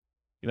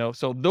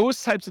 So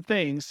those types of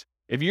things,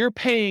 if you're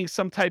paying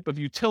some type of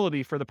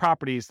utility for the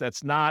properties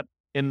that's not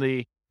in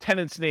the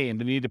tenant's name,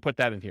 then you need to put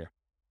that in here.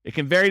 It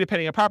can vary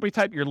depending on property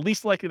type. You're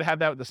least likely to have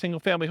that with the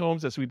single family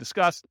homes, as we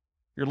discussed.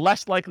 You're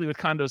less likely with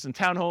condos and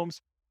townhomes,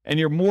 and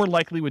you're more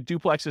likely with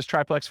duplexes,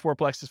 triplex,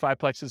 fourplexes,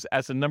 fiveplexes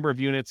as the number of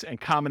units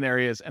and common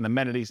areas and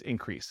amenities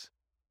increase.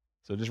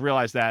 So just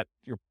realize that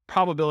your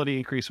probability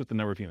increase with the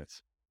number of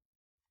units.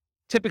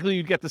 Typically,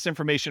 you'd get this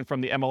information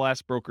from the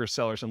MLS, brokers,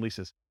 sellers, and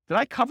leases. Did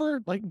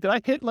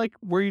I hit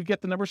where you'd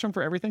get the numbers from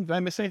for everything? Did I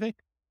miss anything?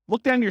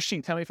 Look down your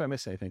sheet. Tell me if I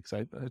missed anything, because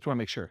I just want to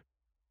make sure.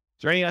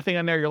 Is there anything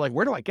on there you're like,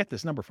 where do I get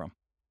this number from?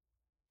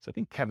 So I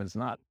think Kevin's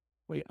not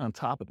way on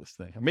top of this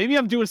thing. Or maybe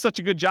I'm doing such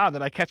a good job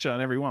that I catch it on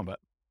every one, but.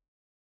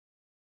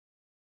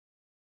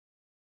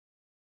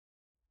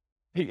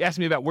 He asked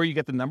me about where you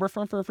get the number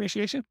from for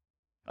appreciation.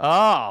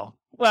 Oh,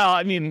 well,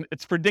 I mean,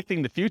 it's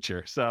predicting the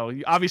future. So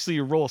obviously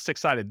you roll a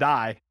 6-sided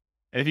die.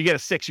 And if you get a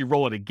 6, you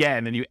roll it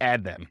again and you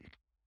add them.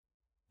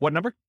 What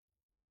number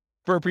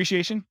for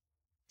appreciation?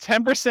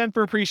 10%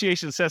 for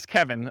appreciation, says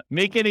Kevin.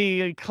 Make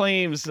any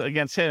claims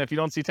against him if you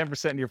don't see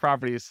 10% in your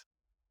properties.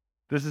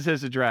 This is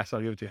his address. I'll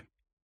give it to you.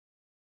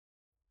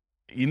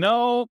 You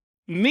know,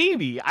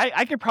 maybe.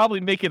 I could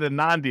probably make it a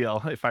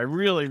non-deal if I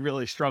really,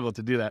 really struggle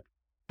to do that.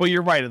 But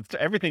you're right.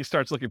 Everything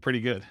starts looking pretty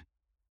good,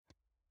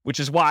 which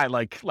is why,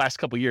 last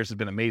couple of years has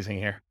been amazing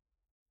here.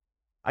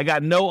 I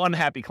got no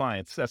unhappy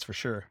clients, that's for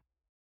sure.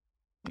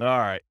 All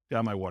right,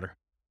 got my water.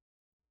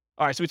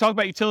 All right, so we talked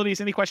about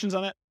utilities. Any questions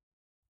on that?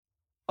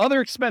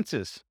 Other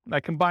expenses. I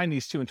combine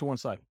these two into one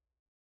slide.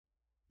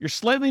 You're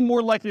slightly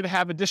more likely to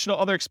have additional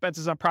other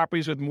expenses on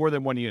properties with more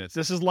than one unit.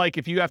 This is like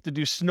if you have to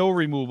do snow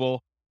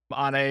removal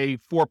on a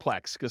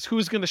fourplex, because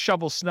who's going to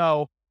shovel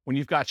snow when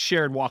you've got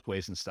shared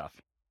walkways and stuff?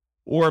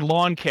 Or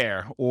lawn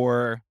care,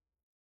 or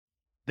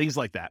things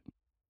like that.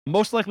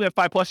 Most likely have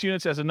 5+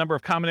 units as a number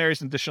of common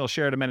areas and additional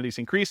shared amenities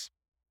increase.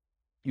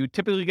 You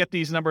typically get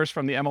these numbers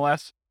from the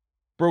MLS,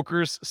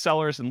 brokers,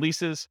 sellers, and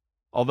leases,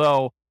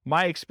 although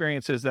my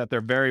experience is that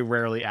they're very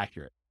rarely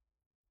accurate.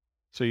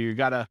 So you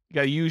gotta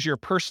use your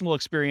personal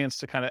experience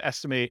to kind of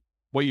estimate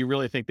what you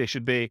really think they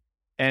should be.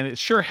 And it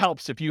sure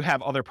helps if you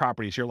have other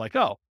properties. You're like,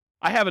 oh,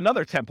 I have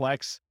another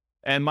 10plex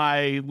and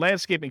my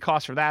landscaping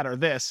costs for that are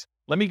this.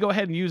 Let me go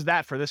ahead and use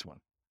that for this one.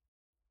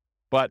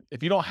 But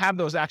if you don't have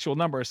those actual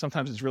numbers,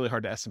 sometimes it's really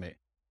hard to estimate.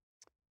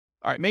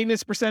 All right,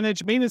 maintenance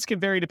percentage. Maintenance can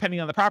vary depending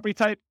on the property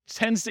type. It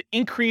tends to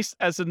increase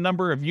as the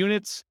number of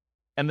units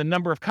and the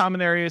number of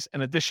common areas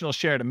and additional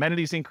shared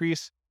amenities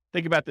increase.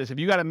 Think about this. If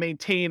you got to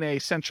maintain a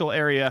central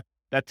area,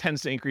 that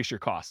tends to increase your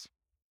costs.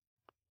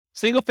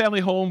 Single family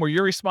home where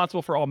you're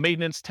responsible for all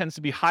maintenance tends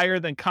to be higher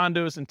than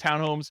condos and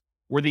townhomes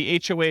where the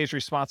HOA is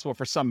responsible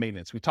for some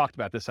maintenance. We talked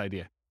about this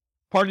idea.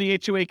 Part of the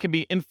HOA can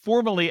be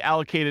informally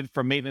allocated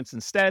for maintenance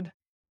instead.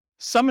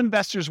 Some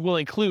investors will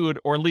include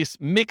or at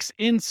least mix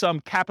in some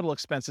capital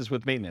expenses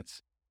with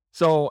maintenance.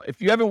 So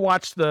if you haven't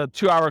watched the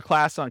 2-hour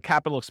class on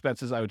capital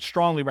expenses, I would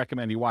strongly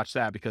recommend you watch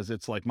that because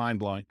it's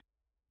mind-blowing.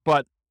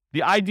 But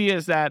the idea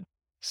is that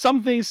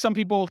some things some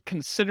people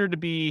consider to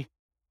be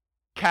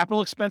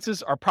capital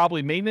expenses are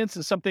probably maintenance,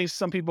 and some things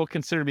some people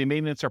consider to be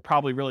maintenance are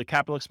probably really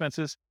capital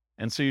expenses.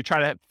 And so you try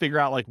to figure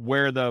out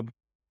where the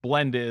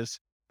blend is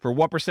for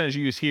what percentage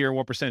you use here and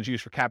what percentage you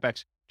use for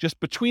CapEx. Just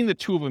between the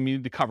two of them, you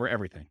need to cover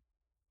everything.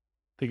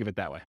 Think of it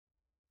that way.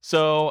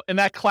 So in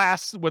that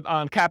class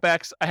on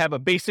CapEx, I have a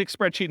basic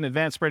spreadsheet and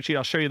advanced spreadsheet.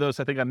 I'll show you those,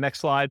 I think, on the next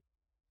slide.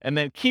 And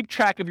then keep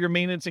track of your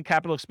maintenance and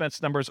capital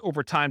expense numbers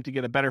over time to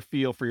get a better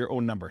feel for your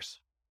own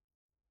numbers.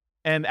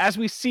 And as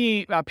we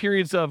see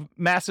periods of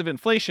massive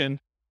inflation,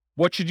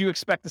 what should you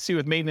expect to see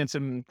with maintenance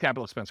and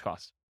capital expense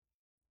costs?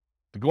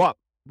 To go up,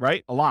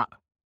 right? A lot.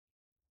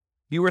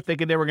 You were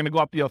thinking they were going to go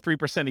up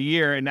 3% a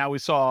year, and now we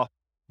saw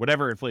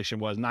whatever inflation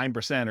was,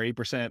 9% or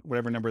 8%,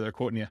 whatever number they're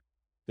quoting you.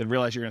 Then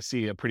realize you're going to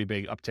see a pretty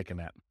big uptick in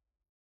that.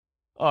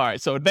 All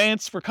right, so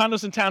advance for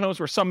condos and townhomes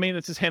where some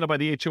maintenance is handled by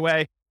the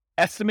HOA.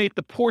 Estimate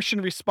the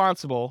portion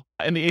responsible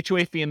in the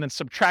HOA fee and then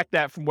subtract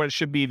that from what it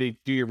should be to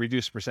do your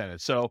reduced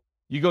percentage. So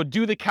you go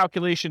do the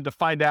calculation to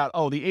find out,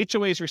 oh, the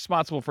HOA is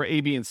responsible for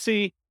A, B, and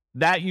C.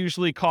 That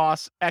usually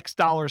costs X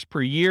dollars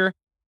per year.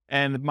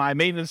 And my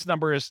maintenance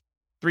number is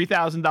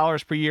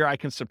 $3,000 per year. I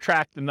can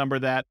subtract the number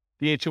that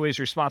the HOA is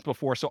responsible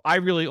for. So I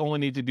really only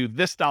need to do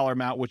this dollar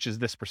amount, which is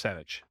this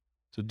percentage.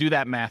 So do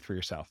that math for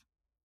yourself.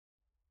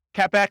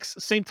 CapEx,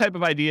 same type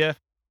of idea.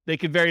 They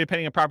can vary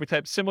depending on property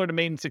type, similar to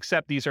maintenance,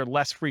 except these are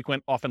less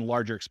frequent, often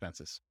larger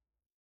expenses.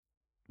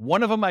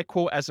 One of them I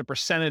quote as a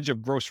percentage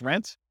of gross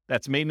rent.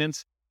 That's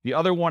maintenance. The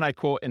other one I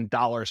quote in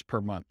dollars per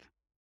month.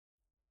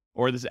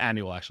 Or this is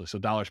annual, actually, so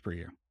dollars per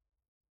year.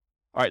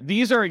 All right,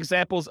 these are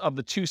examples of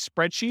the two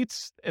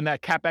spreadsheets in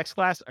that CapEx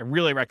class. I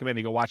really recommend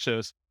you go watch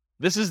those.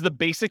 This is the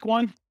basic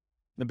one.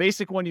 The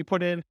basic one you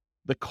put in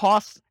the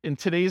cost in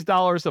today's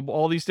dollars of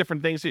all these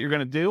different things that you're going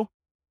to do,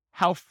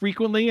 how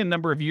frequently and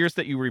number of years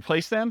that you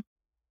replace them,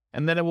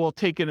 and then it will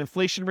take an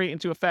inflation rate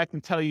into effect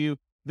and tell you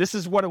this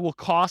is what it will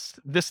cost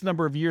this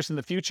number of years in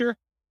the future.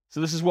 So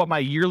this is what my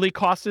yearly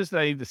cost is that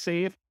I need to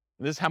save.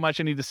 And this is how much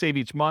I need to save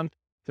each month.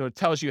 So it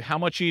tells you how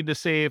much you need to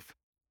save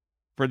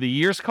for the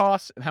year's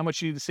costs and how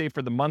much you need to save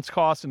for the month's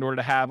costs in order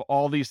to have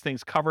all these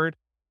things covered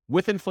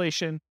with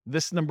inflation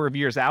this number of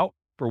years out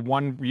for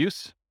one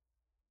use.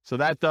 So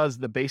that does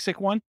the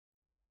basic one.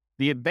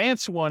 The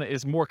advanced one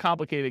is more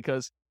complicated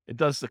because it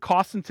does the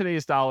cost in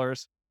today's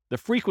dollars, the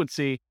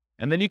frequency,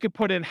 and then you can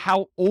put in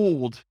how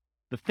old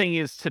the thing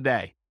is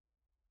today.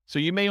 So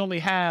you may only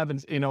have,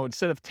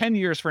 instead of 10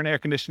 years for an air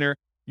conditioner,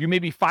 you may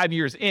be 5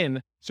 years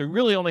in. So you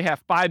really only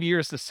have 5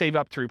 years to save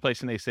up to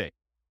replace an AC.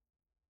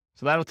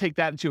 So that'll take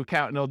that into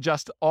account, and it'll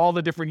adjust all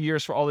the different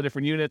years for all the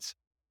different units.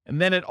 And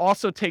then it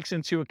also takes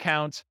into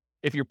account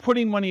if you're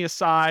putting money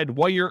aside,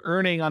 what you're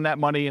earning on that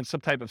money in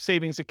some type of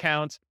savings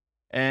account,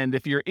 and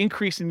if you're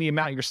increasing the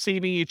amount you're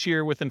saving each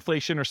year with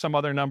inflation or some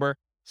other number.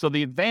 So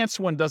the advanced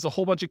one does a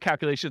whole bunch of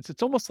calculations.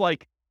 It's almost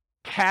like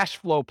cash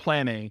flow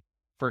planning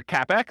for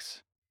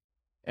CapEx.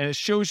 And it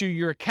shows you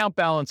your account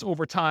balance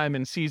over time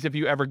and sees if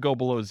you ever go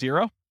below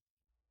zero,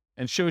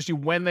 and shows you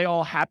when they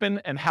all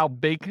happen and how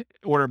big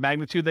order of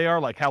magnitude they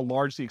are, like how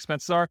large the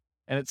expenses are.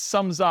 And it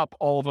sums up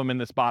all of them in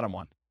this bottom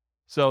one.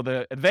 So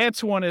the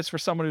advanced one is for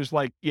someone who's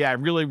like, yeah, I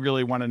really,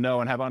 really want to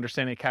know and have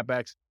understanding of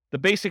CapEx. The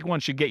basic one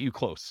should get you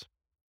close.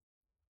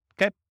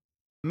 Okay.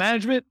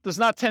 Management does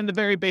not tend to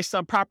vary based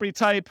on property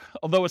type,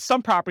 although with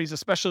some properties,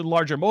 especially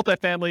larger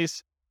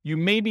multifamilies, you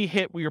may be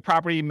hit with your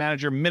property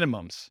manager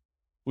minimums,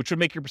 which would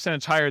make your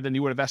percentage higher than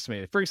you would have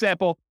estimated. For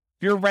example,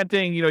 if you're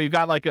renting, you've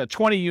got like a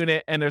 20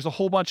 unit and there's a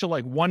whole bunch of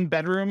like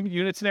 1-bedroom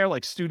units in there,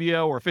 like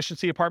studio or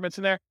efficiency apartments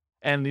in there.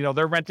 And,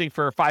 they're renting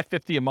for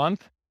 $550 a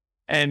month,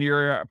 and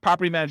your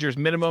property manager's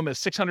minimum is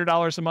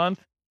 $600 a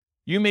month.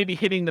 You may be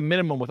hitting the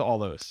minimum with all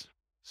those.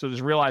 So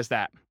just realize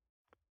that.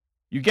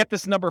 You get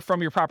this number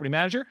from your property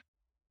manager.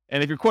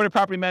 And if your quoted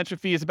property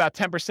management fee is about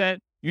 10%,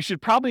 you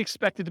should probably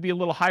expect it to be a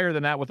little higher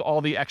than that with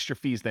all the extra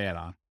fees they add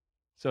on.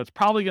 So it's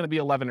probably going to be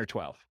 11 or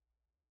 12.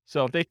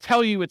 So if they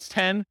tell you it's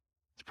 10,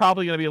 it's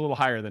probably going to be a little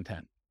higher than 10.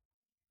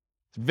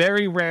 It's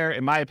very rare,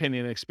 in my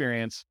opinion and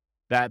experience,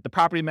 that the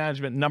property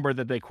management number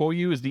that they quote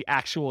you is the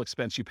actual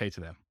expense you pay to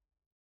them.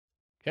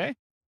 Okay?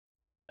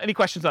 Any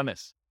questions on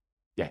this?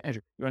 Yeah,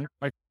 Andrew, you want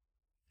to?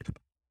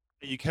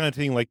 Are you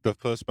counting like the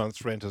first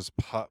month's rent as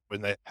part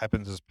when that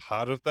happens as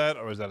part of that,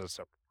 or is that a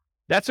separate?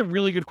 That's a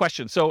really good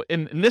question. So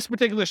in this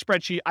particular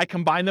spreadsheet, I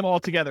combine them all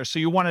together. So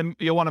you'll want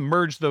to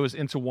merge those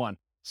into one.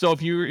 So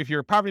if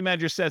your property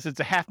manager says it's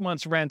a half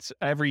month's rent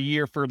every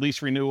year for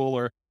lease renewal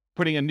or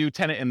putting a new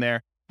tenant in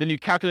there, then you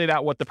calculate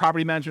out what the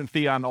property management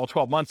fee on all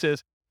 12 months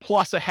is,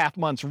 plus a half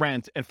month's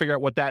rent, and figure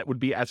out what that would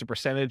be as a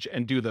percentage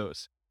and do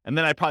those. And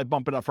then I'd probably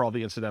bump it up for all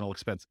the incidental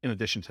expense in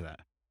addition to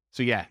that.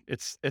 So yeah,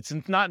 it's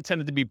not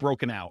intended to be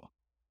broken out.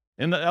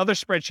 In the other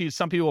spreadsheets,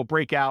 some people will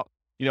break out,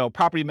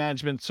 property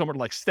management, somewhat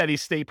like steady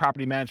state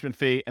property management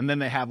fee, and then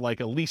they have like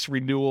a lease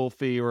renewal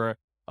fee or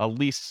a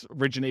lease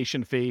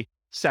origination fee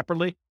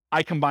separately.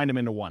 I combine them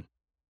into one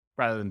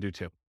rather than do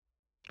two.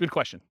 Good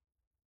question.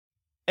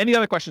 Any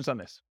other questions on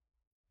this?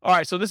 All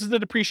right, so this is the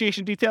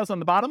depreciation details on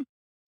the bottom.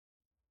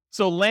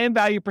 So land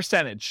value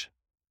percentage.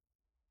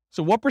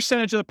 So what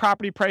percentage of the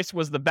property price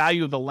was the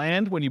value of the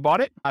land when you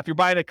bought it? If you're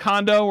buying a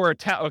condo or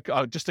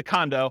just a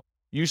condo,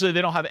 usually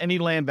they don't have any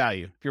land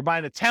value. If you're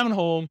buying a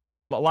townhome,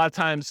 a lot of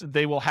times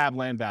they will have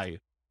land value.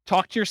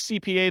 Talk to your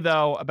CPA,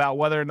 though, about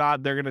whether or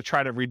not they're going to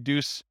try to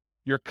reduce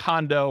your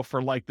condo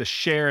for like the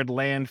shared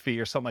land fee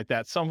or something like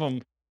that. Some of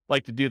them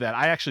like to do that.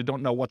 I actually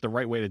don't know what the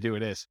right way to do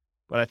it is,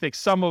 but I think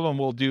some of them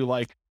will do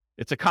like,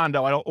 it's a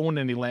condo, I don't own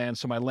any land,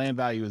 so my land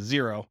value is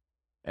zero.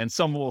 And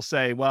some will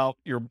say, well,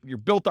 you're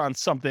built on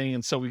something,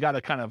 and so we got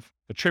to kind of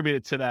attribute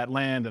it to that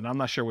land, and I'm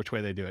not sure which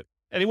way they do it.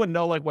 Anyone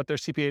know like what their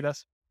CPA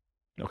does?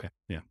 Okay,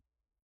 yeah.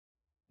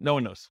 No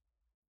one knows.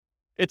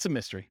 It's a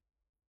mystery.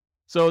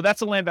 So that's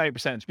the land value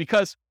percentage,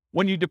 because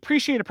when you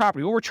depreciate a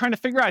property, what we're trying to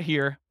figure out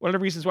here, one of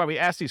the reasons why we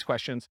ask these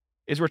questions,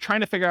 is we're trying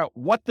to figure out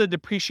what the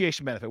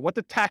depreciation benefit, what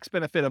the tax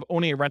benefit of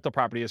owning a rental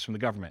property is from the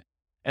government.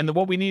 And then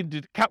what we need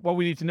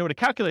to know to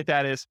calculate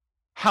that is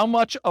how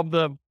much of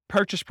the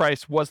purchase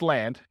price was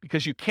land,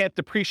 because you can't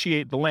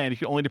depreciate the land, you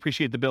can only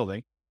depreciate the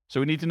building.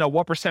 So we need to know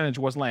what percentage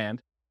was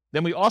land.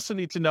 Then we also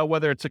need to know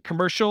whether it's a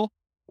commercial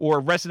or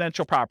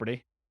residential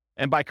property.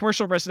 And by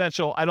commercial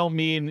residential, I don't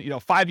mean,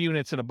 5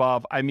 units and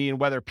above. I mean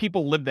whether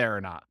people live there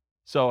or not.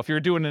 So if you're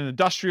doing an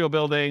industrial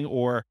building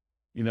or,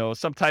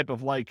 some type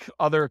of like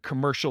other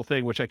commercial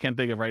thing, which I can't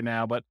think of right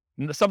now, but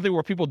something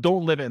where people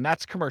don't live in,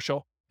 that's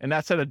commercial. And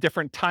that's at a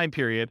different time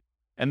period.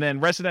 And then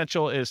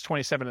residential is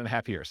 27 and a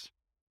half years.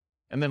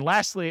 And then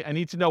lastly, I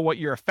need to know what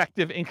your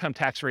effective income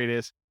tax rate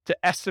is to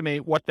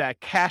estimate what that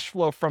cash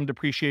flow from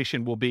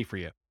depreciation will be for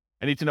you.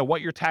 I need to know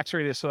what your tax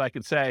rate is so that I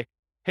can say,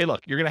 hey,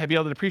 look, you're going to be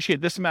able to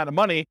depreciate this amount of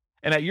money,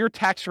 and at your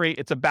tax rate,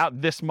 it's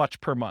about this much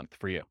per month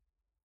for you.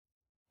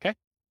 Okay?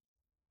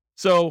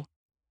 So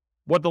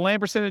what the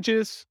land percentage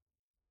is,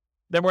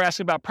 then we're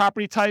asking about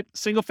property type,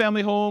 single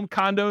family home,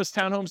 condos,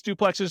 townhomes,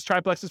 duplexes,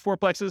 triplexes,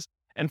 fourplexes,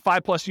 and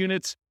 5+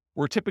 units.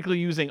 We're typically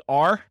using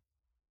R,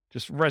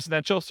 just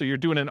residential. So you're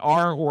doing an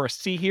R or a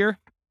C here.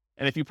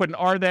 And if you put an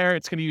R there,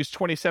 it's going to use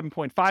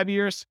 27.5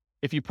 years.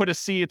 If you put a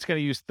C, it's going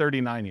to use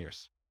 39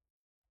 years.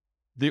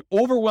 The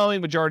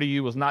overwhelming majority of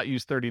you will not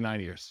use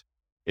 39 years.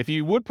 If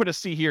you would put a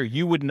C here,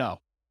 you would know.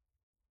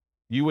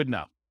 You would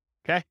know.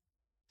 Okay?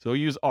 So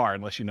use R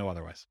unless you know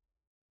otherwise.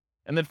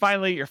 And then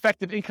finally, your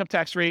effective income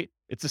tax rate.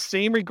 It's the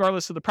same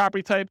regardless of the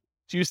property type.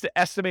 It's used to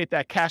estimate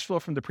that cash flow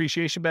from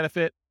depreciation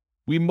benefit.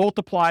 We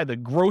multiply the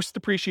gross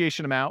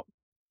depreciation amount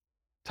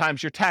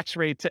times your tax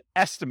rate to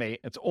estimate,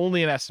 it's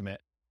only an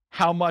estimate,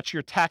 how much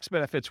your tax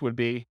benefits would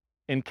be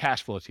in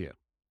cash flow to you.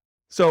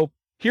 So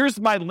here's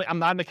I'm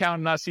not an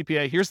accountant, not a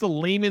CPA. Here's the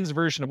layman's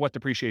version of what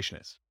depreciation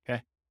is,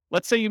 okay?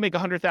 Let's say you make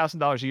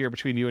 $100,000 a year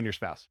between you and your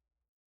spouse,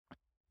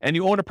 and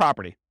you own a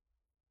property.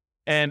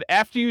 And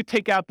after you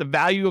take out the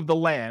value of the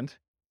land,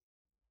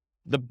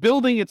 the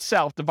building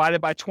itself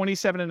divided by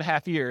 27 and a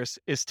half years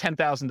is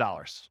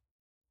 $10,000,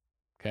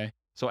 okay?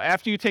 So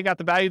after you take out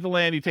the value of the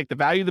land, you take the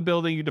value of the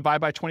building, you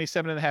divide by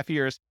 27 and a half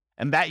years,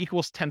 and that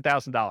equals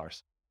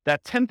 $10,000.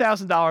 That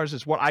 $10,000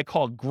 is what I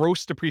call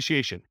gross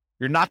depreciation.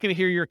 You're not going to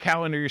hear your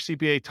accountant or your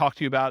CPA talk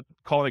to you about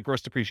calling it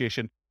gross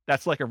depreciation.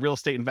 That's like a real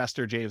estate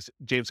investor,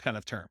 James kind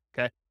of term,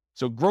 okay?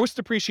 So gross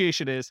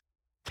depreciation is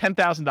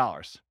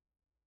 $10,000.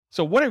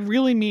 So what it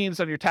really means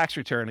on your tax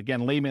return,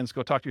 again, layman's,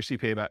 go talk to your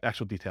CPA about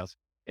actual details.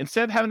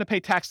 Instead of having to pay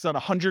taxes on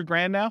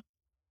 $100,000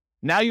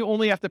 now you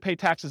only have to pay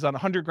taxes on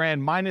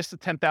 $100,000 minus the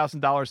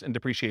 $10,000 in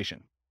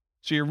depreciation.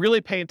 So you're really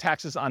paying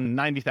taxes on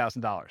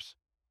 $90,000.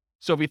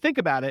 So if you think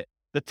about it,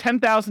 the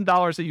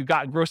 $10,000 that you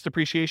got in gross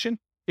depreciation,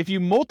 if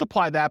you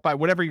multiply that by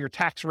whatever your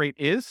tax rate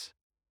is,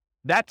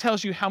 that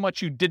tells you how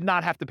much you did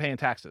not have to pay in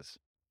taxes.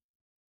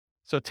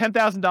 So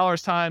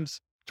 $10,000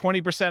 times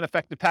 20%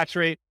 effective tax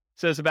rate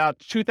says about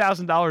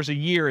 $2,000 a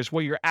year is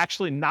what you're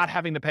actually not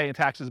having to pay in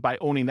taxes by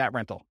owning that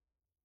rental.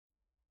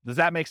 Does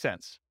that make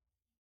sense?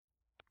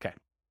 Okay.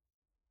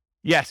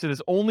 Yes, it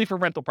is only for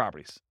rental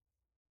properties.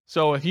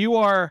 So if you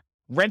are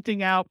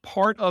renting out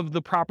part of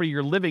the property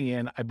you're living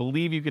in, I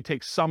believe you could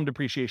take some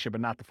depreciation,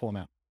 but not the full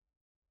amount.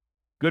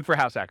 Good for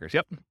house hackers.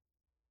 Yep.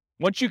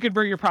 Once you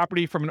convert your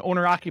property from an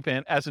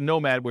owner-occupant as a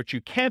nomad, which you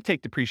can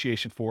take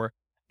depreciation for,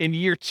 in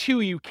year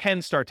 2, you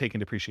can start taking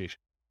depreciation.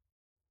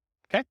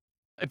 Okay?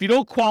 If you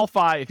don't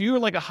qualify, if you're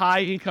like a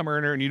high income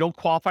earner and you don't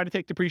qualify to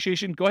take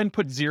depreciation, go ahead and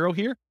put 0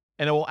 here,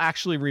 and it will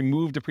actually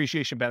remove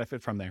depreciation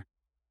benefit from there.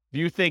 If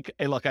you think,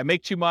 hey, look, I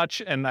make too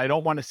much and I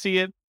don't want to see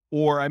it,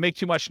 or I make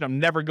too much and I'm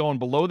never going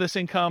below this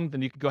income,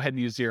 then you can go ahead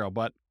and use 0.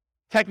 But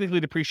technically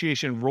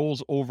depreciation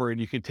rolls over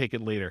and you can take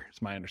it later,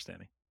 is my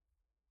understanding.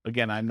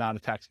 Again, I'm not a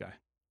tax guy.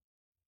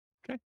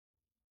 Okay.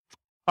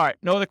 All right.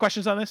 No other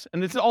questions on this?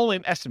 And it's all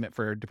an estimate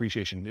for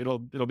depreciation. It'll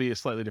be a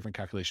slightly different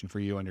calculation for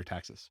you on your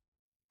taxes.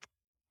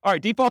 All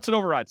right. Defaults and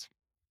overrides.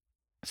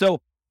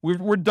 So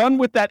we're done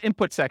with that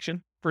input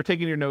section for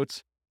taking your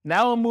notes.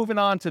 Now I'm moving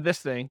on to this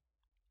thing,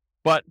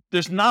 but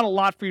there's not a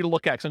lot for you to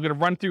look at. So I'm going to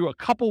run through a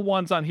couple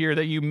ones on here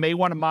that you may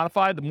want to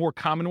modify, the more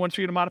common ones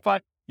for you to modify.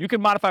 You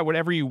can modify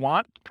whatever you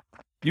want.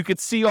 You could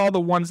see all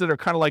the ones that are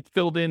kind of like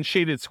filled in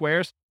shaded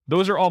squares.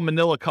 Those are all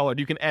manila colored.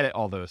 You can edit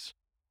all those.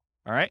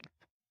 All right.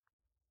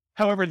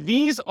 However,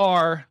 these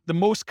are the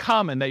most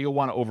common that you'll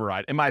want to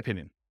override, in my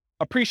opinion.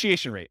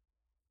 Appreciation rate.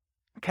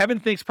 Kevin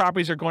thinks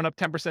properties are going up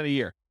 10% a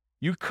year.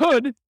 You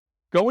could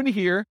go into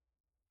here,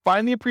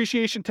 find the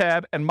appreciation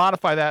tab, and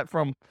modify that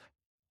from,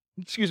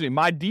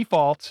 my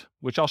default,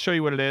 which I'll show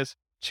you what it is,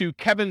 to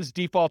Kevin's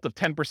default of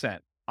 10%.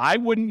 I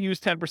wouldn't use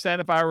 10%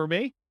 if I were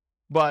me,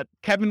 but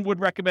Kevin would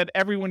recommend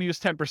everyone use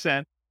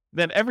 10%.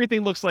 Then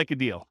everything looks like a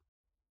deal.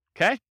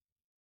 Okay?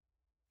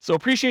 So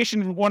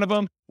appreciation is one of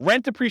them.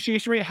 Rent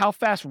appreciation rate, how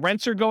fast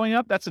rents are going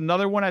up. That's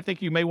another one I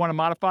think you may want to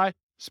modify,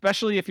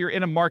 especially if you're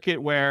in a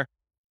market where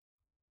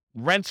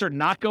rents are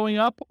not going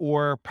up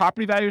or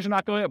property values are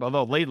not going up.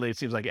 Although lately it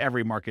seems like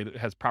every market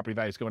has property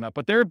values going up.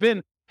 But there have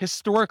been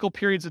historical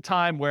periods of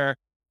time where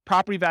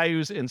property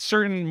values in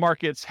certain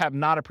markets have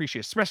not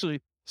appreciated,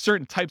 especially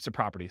certain types of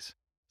properties.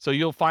 So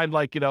you'll find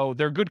like,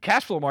 they're good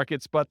cash flow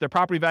markets, but their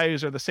property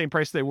values are the same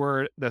price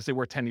as they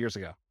were 10 years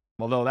ago.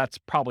 Although that's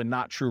probably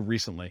not true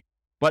recently.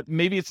 But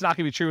maybe it's not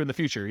going to be true in the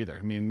future either.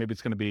 I mean, maybe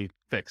it's going to be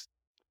fixed.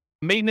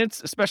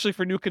 Maintenance, especially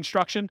for new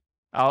construction.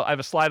 I have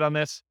a slide on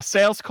this.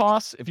 Sales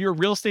costs. If you're a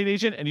real estate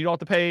agent and you don't have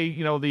to pay,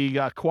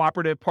 the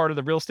cooperative part of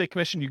the real estate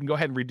commission, you can go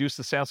ahead and reduce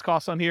the sales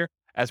costs on here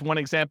as one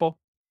example.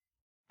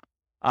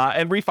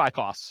 And refi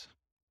costs.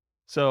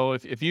 So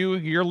if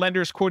your lender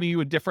is quoting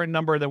you a different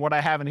number than what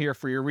I have in here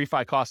for your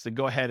refi costs, then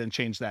go ahead and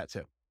change that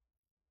too.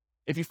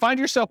 If you find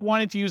yourself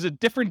wanting to use a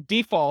different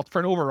default for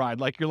an override,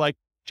 like you're like,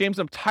 James,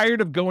 I'm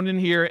tired of going in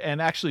here and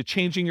actually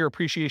changing your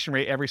appreciation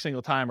rate every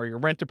single time, or your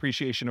rent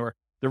appreciation, or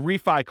the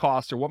refi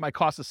costs, or what my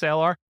cost of sale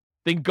are,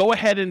 then go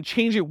ahead and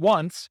change it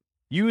once.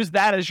 Use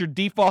that as your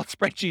default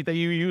spreadsheet that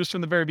you used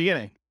from the very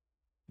beginning.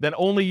 Then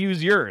only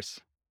use yours.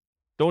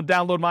 Don't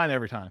download mine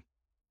every time.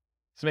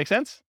 Does it make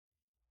sense?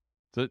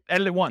 So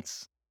edit it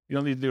once. You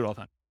don't need to do it all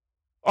the time.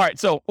 All right,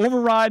 so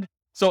override.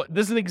 So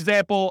this is an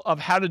example of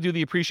how to do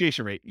the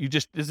appreciation rate.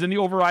 This is in the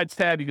overrides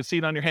tab. You can see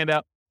it on your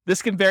handout.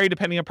 This can vary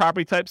depending on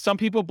property type. Some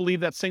people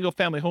believe that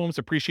single-family homes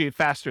appreciate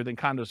faster than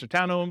condos or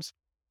townhomes.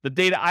 The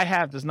data I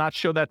have does not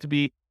show that to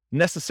be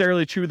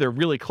necessarily true. They're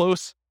really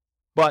close,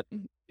 but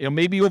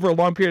maybe over a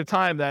long period of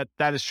time that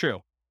is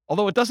true.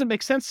 Although it doesn't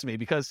make sense to me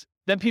because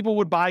then people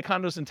would buy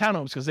condos and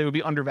townhomes because they would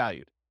be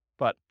undervalued.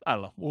 But I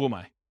don't know. Who am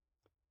I?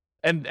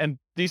 And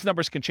these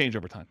numbers can change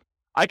over time.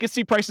 I can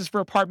see prices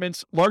for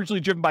apartments largely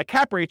driven by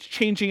cap rates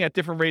changing at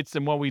different rates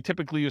than what we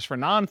typically use for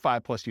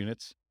non-5+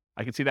 units.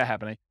 I can see that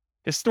happening.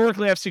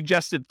 Historically, I've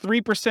suggested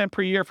 3%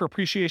 per year for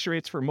appreciation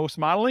rates for most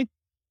modeling.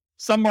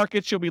 Some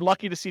markets, you'll be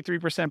lucky to see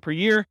 3% per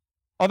year.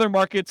 Other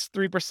markets,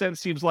 3%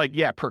 seems like,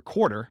 yeah, per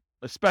quarter,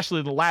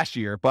 especially the last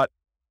year. But,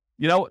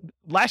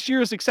 last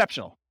year is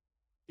exceptional.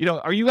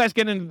 Are you guys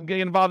getting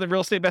involved in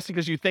real estate investing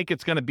because you think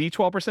it's going to be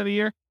 12% a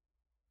year?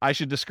 I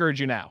should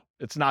discourage you now.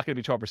 It's not going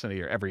to be 12% a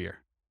year every year.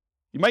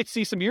 You might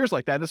see some years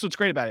like that. That's what's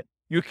great about it.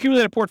 You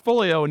accumulate a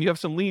portfolio and you have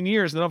some lean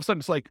years, and then all of a sudden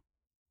it's like,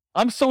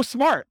 I'm so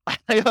smart. I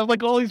have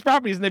like all these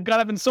properties and they've got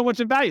up in so much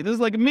in value. This is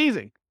like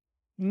amazing.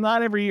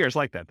 Not every year is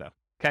like that though.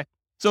 Okay.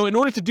 So in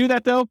order to do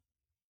that though,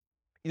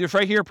 either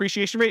right here,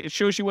 appreciation rate, it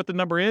shows you what the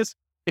number is.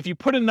 If you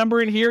put a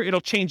number in here,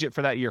 it'll change it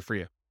for that year for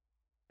you.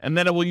 And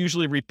then it will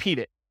usually repeat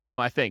it,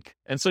 I think.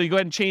 And so you go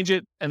ahead and change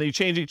it, and then you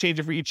change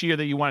it for each year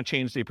that you want to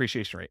change the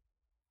appreciation rate.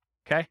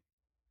 Okay.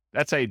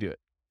 That's how you do it.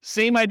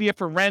 Same idea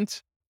for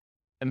rent.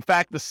 In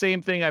fact, the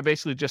same thing I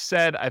basically just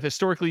said. I've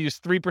historically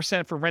used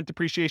 3% for rent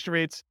depreciation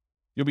rates.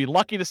 You'll be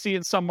lucky to see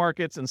in some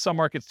markets. In some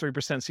markets,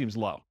 3% seems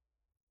low.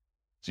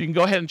 So you can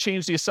go ahead and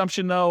change the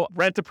assumption though.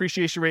 Rent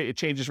depreciation rate, it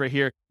changes right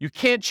here. You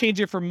can't change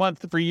it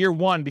for year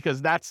one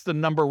because that's the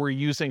number we're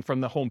using from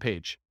the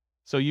homepage.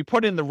 So you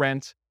put in the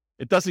rent,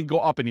 it doesn't go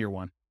up in year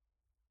one,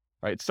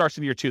 right? It starts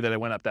in year two that it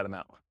went up that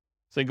amount.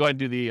 So you go ahead and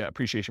do the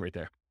appreciation rate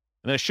there.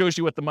 And then it shows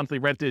you what the monthly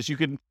rent is. You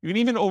can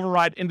even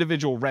override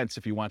individual rents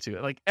if you want to.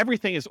 Like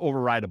everything is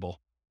overrideable.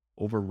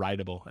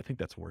 Overrideable. I think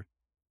that's a word.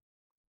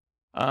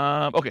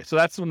 Okay, so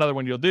that's another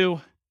one you'll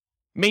do.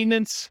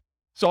 Maintenance.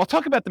 So I'll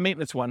talk about the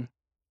maintenance one.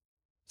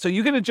 So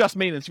you can adjust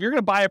maintenance. If you're going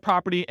to buy a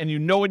property and you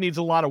know it needs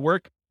a lot of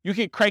work, you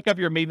can crank up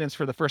your maintenance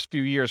for the first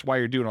few years while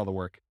you're doing all the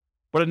work.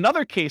 But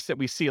another case that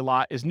we see a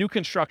lot is new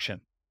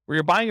construction, where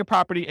you're buying a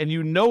property and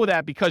you know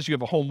that because you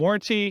have a home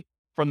warranty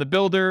from the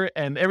builder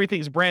and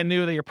everything's brand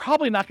new, that you're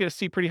probably not going to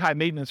see pretty high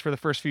maintenance for the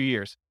first few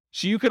years.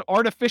 So you can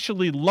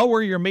artificially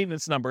lower your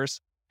maintenance numbers.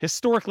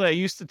 Historically, I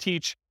used to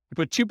teach you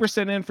put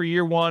 2% in for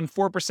year one,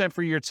 4%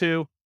 for year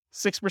two,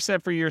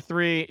 6% for year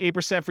three,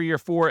 8% for year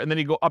four, and then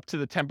you go up to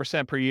the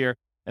 10% per year.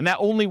 And that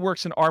only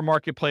works in our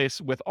marketplace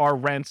with our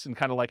rents and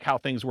kind of like how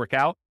things work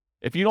out.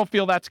 If you don't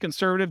feel that's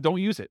conservative, don't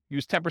use it.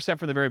 Use 10%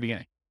 from the very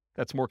beginning.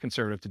 That's more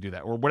conservative to do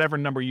that, or whatever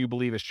number you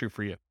believe is true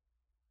for you.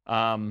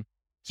 So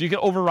you can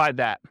override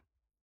that.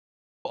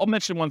 I'll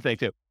mention one thing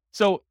too.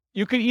 So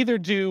you could either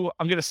do,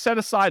 I'm going to set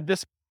aside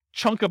this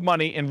chunk of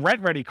money in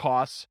rent-ready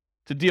costs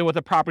to deal with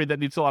a property that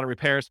needs a lot of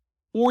repairs.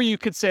 Or you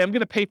could say, I'm going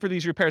to pay for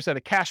these repairs out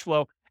of cash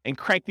flow and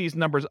crank these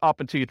numbers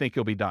up until you think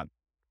you'll be done,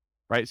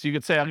 right? So you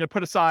could say, I'm going to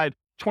put aside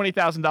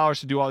 $20,000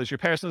 to do all these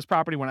repairs on this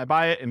property when I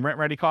buy it in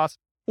rent-ready costs.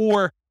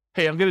 Or,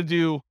 hey, I'm going to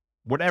do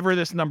whatever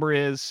this number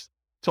is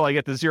till I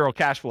get to zero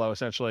cash flow,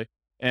 essentially,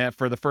 and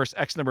for the first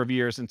X number of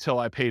years until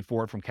I paid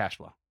for it from cash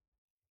flow.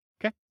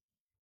 Okay.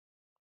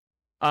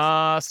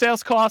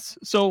 Sales costs.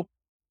 So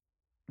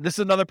this is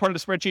another part of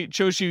the spreadsheet. It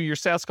shows you your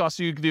sales costs.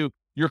 So you can do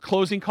your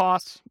closing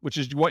costs, which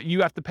is what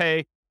you have to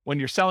pay when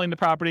you're selling the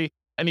property,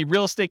 any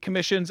real estate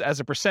commissions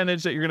as a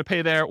percentage that you're going to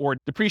pay there, or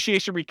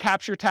depreciation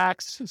recapture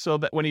tax, so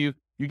that when you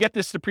get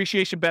this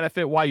depreciation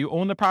benefit while you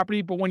own the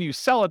property, but when you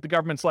sell it, the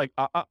government's like,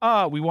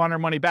 we want our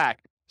money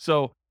back.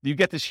 So you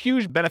get this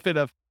huge benefit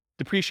of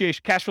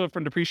depreciation, cash flow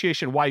from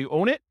depreciation while you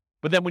own it.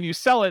 But then when you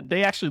sell it,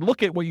 they actually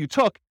look at what you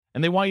took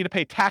and they want you to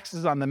pay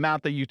taxes on the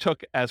amount that you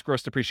took as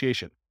gross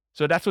depreciation.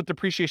 So that's what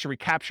depreciation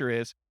recapture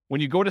is.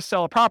 When you go to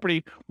sell a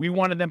property, we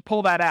want to then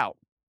pull that out.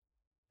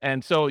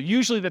 And so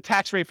usually the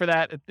tax rate for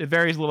that, it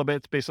varies a little bit.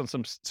 It's based on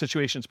some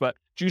situations, but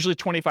it's usually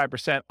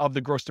 25% of the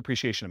gross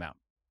depreciation amount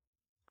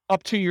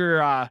up to your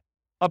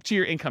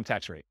income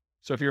tax rate.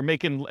 So if you're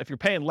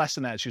paying less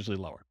than that, it's usually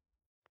lower.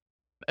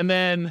 And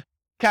then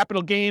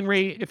capital gain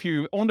rate, if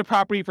you own the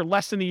property for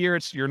less than a year,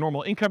 it's your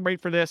normal income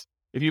rate for this.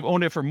 If you've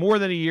owned it for more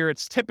than a year,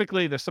 it's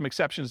typically, there's some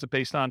exceptions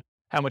based on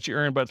how much you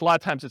earn, but a lot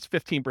of times it's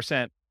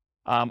 15%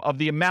 of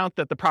the amount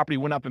that the property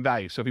went up in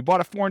value. So if you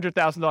bought a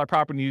 $400,000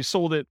 property and you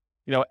sold it,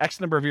 X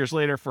number of years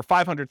later for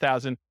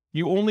 $500,000,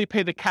 you only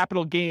pay the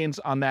capital gains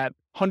on that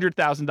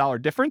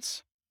 $100,000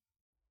 difference.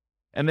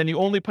 And then you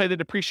only pay the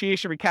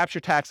depreciation recapture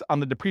tax on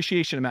the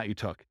depreciation amount you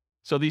took.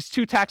 So these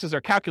two taxes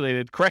are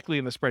calculated correctly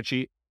in the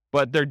spreadsheet,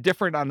 but they're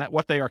different on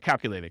what they are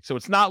calculating. So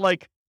it's not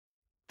like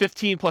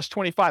 15 plus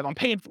 25. I'm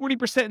paying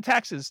 40% in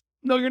taxes.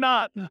 No, you're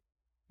not.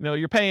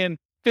 You're paying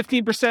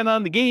 15%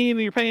 on the gain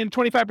and you're paying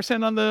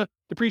 25% on the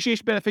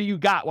depreciation benefit you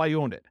got while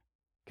you owned it.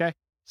 Okay.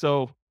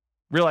 So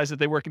realize that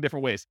they work in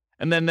different ways.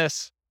 And then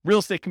this real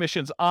estate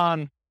commissions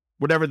on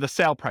whatever the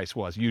sale price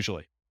was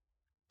usually.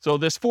 So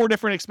there's 4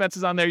 different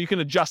expenses on there. You can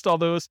adjust all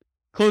those: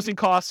 closing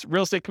costs,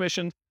 real estate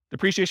commission,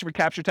 depreciation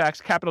recapture tax,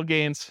 capital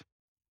gains.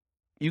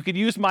 You could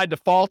use my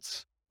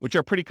defaults, which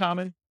are pretty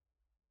common.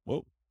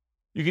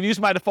 You can use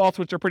my defaults,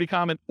 which are pretty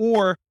common,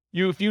 or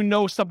if you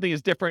know something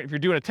is different, if you're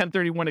doing a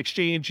 1031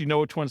 exchange, you know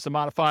which ones to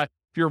modify. If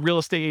you're a real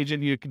estate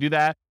agent, you can do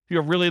that. If you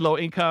have really low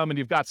income and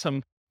you've got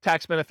some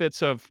tax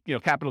benefits of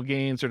capital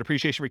gains or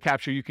depreciation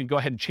recapture, you can go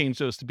ahead and change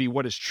those to be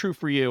what is true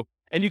for you.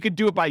 And you could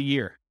do it by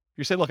year.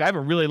 You say, look, I have a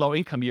really low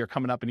income year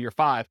coming up in year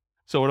 5,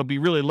 so it'll be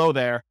really low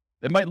there.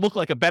 It might look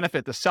like a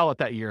benefit to sell it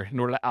that year in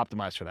order to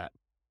optimize for that.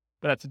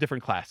 But that's a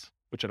different class,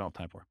 which I don't have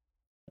time for.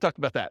 I talked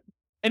about that.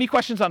 Any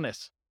questions on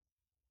this?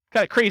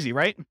 Kind of crazy,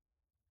 right?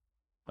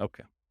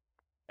 Okay.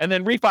 And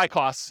then refi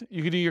costs.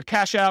 You can do your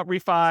cash out,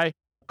 refi,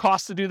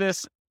 cost to do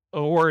this,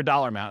 or a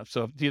dollar amount.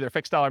 So it's either a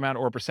fixed dollar amount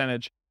or a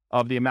percentage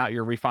of the amount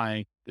you're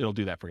refining. It'll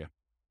do that for you.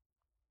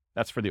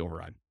 That's for the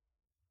override.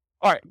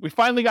 All right. We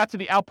finally got to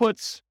the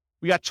outputs.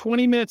 We got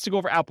 20 minutes to go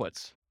over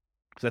outputs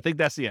because I think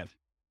that's the end.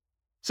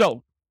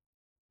 So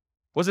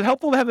was it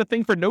helpful to have the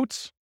thing for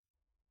notes?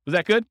 Was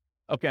that good?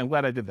 Okay. I'm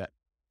glad I did that.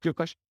 Good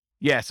question.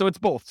 Yeah. So it's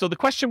both. So the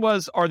question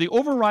was, are the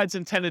overrides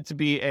intended to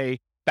be a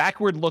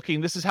backward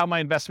looking, this is how my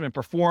investment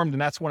performed,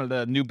 and that's one of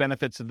the new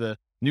benefits of the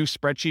new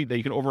spreadsheet, that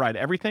you can override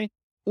everything?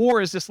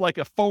 Or is this like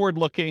a forward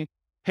looking,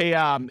 hey,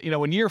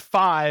 in year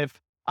 5,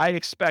 I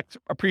expect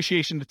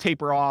appreciation to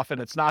taper off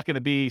and it's not going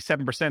to be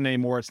 7%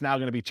 anymore. It's now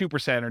going to be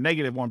 2% or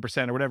negative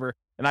 1% or whatever.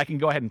 And I can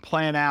go ahead and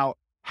plan out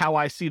how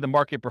I see the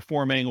market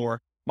performing, or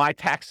my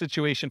tax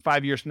situation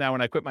 5 years from now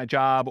when I quit my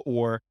job,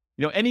 or,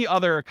 any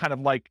other kind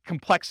of like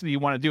complexity you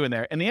want to do in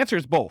there. And the answer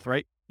is both,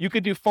 right? You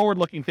could do forward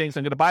looking things.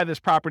 I'm going to buy this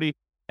property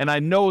and I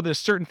know there's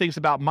certain things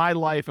about my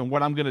life and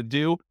what I'm going to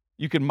do.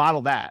 You can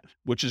model that,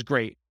 which is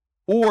great.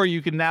 Or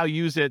you can now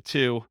use it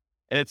to,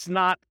 and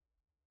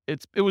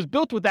it was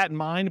built with that in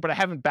mind, but I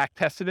haven't back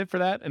tested it for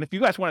that. And if you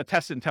guys want to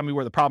test it and tell me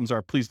where the problems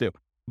are, please do.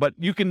 But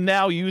you can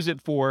now use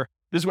it for,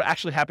 this is what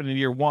actually happened in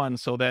year 1.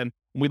 So then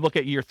when we look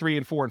at year 3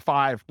 and 4 and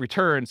 5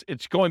 returns,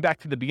 it's going back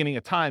to the beginning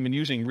of time and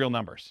using real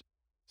numbers.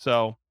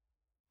 So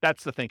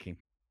that's the thinking.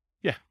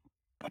 Yeah.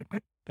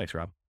 Thanks,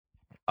 Rob.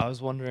 I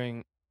was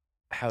wondering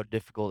how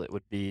difficult it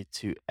would be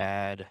to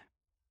add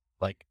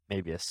like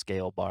maybe a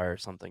scale bar or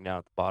something down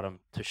at the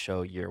bottom to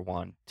show year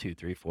 1, 2,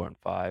 3, 4, and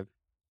 5.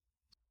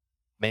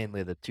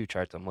 Mainly the 2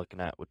 charts I'm looking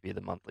at would be the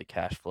monthly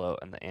cash flow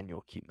and the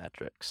annual key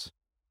metrics.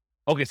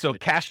 Okay,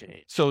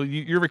 so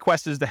your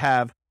request is to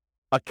have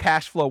a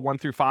cash flow 1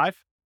 through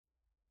 5?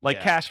 Like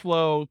cash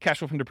flow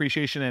from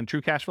depreciation and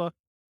true cash flow?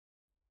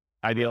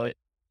 Ideally.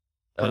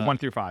 1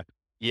 through 5.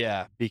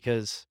 Yeah,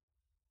 because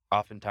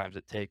oftentimes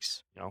it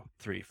takes,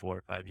 3,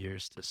 4, 5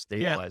 years to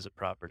stabilize a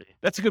property.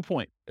 That's a good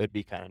point. It would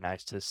be kind of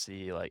nice to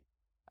see, like,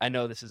 I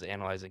know this is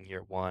analyzing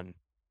year 1,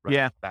 right?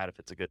 Yeah. Bad if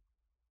it's a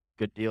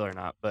good deal or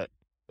not, but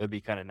it would be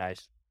kind of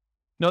nice.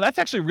 No, that's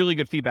actually really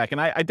good feedback.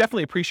 And I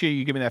definitely appreciate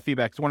you giving that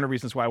feedback. It's one of the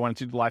reasons why I wanted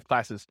to do live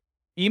classes.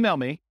 Email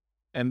me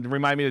and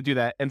remind me to do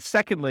that. And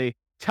secondly,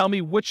 tell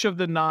me which of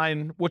the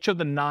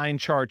 9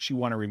 charts you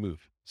want to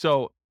remove.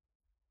 So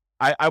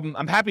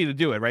I'm happy to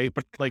do it, right?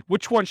 But like,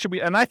 which one should we?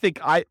 And I think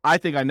I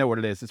know what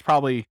it is. It's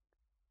probably,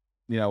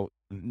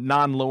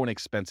 non-loan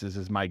expenses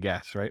is my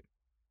guess, right?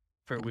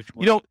 For which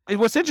one?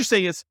 What's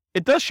interesting is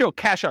it does show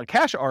cash on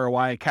cash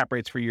ROI and cap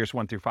rates for years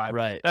 1 through 5.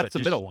 Right. That's the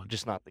middle one.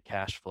 Just not the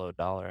cash flow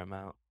dollar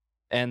amount.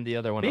 And the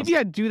other one. Maybe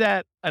I'd do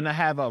that and I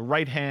have a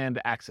right hand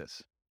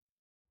axis.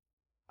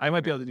 I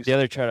might be able to do the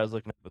other chart I was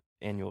looking at with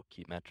annual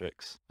key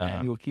metrics.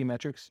 Annual key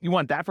metrics. You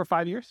want that for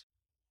 5 years?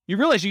 You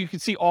realize you can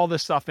see all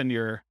this stuff in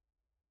your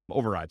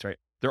overrides, right?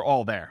 They're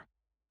all there.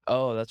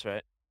 Oh, that's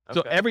right.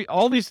 Okay.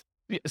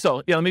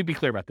 So let me be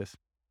clear about this.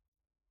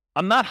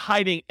 I'm not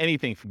hiding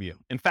anything from you.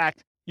 In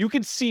fact, you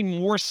can see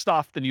more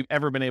stuff than you've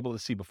ever been able to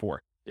see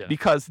before,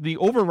 because the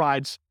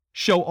overrides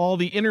show all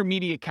the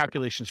intermediate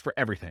calculations for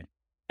everything,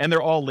 and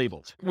they're all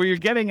labeled. Where you're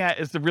getting at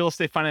is the real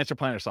estate financial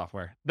planner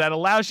software that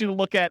allows you to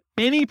look at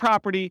any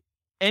property,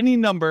 any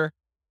number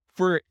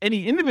for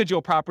any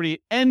individual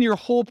property and your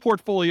whole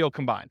portfolio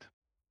combined.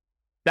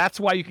 That's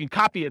why you can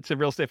copy it to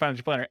Real Estate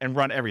Financial Planner and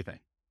run everything.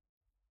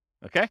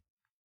 Okay?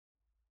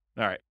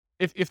 All right.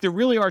 If there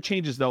really are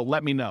changes, though,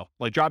 let me know.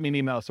 Like, drop me an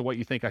email as to what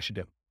you think I should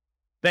do.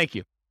 Thank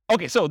you.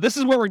 Okay, so this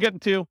is where we're getting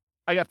to.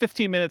 I got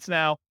 15 minutes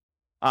now,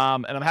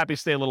 and I'm happy to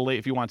stay a little late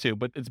if you want to,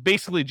 but it's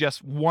basically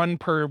just one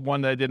per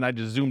one that I did, and I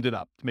just zoomed it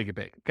up to make it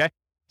big, okay?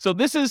 So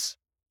this is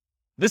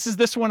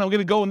this one. I'm going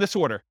to go in this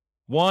order.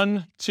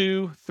 1,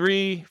 2,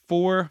 3,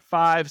 4,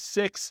 5,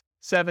 6,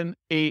 7,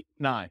 8,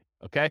 9,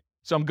 okay?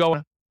 So I'm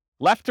going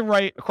left to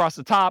right across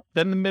the top,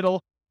 then the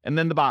middle, and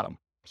then the bottom.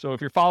 So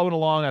if you're following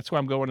along, that's where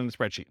I'm going in the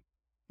spreadsheet.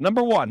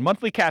 Number 1,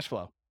 monthly cash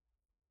flow.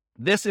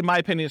 This, in my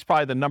opinion, is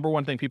probably the number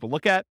one thing people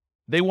look at.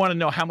 They want to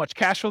know how much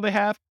cash flow they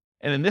have.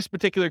 And in this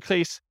particular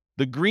case,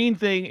 the green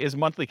thing is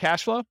monthly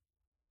cash flow.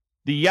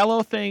 The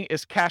yellow thing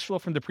is cash flow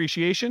from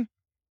depreciation.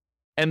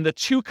 And the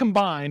 2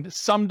 combined,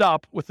 summed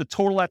up with the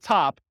total at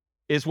top,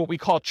 is what we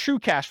call true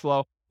cash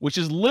flow, which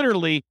is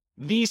literally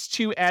these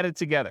 2 added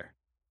together.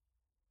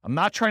 I'm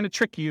not trying to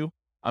trick you.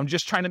 I'm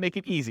just trying to make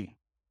it easy,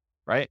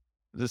 right?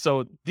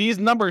 So these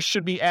numbers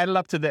should be added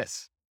up to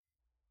this.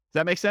 Does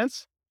that make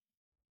sense?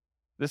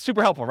 That's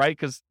super helpful, right?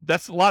 Because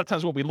that's a lot of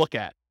times what we look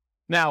at.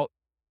 Now,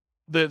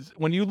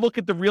 when you look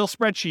at the real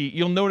spreadsheet,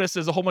 you'll notice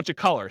there's a whole bunch of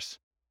colors.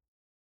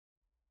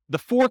 The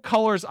 4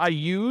 colors I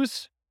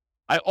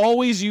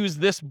always use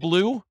this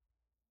blue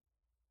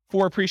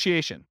for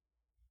appreciation,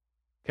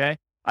 okay?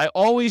 I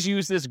always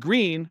use this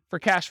green for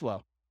cash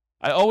flow.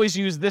 I always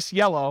use this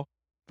yellow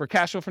for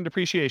cash flow from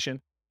depreciation.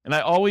 And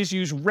I always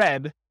use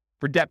red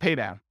for debt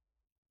paydown.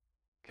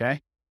 Okay.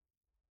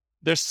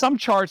 There's some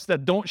charts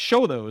that don't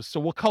show those. So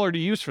what color to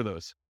use for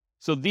those?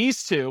 So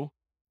these two,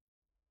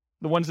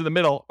 the ones in the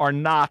middle, are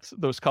not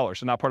those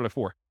colors. They're not part of the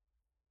 4.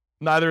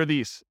 Neither of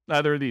these.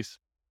 But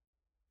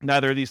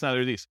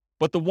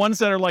the ones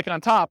that are like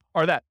on top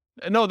are that.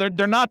 No,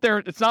 they're not there.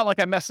 It's not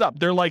like I messed up.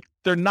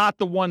 They're not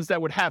the ones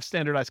that would have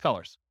standardized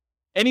colors.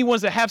 Any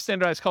ones that have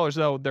standardized colors,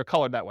 though, they're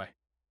colored that way.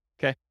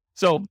 Okay.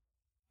 So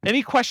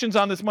any questions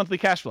on this monthly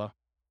cash flow?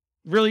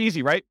 Really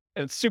easy, right?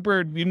 And it's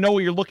super, you know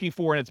what you're looking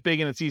for, and it's big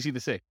and it's easy to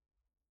see.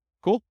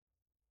 Cool?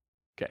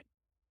 Okay.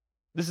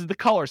 This is the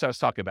colors I was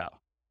talking about.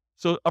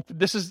 So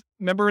this is,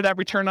 remember that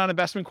return on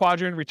investment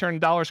quadrant, return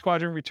dollars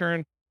quadrant,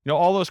 return,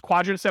 all those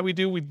quadrants that we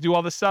do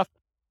all this stuff.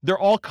 They're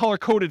all color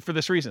coded for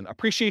this reason.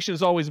 Appreciation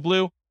is always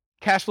blue.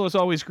 Cash flow is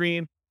always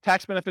green.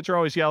 Tax benefits are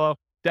always yellow.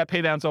 Debt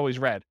pay down is always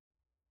red.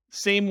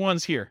 Same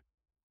ones here.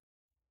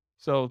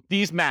 So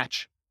these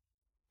match.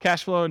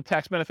 Cash flow and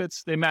tax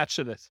benefits, they match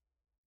to this.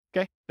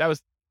 Okay? That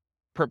was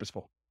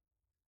purposeful.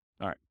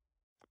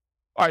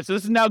 All right, so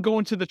this is now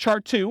going to the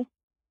chart 2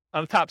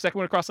 on the top, second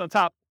one across on the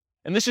top.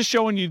 And this is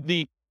showing you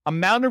the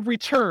amount of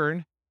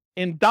return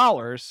in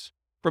dollars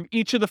from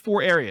each of the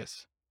 4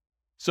 areas.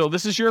 So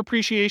this is your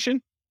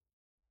appreciation.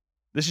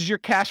 This is your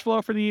cash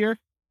flow for the year.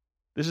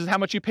 This is how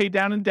much you paid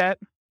down in debt.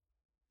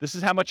 This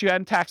is how much you had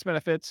in tax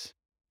benefits.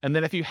 And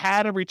then if you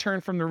had a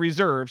return from the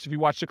reserves, if you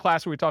watched the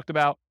class where we talked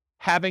about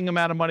having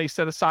amount of money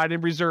set aside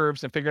in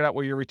reserves and figured out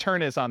what your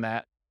return is on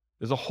that,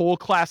 there's a whole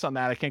class on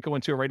that. I can't go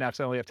into it right now because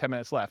I only have 10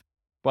 minutes left.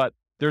 But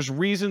there's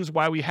reasons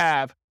why we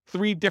have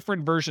 3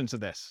 different versions of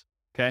this,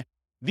 okay?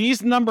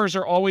 These numbers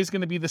are always going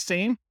to be the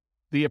same,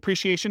 the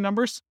appreciation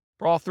numbers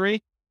for all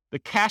 3. The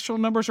cash flow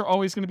numbers are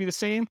always going to be the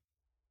same.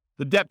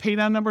 The debt pay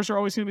down numbers are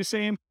always going to be the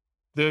same.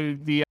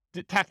 The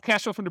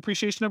cash flow from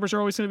depreciation numbers are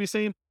always going to be the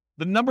same.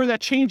 The number that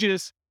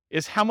changes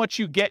is how much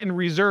you get in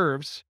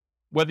reserves,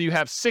 whether you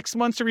have 6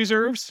 months of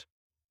reserves,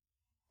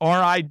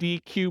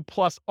 RIDQ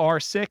plus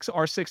R6.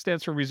 R6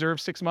 stands for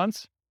reserve 6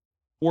 months,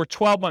 or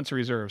 12 months of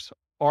reserves,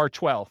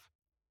 R12.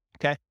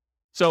 Okay.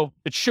 So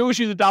it shows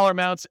you the dollar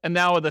amounts, and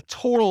now the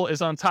total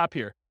is on top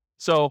here.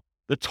 So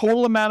the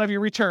total amount of your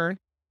return,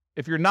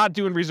 if you're not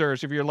doing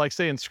reserves, if you're like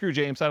saying, screw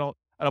James, I don't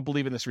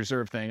believe in this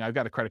reserve thing. I've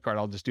got a credit card.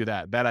 I'll just do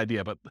that. Bad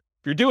idea. But if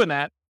you're doing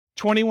that,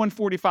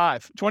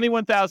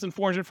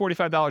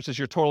 $21,445 is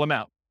your total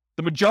amount.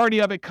 The majority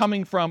of it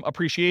coming from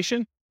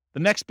appreciation. The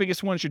next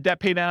biggest one is your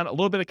debt pay down, a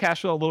little bit of cash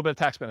flow, a little bit of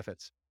tax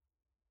benefits.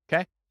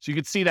 Okay. So you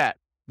could see that.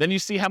 Then you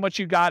see how much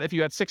you got. If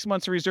you had 6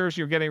 months of reserves,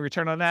 you're getting a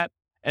return on that.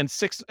 And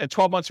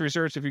 12 months of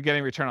reserves, if you're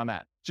getting a return on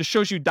that. Just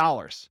shows you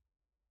dollars.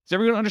 Does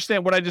everyone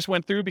understand what I just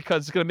went through?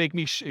 Because it's going to make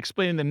me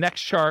explaining the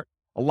next chart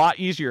a lot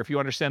easier if you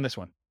understand this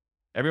one.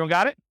 Everyone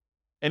got it?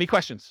 Any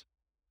questions?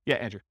 Yeah,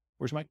 Andrew.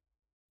 Where's Mike?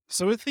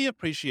 So with the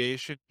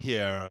appreciation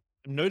here,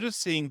 I'm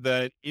noticing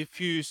that if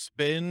you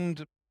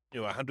spend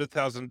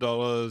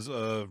 $100,000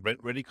 of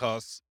rent-ready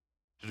costs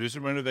to do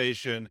some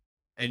renovation,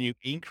 and you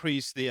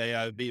increase the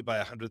ARV by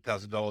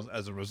 $100,000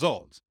 as a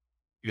result,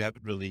 you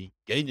haven't really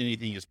gained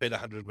anything. You spent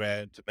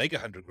 $100,000 to make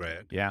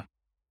 $100,000. Yeah.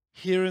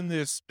 Here in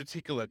this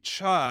particular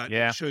chart,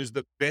 it shows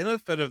the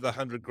benefit of the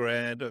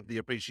 $100,000 of the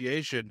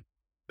appreciation,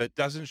 but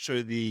doesn't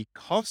show the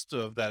cost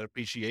of that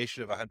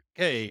appreciation of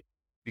 $100K,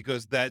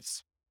 because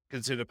that's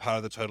considered part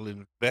of the total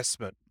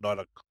investment, not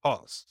a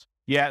cost.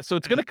 Yeah. So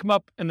it's going to come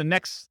up in the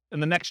next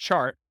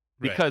chart,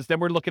 because then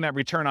we're looking at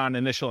return on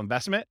initial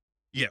investment.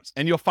 Yes.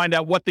 And you'll find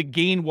out what the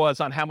gain was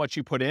on how much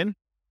you put in.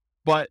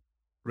 But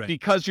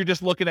because you're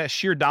just looking at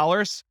sheer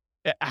dollars,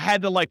 I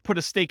had to put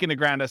a stake in the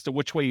ground as to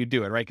which way you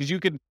do it, right? Because you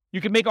could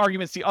make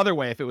arguments the other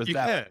way if it was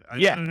that.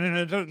 Yeah.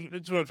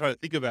 That's what I'm trying to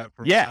think about.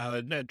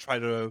 And try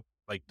to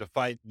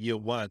define year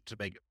 1 to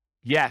make it.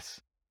 Yes.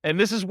 And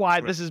this is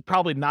why this is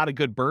probably not a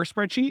good BRRRR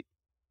spreadsheet,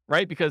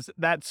 right? Because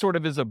that sort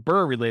of is a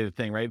BRRRR related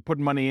thing, right?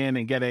 Putting money in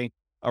and getting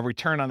a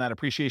return on that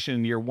appreciation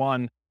in year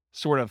 1,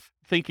 sort of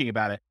thinking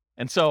about it.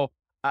 And so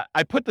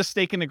I put the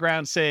stake in the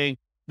ground saying,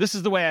 this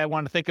is the way I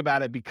want to think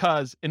about it,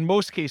 because in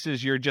most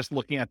cases, you're just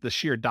looking at the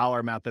sheer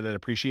dollar amount that it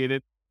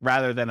appreciated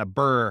rather than a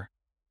BRRRR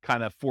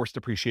kind of forced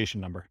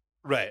appreciation number.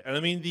 Right. And I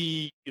mean,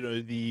 the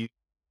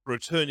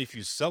return, if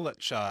you sell that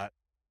chart,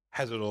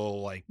 has it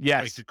all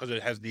because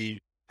it has the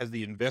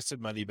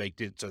invested money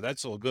baked in. So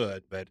that's all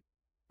good. But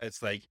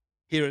it's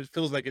here it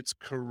feels like it's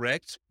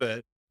correct,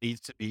 but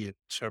needs to be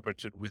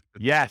interpreted with the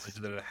knowledge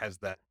that it has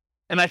that.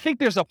 And I think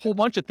there's a whole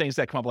bunch of things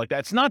that come up like that.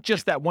 It's not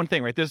just that one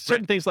thing, right? There's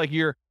certain things like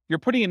you're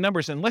putting in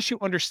numbers, unless you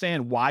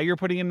understand why you're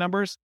putting in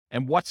numbers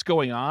and what's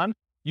going on,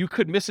 you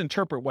could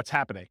misinterpret what's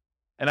happening.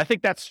 And I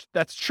think that's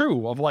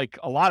true of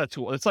a lot of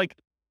tools. It's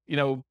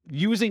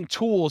using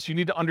tools, you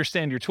need to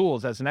understand your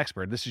tools as an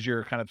expert. This is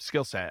your kind of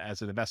skill set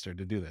as an investor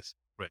to do this.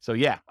 Right. So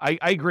yeah, I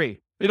agree.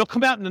 It'll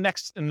come out in the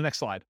next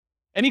slide.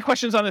 Any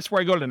questions on this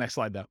before I go to the next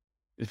slide though?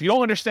 If you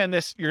don't understand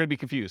this, you're going to be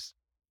confused.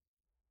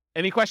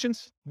 Any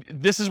questions?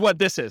 This is what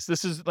this is.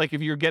 This is if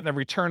you're getting a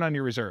return on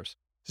your reserves.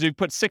 So you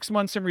put 6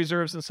 months in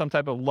reserves in some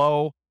type of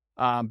low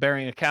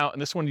bearing account.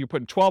 And this one, you're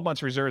putting 12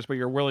 months reserves, but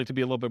you're willing to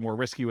be a little bit more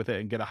risky with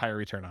it and get a higher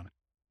return on it.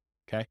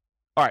 Okay.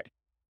 All right.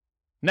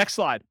 Next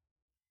slide.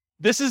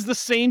 This is the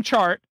same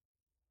chart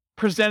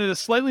presented a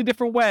slightly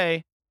different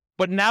way,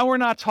 but now we're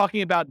not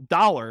talking about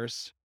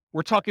dollars.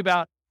 We're talking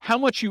about how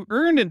much you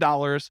earned in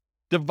dollars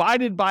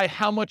divided by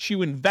how much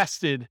you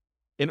invested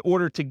in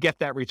order to get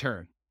that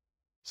return.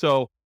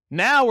 So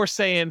now we're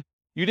saying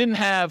you didn't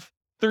have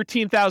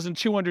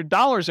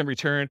 $13,200 in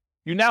return.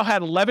 You now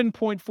had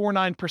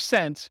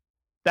 11.49%.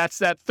 That's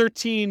that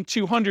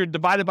 13,200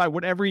 divided by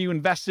whatever you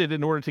invested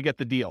in order to get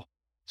the deal.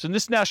 So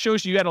this now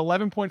shows you had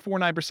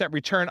 11.49%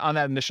 return on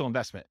that initial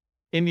investment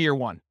in year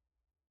one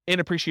in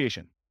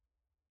appreciation.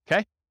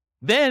 Okay.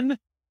 Then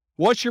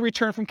what's your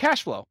return from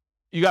cash flow?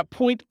 You got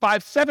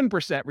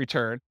 0.57%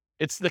 return.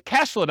 It's the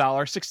cash flow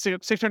dollar,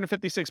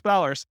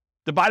 $656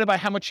 divided by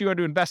how much you had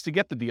to invest to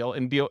get the deal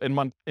in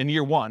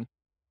year one.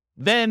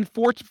 Then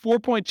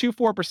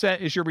 4.24%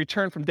 is your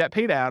return from debt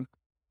paydown,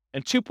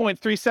 and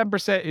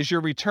 2.37% is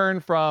your return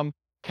from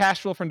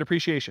cash flow from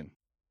depreciation.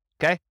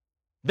 Okay.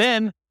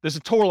 Then there's a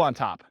total on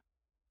top.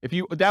 If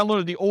you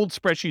downloaded the old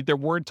spreadsheet, there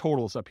weren't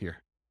totals up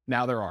here.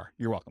 Now there are.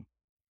 You're welcome.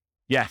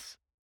 Yes.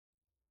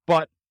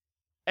 But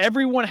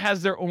everyone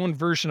has their own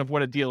version of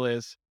what a deal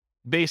is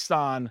based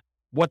on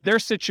what their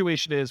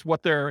situation is,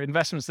 what their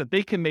investments that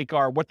they can make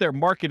are, what their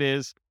market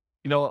is.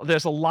 You know,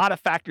 there's a lot of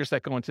factors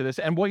that go into this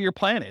and what your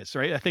plan is,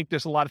 right? I think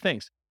there's a lot of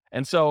things.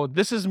 And so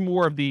this is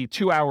more of the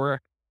 2 hour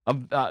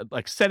of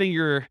like setting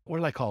your, what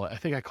did I call it? I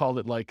think I called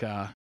it like,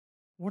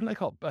 what did I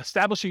call it?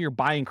 Establishing your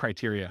buying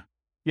criteria.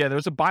 Yeah, there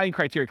was a buying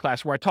criteria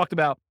class where I talked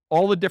about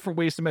all the different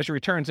ways to measure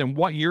returns and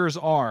what yours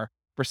are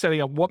for setting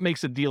up what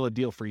makes a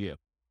deal for you.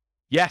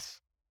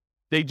 Yes,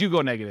 they do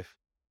go negative.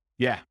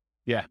 Yeah.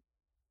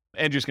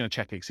 Andrew's going to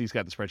check it because he's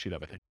got the spreadsheet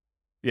up, I think.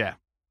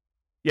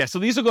 Yeah. So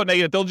these will go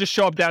negative. They'll just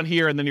show up down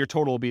here and then your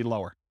total will be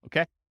lower.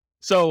 Okay.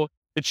 So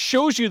it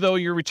shows you though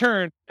your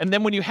return. And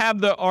then when you have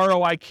the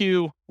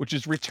ROIQ, which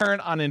is return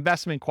on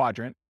investment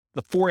quadrant,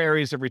 the 4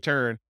 areas of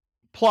return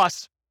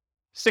plus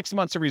 6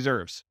 months of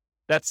reserves.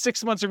 That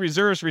 6 months of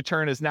reserves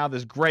return is now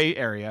this gray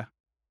area.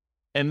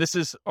 And this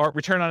is our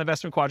return on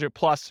investment quadrant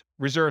plus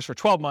reserves for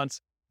 12 months.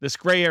 This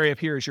gray area up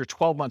here is your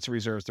 12 months of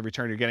reserves, the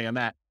return you're getting on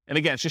that. And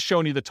again, it's just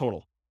showing you the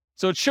total.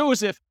 So it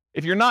shows if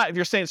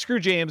you're saying, screw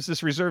James,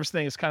 this reserves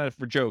thing is kind of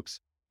for jokes.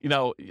 You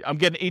know, I'm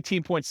getting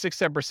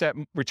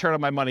 18.67% return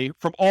on my money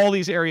from all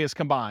these areas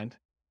combined.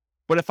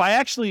 But if I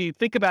actually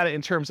think about it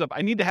in terms of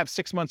I need to have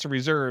 6 months of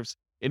reserves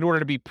in order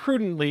to be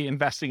prudently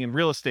investing in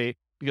real estate,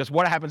 because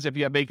what happens if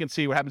you have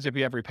vacancy? What happens if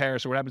you have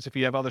repairs? Or what happens if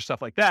you have other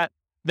stuff like that?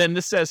 Then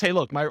this says, hey,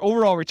 look, my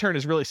overall return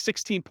is really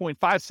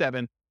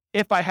 16.57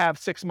 if I have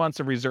 6 months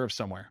of reserve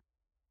somewhere,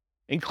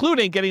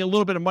 including getting a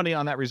little bit of money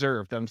on that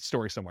reserve that I'm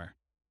storing somewhere.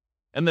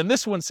 And then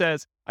this one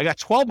says, I got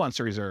 12 months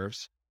of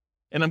reserves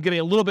and I'm getting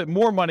a little bit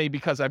more money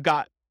because I've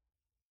got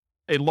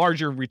a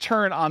larger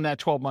return on that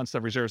 12 months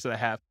of reserves that I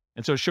have.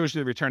 And so it shows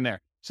you the return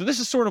there. So this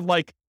is sort of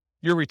like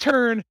your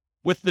return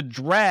with the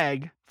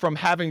drag from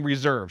having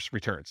reserves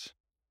returns.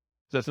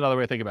 So that's another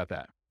way to think about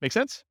that. Make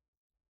sense?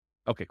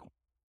 Okay, cool.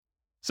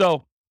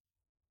 So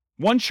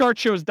one chart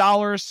shows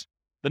dollars.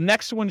 The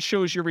next one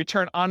shows your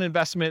return on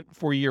investment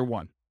for year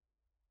one.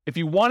 If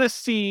you want to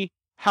see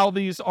how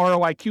these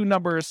ROIQ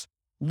numbers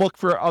look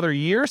for other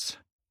years,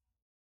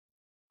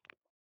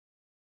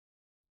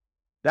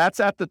 that's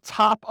at the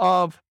top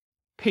of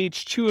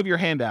page 2 of your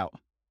handout.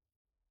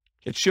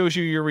 It shows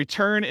you your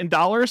return in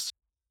dollars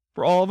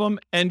for all of them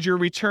and your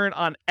return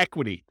on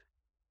equity.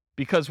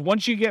 Because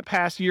once you get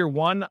past year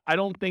one, I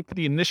don't think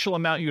the initial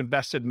amount you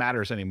invested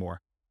matters anymore.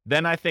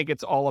 Then I think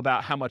it's all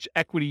about how much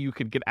equity you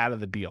could get out of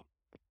the deal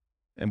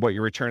and what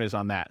your return is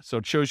on that. So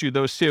it shows you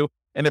those two,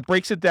 and it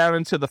breaks it down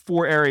into the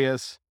 4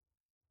 areas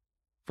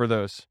for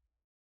those.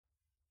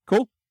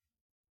 Cool?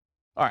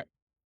 All right.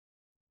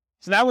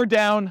 So now we're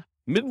down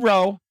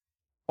mid-row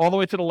all the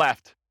way to the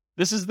left.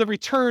 This is the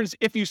returns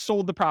if you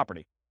sold the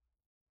property.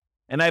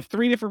 And I have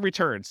 3 different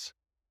returns.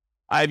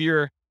 I have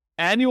your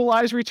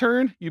annualized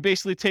return. You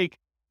basically take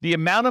the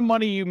amount of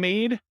money you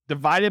made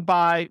divided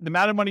by the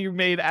amount of money you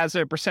made as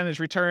a percentage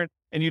return,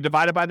 and you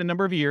divide it by the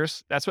number of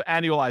years. That's what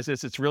annualized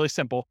is. It's really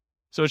simple.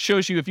 So it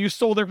shows you if you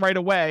sold it right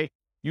away,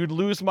 you'd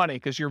lose money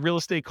because your real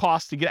estate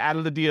costs to get out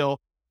of the deal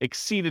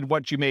exceeded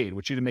what you made,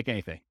 which you didn't make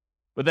anything.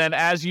 But then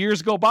as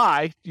years go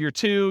by, year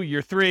 2,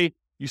 year 3,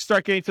 you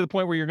start getting to the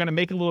point where you're going to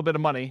make a little bit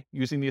of money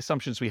using the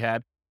assumptions we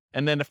had.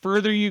 And then the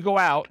further you go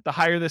out, the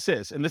higher this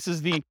is. And this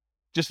is the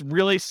just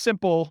really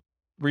simple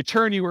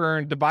return you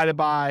earn divided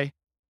by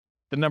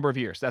the number of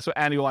years. That's what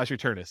annualized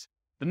return is.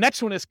 The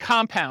next one is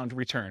compound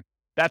return.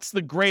 That's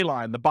the gray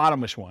line, the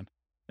bottomish one.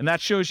 And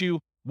that shows you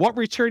what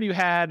return you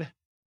had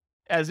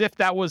as if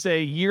that was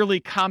a yearly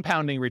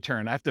compounding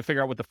return. I have to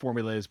figure out what the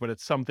formula is, but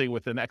it's something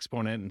with an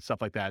exponent and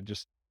stuff like that.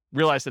 Just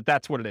realize that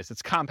that's what it is.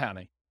 It's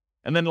compounding.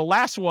 And then the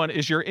last one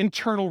is your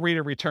internal rate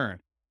of return.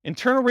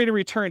 Internal rate of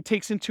return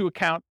takes into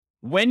account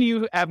when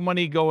you have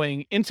money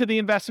going into the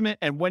investment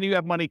and when you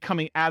have money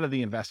coming out of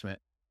the investment.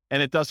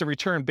 And it does a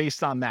return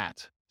based on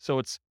that.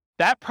 So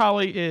that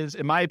probably is,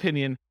 in my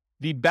opinion,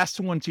 the best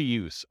one to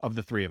use of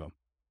the 3 of them,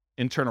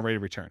 internal rate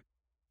of return.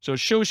 So it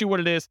shows you what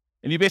it is.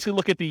 And you basically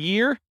look at the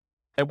year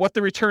and what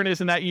the return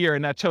is in that year,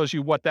 and that tells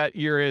you what that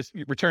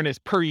return is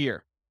per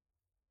year.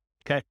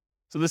 Okay,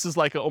 so this is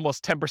like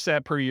almost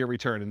 10% per year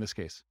return in this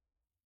case.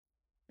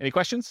 Any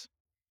questions?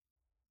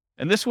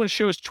 And this one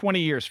shows 20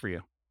 years for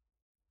you.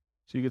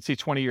 So you can see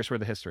 20 years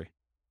worth of history.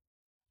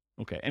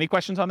 Okay, any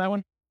questions on that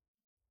one?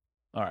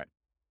 All right.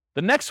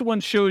 The next one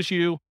shows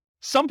you,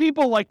 some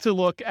people like to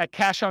look at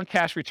cash on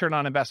cash return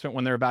on investment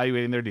when they're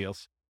evaluating their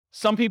deals.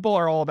 Some people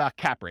are all about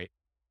cap rate.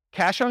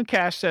 Cash on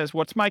cash says,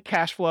 what's my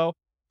cash flow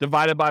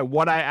divided by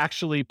what I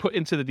actually put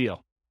into the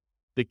deal?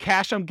 The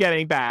cash I'm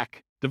getting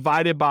back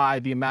divided by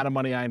the amount of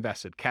money I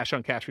invested. Cash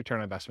on cash return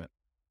on investment.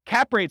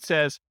 Cap rate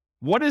says,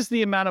 what is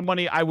the amount of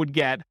money I would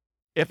get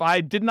if I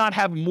did not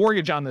have a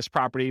mortgage on this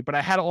property, but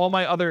I had all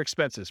my other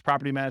expenses,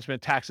 property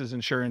management, taxes,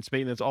 insurance,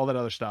 maintenance, all that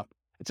other stuff.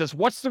 It says,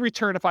 what's the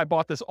return if I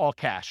bought this all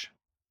cash?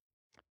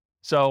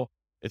 So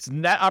it's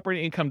net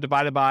operating income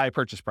divided by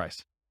purchase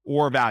price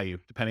or value,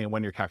 depending on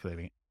when you're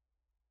calculating it.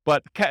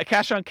 But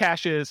cash on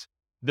cash is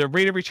the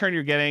rate of return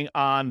you're getting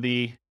on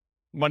the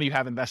money you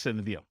have invested in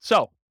the deal.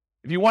 So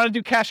if you want to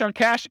do cash on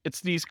cash,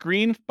 it's these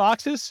green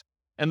boxes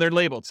and they're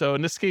labeled. So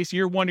in this case,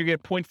 year one, you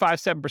get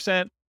 0.57%,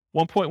 1.14,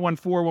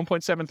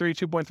 1.73,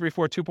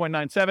 2.34,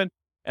 2.97.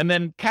 And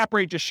then cap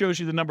rate just shows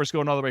you the numbers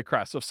going all the way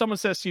across. So if someone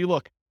says to you,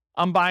 look,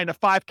 I'm buying a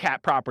 5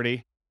 cap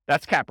property,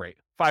 that's cap rate,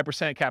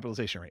 5%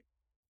 capitalization rate.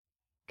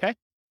 Okay?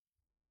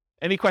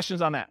 Any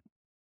questions on that?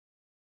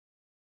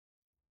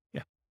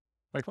 Yeah.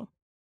 Microphone.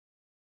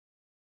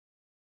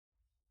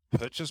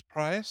 Purchase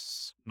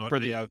price, not For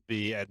the ARV,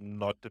 and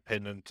not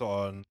dependent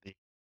on the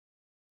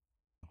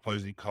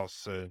closing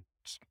costs and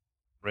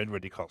rent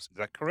ready costs. Is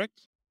that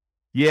correct?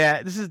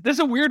 Yeah, this is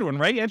a weird one,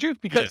 right, Andrew?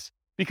 Because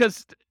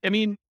I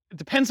mean, it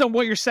depends on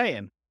what you're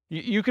saying.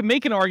 You can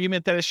make an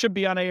argument that it should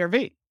be on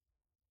ARV,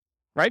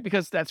 right?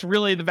 Because that's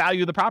really the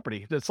value of the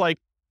property. It's like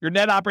your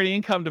net operating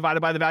income divided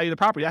by the value of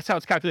the property. That's how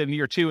it's calculated in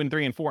year 2 and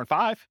 3 and 4 and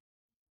 5.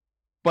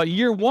 But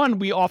year 1,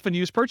 we often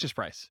use purchase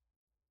price.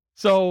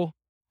 So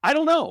I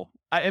don't know.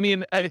 I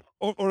mean,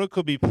 or it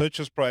could be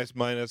purchase price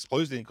minus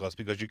closing costs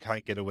because you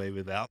can't get away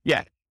without.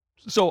 Yeah.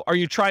 So are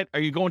you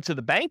going to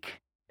the bank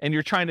and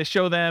you're trying to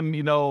show them,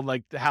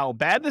 like how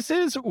bad this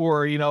is,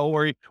 or,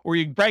 or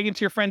you bragging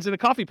to your friends at a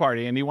coffee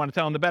party and you want to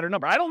tell them the better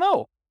number? I don't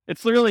know.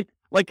 It's literally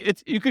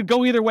like you could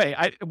go either way.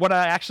 What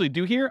I actually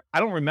do here, I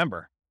don't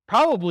remember.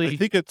 Probably. I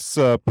think it's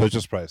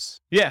purchase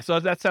price. Yeah. So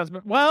that sounds,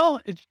 well,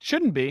 it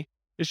shouldn't be.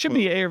 It should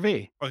be ARV.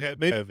 Okay,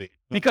 maybe ARV.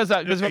 Because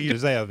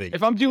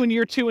if I'm doing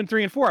year 2 and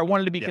 3 and 4, I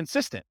wanted to be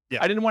consistent. Yeah.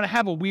 I didn't want to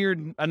have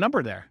a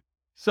number there.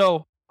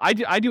 So I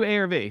do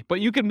ARV, but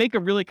you can make a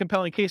really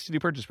compelling case to do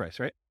purchase price,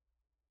 right?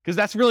 Because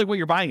that's really what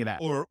you're buying it at.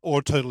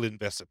 Or total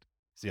invested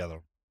is the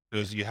other,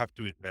 because you have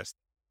to invest.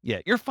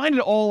 Yeah, you're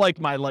finding all like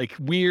my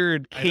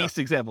weird case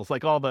examples,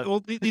 like all the.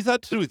 Well, these are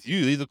to do with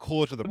you. These are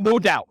core to the. No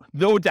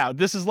doubt.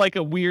 This is like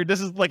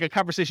a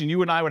conversation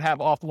you and I would have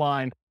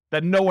offline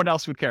that no one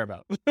else would care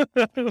about.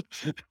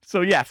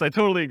 So yes, I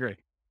totally agree.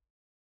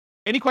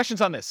 Any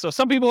questions on this? So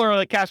some people are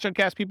like cash on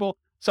cash people.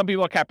 Some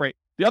people are cap rate.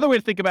 The other way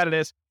to think about it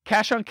is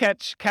cash on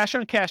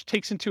cash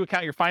takes into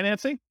account your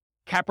financing.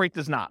 Cap rate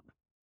does not.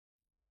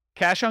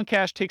 Cash on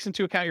cash takes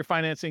into account your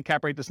financing.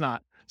 Cap rate does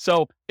not.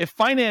 So if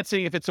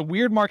it's a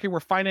weird market where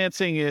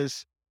financing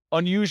is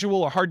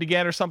unusual or hard to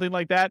get or something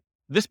like that,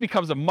 this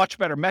becomes a much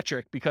better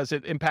metric because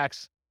it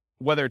impacts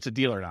whether it's a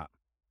deal or not.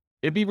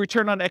 It'd be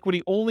return on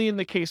equity only in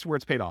the case where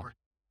it's paid off.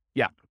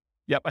 Yeah.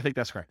 Yep, I think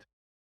that's correct.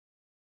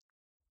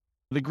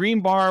 The green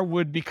bar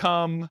would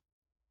become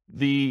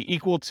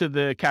equal to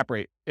the cap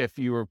rate if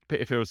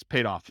it was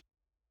paid off.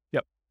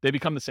 Yep, they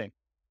become the same.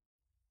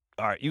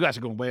 All right, you guys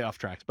are going way off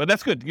track, but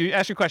that's good. You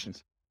ask your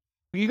questions.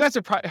 You guys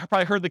have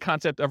probably heard the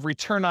concept of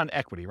return on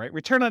equity, right?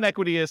 Return on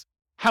equity is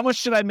how much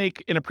should I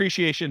make in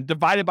appreciation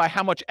divided by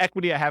how much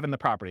equity I have in the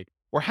property,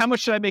 or how much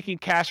should I make in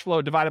cash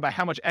flow divided by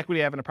how much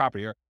equity I have in the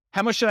property, or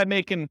how much should I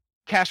make in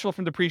cash flow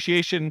from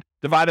depreciation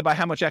divided by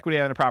how much equity I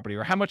have in a property,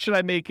 or how much should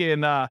I make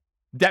in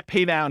debt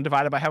pay down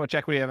divided by how much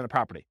equity I have in a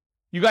property.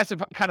 You guys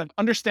have kind of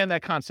understand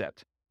that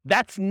concept.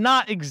 That's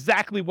not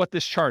exactly what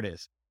this chart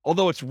is,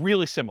 although it's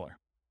really similar.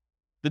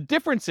 The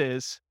difference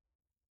is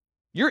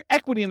your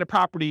equity in the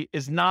property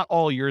is not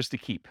all yours to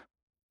keep.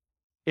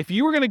 If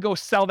you were going to go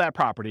sell that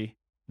property,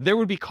 there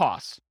would be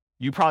costs.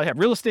 You probably have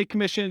real estate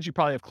commissions. You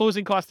probably have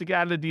closing costs to get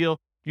out of the deal.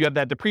 You have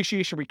that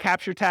depreciation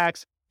recapture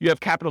tax. You have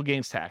capital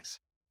gains tax.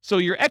 So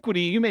your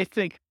equity, you may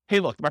think, hey,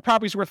 look, my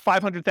property's worth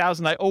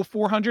 $500,000. I owe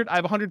 $400,000. I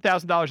have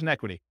 $100,000 in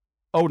equity.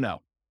 Oh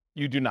no,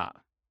 you do not.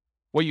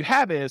 What you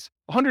have is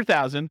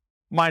 $100,000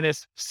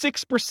 minus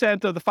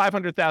 6% of the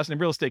 $500,000 in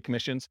real estate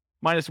commissions,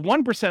 minus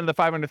 1% of the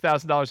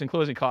 $500,000 in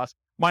closing costs,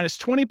 minus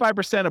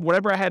 25% of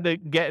whatever I had to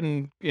get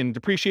in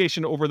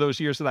depreciation over those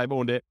years that I've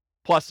owned it,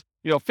 plus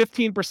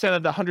 15%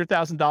 of the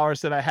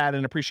 $100,000 that I had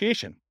in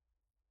appreciation.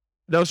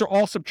 Those are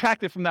all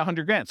subtracted from that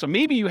 $100,000. So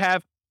maybe you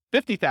have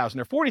 $50,000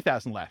 or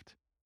 $40,000 left.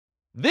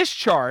 This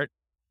chart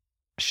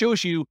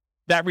shows you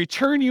that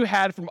return you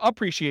had from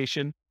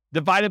appreciation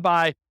divided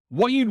by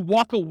what you'd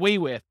walk away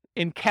with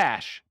in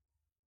cash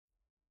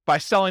by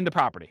selling the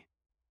property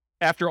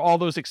after all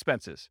those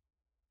expenses.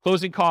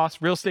 closing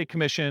costs, real estate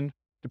commission,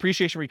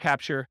 depreciation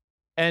recapture,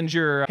 and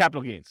your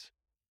capital gains.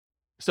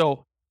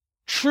 So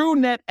true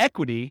net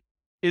equity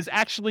is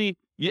actually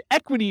the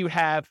equity you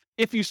have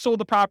if you sold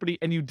the property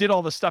and you did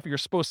all the stuff you're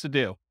supposed to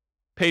do.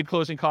 Paid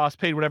closing costs,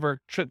 paid whatever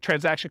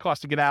transaction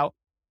costs to get out,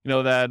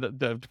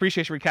 the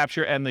depreciation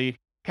recapture and the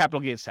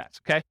capital gains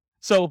tax, okay?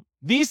 So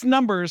these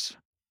numbers,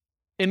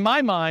 in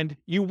my mind,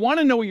 you want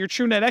to know what your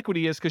true net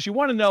equity is because you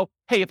want to know,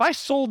 hey, if I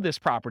sold this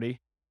property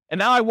and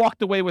now I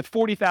walked away with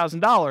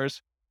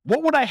 $40,000,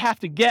 what would I have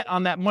to get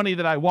on that money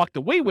that I walked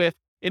away with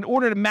in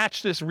order to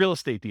match this real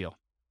estate deal?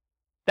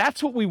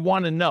 That's what we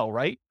want to know,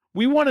 right?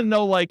 We want to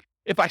know, like,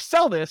 if I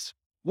sell this,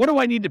 what do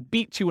I need to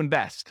beat to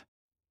invest?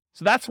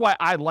 So that's why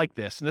I like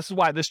this. And this is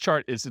why this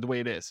chart is the way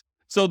it is.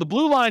 So the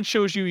blue line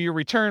shows you your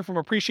return from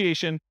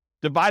appreciation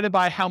divided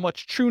by how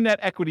much true net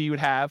equity you would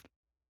have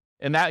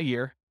in that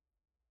year.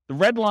 The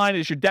red line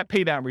is your debt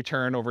pay down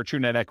return over true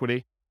net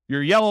equity.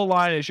 Your yellow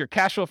line is your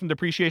cash flow from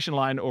depreciation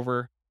line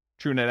over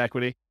true net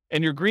equity.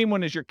 And your green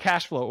one is your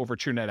cash flow over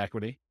true net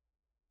equity.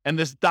 And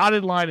this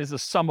dotted line is the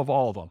sum of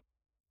all of them.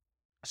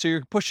 So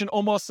you're pushing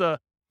almost a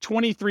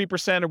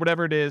 23% or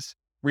whatever it is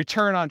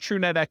return on true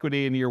net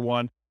equity in year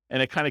one,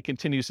 and it kind of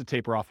continues to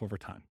taper off over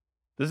time.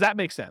 Does that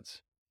make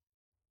sense?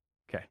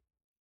 Okay.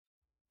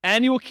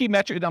 Annual key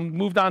metric. I'm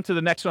moved on to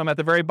the next one. I'm at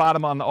the very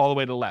bottom all the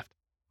way to the left.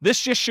 This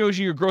just shows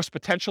you your gross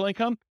potential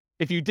income.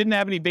 If you didn't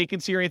have any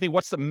vacancy or anything,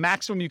 what's the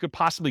maximum you could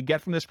possibly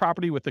get from this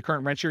property with the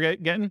current rent you're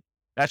getting?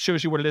 That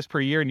shows you what it is per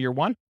year in year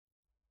one.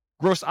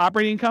 Gross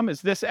operating income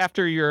is this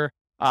after your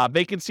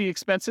vacancy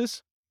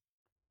expenses.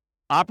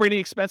 Operating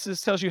expenses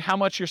tells you how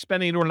much you're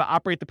spending in order to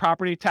operate the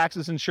property,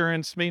 taxes,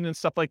 insurance, maintenance,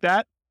 stuff like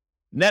that.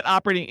 Net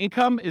operating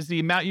income is the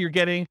amount you're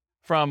getting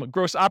from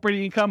gross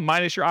operating income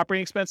minus your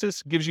operating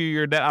expenses, gives you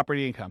your net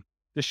operating income.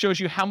 This shows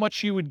you how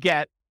much you would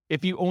get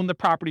if you owned the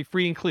property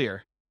free and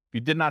clear, if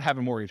you did not have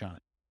a mortgage on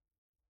it.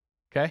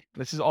 Okay,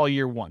 this is all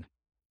year one.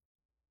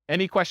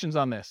 Any questions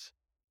on this?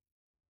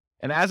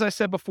 And as I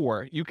said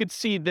before, you could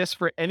see this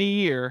for any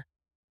year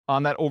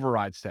on that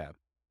overrides tab,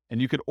 and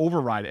you could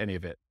override any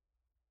of it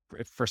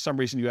if for some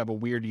reason you have a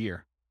weird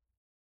year.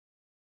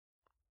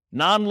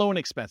 Non-loan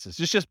expenses.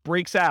 This just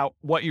breaks out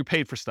what you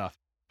paid for stuff.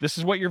 This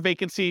is what your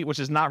vacancy, which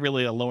is not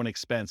really a loan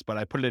expense, but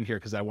I put it in here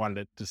because I wanted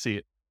it to see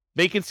it.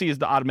 Vacancy is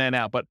the odd man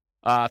out, but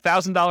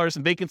 $1,000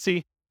 in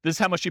vacancy. This is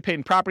how much you paid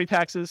in property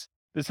taxes.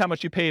 This is how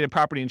much you paid in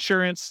property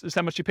insurance. This is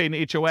how much you paid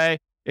in HOA.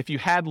 If you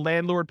had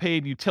landlord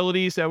paid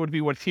utilities, that would be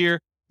what's here.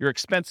 Your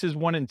expenses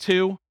 1 and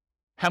 2.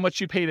 How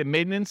much you paid in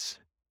maintenance.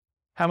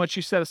 How much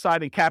you set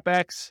aside in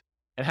CapEx.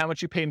 And how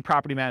much you paid in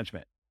property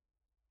management.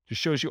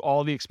 Just shows you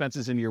all the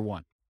expenses in year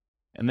one.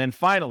 And then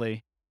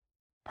finally,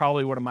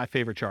 probably one of my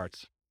favorite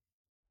charts.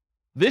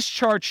 This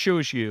chart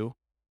shows you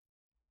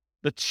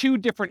the 2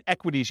 different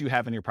equities you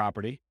have in your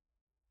property.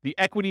 The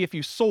equity if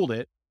you sold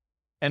it,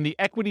 and the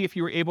equity if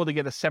you were able to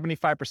get a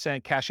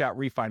 75% cash out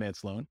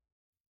refinance loan.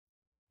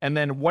 And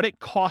then what it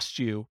costs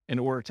you in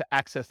order to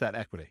access that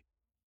equity.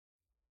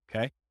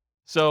 Okay.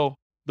 So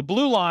the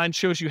blue line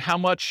shows you how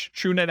much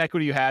true net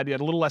equity you had. You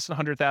had a little less than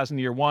 100,000 in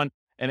year one,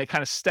 and it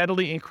kind of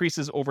steadily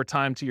increases over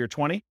time to year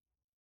 20.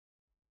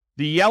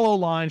 The yellow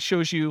line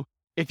shows you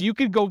if you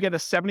could go get a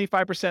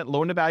 75%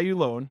 loan to value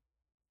loan,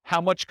 how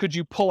much could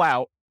you pull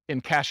out in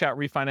cash out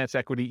refinance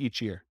equity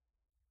each year?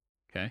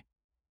 Okay.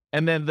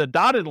 And then the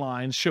dotted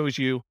line shows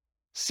you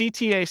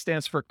CTA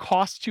stands for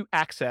cost to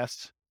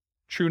access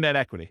true net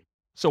equity.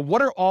 So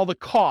what are all the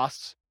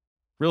costs,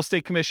 real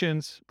estate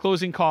commissions,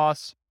 closing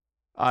costs,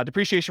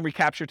 depreciation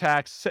recapture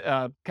tax,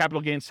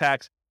 capital gains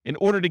tax, in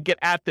order to get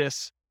at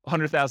this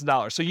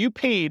 $100,000. So you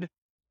paid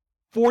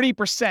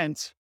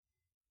 40%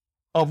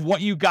 of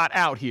what you got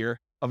out here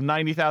of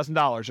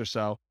 $90,000 or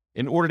so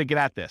in order to get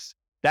at this.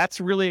 That's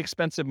really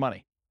expensive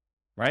money,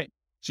 right?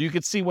 So you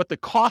could see what the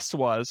cost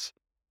was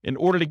in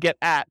order to get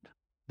at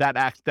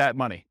that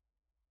money,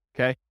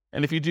 okay?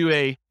 And if you do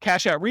a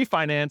cash out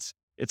refinance,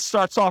 it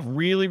starts off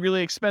really,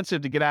 really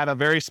expensive to get out a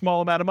very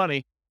small amount of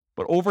money.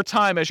 But over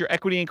time, as your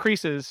equity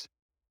increases,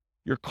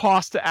 your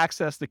cost to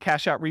access the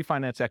cash out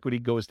refinance equity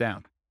goes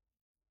down.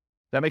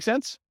 That make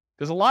sense?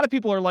 Because a lot of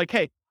people are like,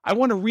 hey, I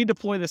want to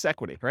redeploy this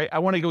equity, right? I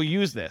want to go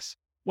use this.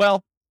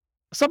 Well,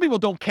 some people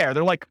don't care.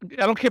 They're like,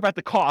 I don't care about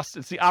the cost.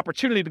 It's the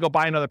opportunity to go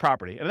buy another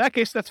property. And in that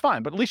case, that's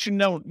fine. But at least you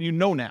know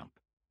now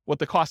what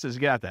the cost is to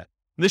get at that.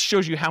 This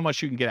shows you how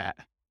much you can get at.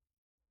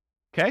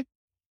 Okay?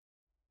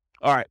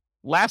 All right.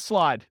 Last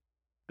slide.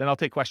 Then I'll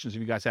take questions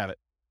if you guys have it.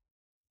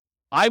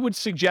 I would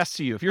suggest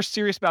to you, if you're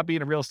serious about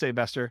being a real estate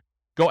investor,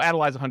 go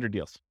analyze 100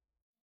 deals.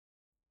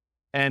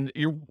 And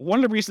one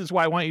of the reasons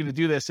why I want you to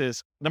do this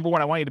is, number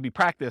one, I want you to be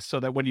practiced so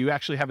that when you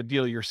actually have a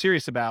deal you're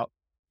serious about,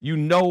 you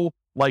know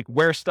like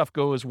where stuff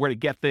goes, where to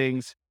get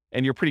things,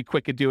 and you're pretty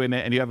quick at doing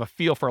it, and you have a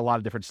feel for a lot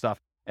of different stuff.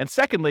 And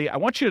secondly, I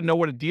want you to know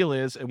what a deal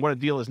is and what a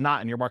deal is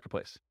not in your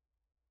marketplace.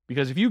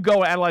 Because if you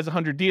go analyze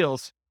 100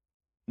 deals,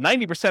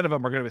 90% of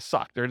them are going to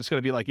suck. They're just going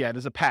to be like, yeah, it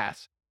is a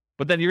pass.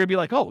 But then you're going to be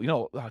like,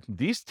 oh,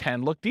 these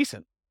 10 look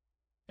decent.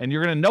 And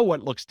you're going to know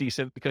what looks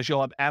decent because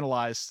you'll have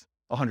analyzed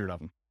 100 of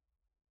them.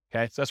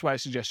 Okay, so that's why I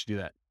suggest you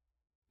do that.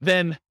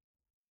 then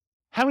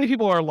how many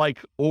people are like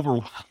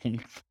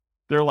overwhelmed?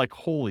 They're like,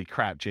 holy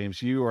crap,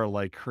 James, you are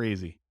like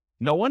crazy.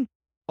 No one?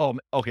 Oh,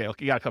 okay,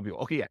 you got a couple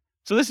people. Okay, yeah.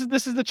 So this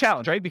is the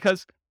challenge, right?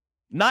 Because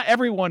not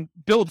everyone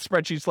builds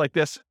spreadsheets like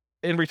this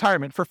in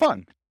retirement for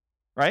fun,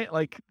 right?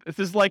 Like this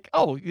is like,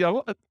 oh,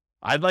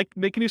 I'd like to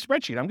make a new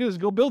spreadsheet. I'm going to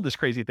go build this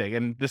crazy thing,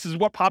 and this is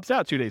what pops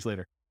out 2 days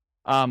later.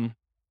 And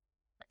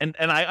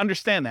I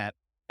understand that.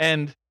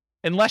 And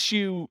unless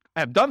you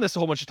have done this a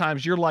whole bunch of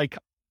times, you're like,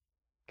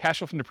 cash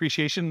flow from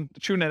depreciation,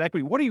 true net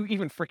equity. What are you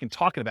even freaking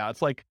talking about?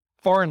 It's like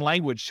foreign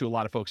language to a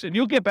lot of folks, and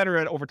you'll get better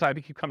at it over time if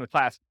you keep coming to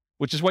class,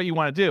 which is what you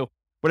want to do.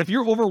 But if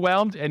you're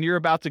overwhelmed and you're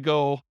about to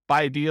go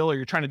buy a deal or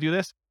you're trying to do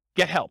this,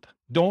 get help.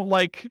 Don't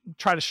like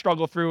try to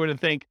struggle through it and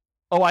think,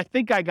 oh, I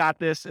think I got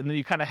this. And then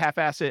you kind of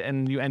half-ass it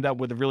and you end up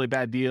with a really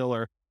bad deal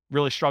or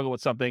really struggle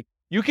with something.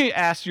 You can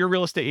ask your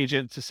real estate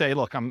agent to say,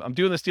 look, I'm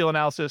doing this deal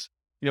analysis,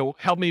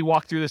 help me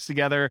walk through this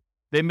together.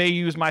 They may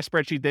use my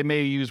spreadsheet. They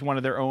may use one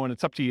of their own.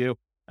 It's up to you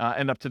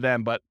and up to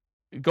them, but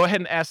go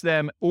ahead and ask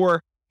them,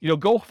 or,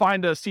 go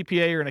find a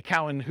CPA or an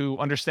accountant who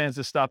understands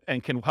this stuff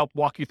and can help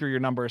walk you through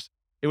your numbers.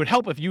 It would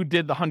help if you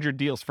did the 100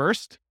 deals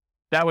first.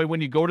 That way,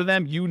 when you go to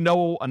them, you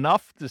know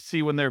enough to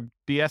see when they're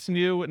BSing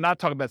you. Not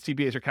talking about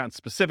CPAs or accountants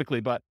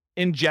specifically, but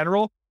in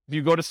general, if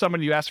you go to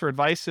someone, you ask for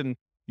advice and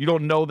you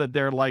don't know that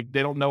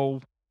they don't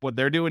know what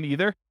they're doing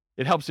either.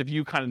 It helps if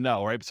you kind of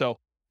know, right? So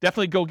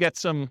definitely go get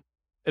some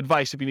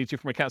advice if you need to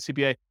from accountant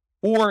CPA.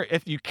 Or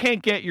if you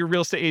can't get your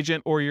real estate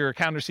agent or your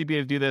accountant or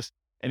CPA to do this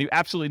and you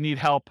absolutely need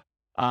help,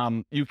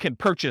 you can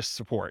purchase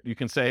support. You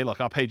can say,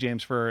 look, I'll pay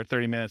James for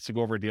 30 minutes to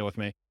go over a deal with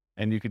me.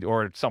 And you could,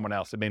 or someone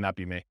else. It may not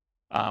be me,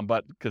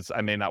 but because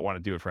I may not want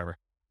to do it forever.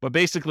 But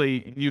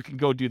basically, you can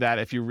go do that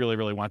if you really,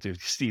 really want to.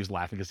 Steve's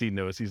laughing because he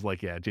knows. He's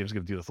like, yeah, James is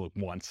going to do this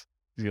once.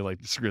 He's going to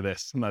like, screw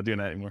this. I'm not doing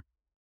that anymore.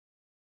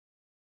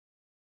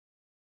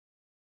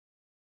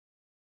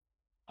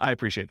 I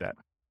appreciate that.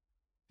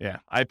 Yeah,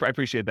 I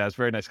appreciate that. It's a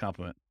very nice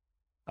compliment.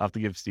 I'll have to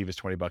give Steve his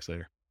 $20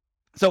 later.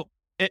 So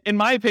in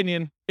my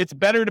opinion, it's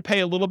better to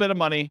pay a little bit of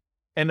money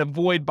and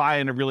avoid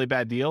buying a really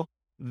bad deal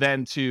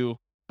than to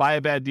buy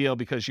a bad deal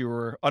because you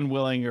were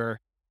unwilling or,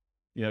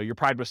 your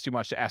pride was too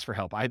much to ask for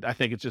help. I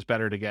think it's just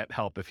better to get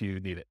help if you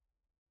need it.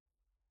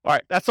 All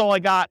right. That's all I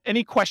got.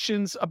 Any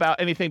questions about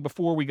anything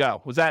before we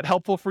go? Was that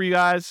helpful for you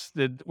guys?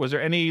 Was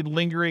there any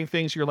lingering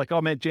things you're like,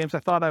 oh man, James, I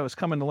thought I was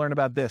coming to learn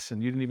about this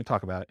and you didn't even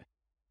talk about it.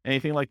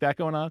 Anything like that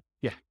going on?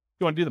 Yeah.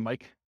 You want to do the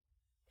mic?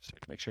 Just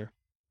to make sure.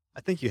 I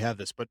think you have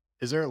this, but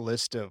is there a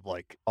list of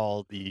like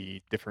all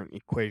the different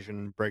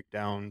equation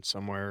breakdown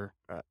somewhere?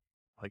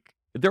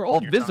 They're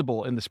all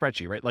visible in the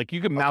spreadsheet, right? Like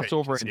you can mouse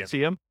over and see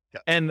them.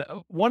 Yeah. And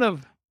one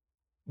of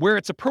where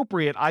it's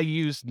appropriate, I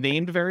use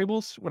named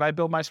variables when I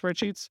build my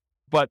spreadsheets.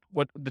 But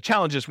what the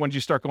challenge is when you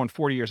start going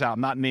 40 years out, I'm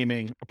not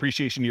naming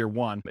appreciation year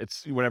 1.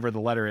 It's whatever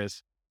the letter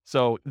is.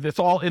 So it's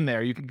all in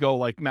there. You can go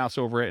like mouse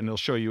over it and it'll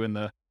show you in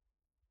the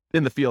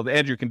field.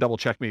 Andrew can double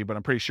check me, but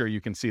I'm pretty sure you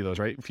can see those,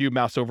 right? If you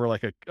mouse over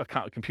like a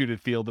computed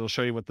field, it'll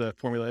show you what the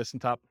formula is on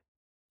top.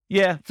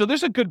 Yeah. So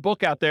there's a good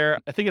book out there.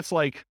 I think it's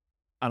like,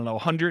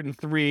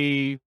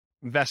 103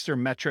 investor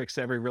metrics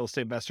every real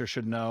estate investor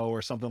should know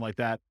or something like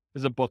that.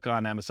 There's a book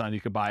on Amazon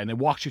you could buy and it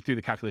walks you through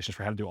the calculations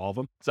for how to do all of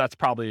them. So that's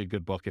probably a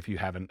good book if you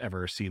haven't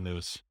ever seen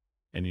those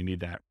and you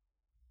need that.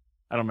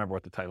 I don't remember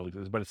what the title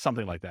is, but it's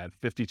something like that.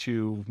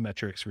 52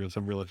 metrics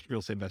some real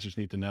estate investors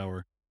need to know,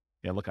 or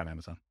look on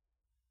Amazon.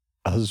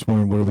 I was just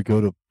wondering where we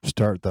go to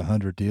start the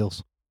 100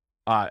 deals.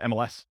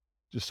 MLS.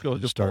 Just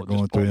start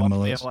going through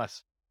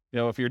MLS.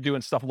 If you're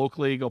doing stuff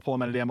locally, go pull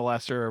them out of the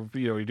MLS, or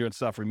you're doing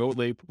stuff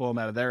remotely, pull them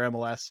out of their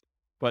MLS.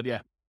 But yeah,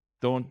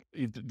 don't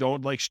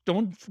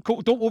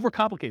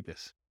overcomplicate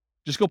this.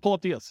 Just go pull up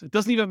deals. It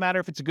doesn't even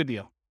matter if it's a good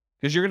deal,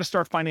 because you're going to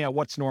start finding out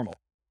what's normal,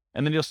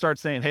 and then you'll start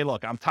saying, "Hey,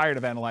 look, I'm tired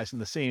of analyzing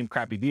the same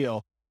crappy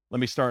deal. Let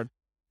me start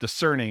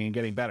discerning and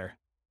getting better."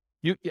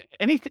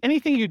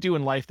 Anything you do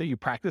in life that you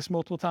practice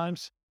multiple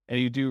times and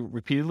you do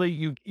repeatedly,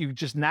 you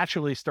just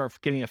naturally start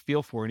getting a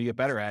feel for it, and you get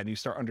better at it, and you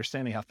start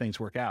understanding how things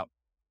work out.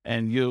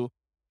 And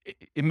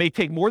it may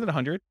take more than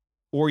 100,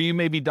 or you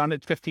may be done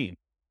at 15.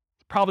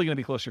 It's probably going to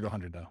be closer to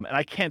 100 though. And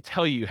I can't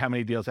tell you how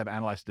many deals I've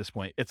analyzed at this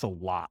point. It's a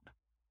lot.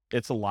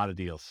 It's a lot of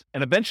deals.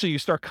 And eventually you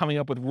start coming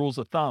up with rules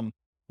of thumb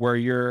where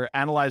you're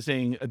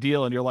analyzing a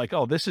deal and you're like,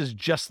 oh, this is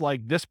just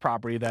like this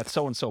property that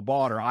so-and-so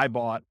bought or I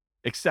bought,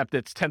 except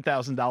it's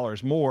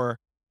 $10,000 more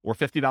or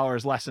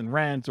 $50 less in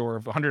rent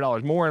or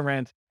 $100 more in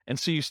rent. And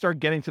so you start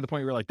getting to the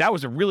point where you're like, that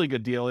was a really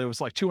good deal. It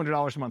was like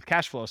 $200 a month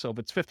cash flow. So if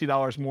it's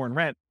 $50 more in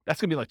rent, that's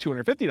going to be like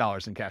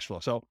 $250 in cash flow.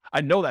 So I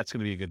know that's going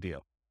to be a good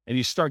deal. And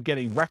you start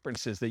getting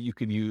references that you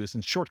can use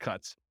and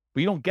shortcuts,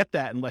 but you don't get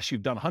that unless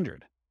you've done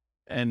 100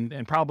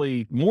 and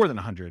probably more than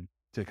 100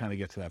 to kind of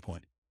get to that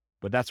point.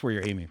 But that's where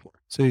you're aiming for.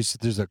 So you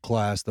said there's a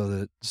class though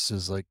that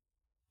says like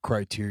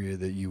criteria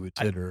that you would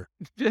consider.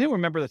 Do you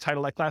remember the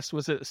title of that class?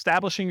 Was it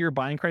Establishing Your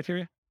Buying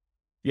Criteria?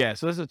 Yeah.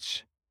 So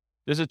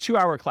there's a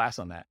 2-hour class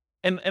on that.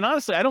 And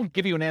honestly, I don't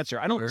give you an answer.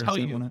 I don't tell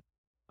you.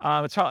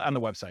 It's on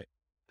the website,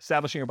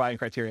 Establishing Your Buying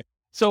Criteria.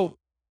 So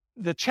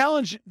the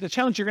challenge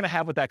you're going to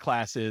have with that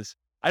class is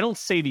I don't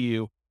say to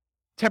you,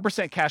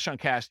 10% cash on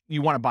cash,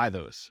 you want to buy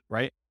those,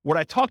 right? What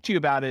I talk to you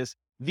about is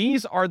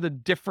these are the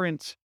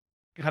different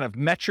kind of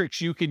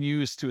metrics you can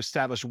use to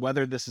establish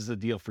whether this is a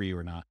deal for you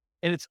or not.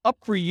 And it's up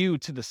for you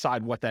to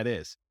decide what that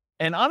is.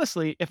 And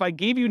honestly, if I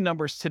gave you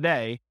numbers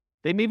today,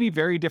 they may be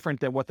very different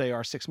than what they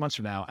are 6 months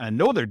from now. And I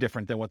know they're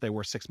different than what they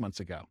were 6 months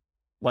ago.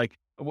 Like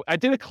I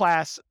did a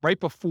class right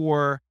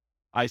before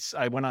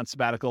I went on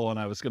sabbatical and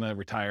I was going to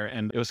retire,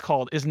 and it was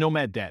called, Is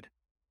Nomad Dead?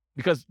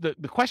 Because the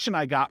question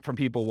I got from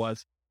people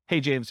was, hey,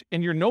 James,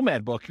 in your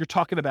Nomad book, you're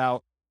talking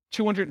about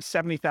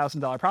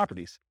 $270,000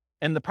 properties.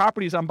 And the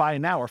properties I'm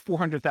buying now are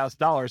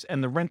 $400,000,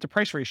 and the rent to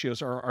price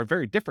ratios are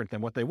very different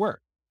than what they were.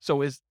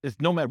 So is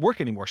Nomad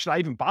work anymore? Should I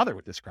even bother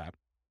with this crap?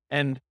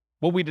 And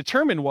what we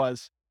determined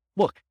was,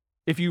 look,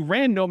 if you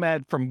ran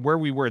Nomad from where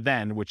we were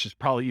then, which is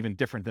probably even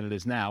different than it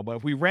is now, but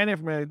if we ran it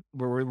from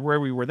where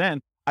we were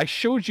then, I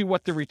showed you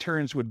what the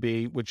returns would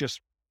be with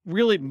just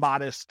really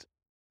modest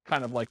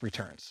kind of like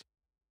returns.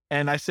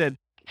 And I said,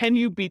 can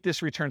you beat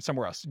this return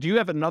somewhere else? Do you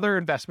have another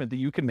investment that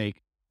you can make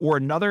or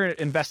another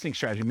investing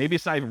strategy? Maybe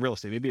it's not even real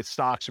estate, maybe it's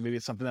stocks or maybe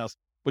it's something else,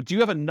 but do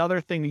you have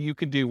another thing that you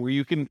can do where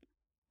you can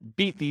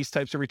beat these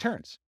types of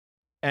returns?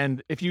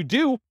 And if you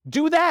do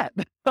that.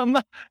 I'm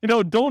not,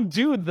 don't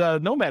do the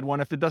Nomad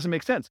one if it doesn't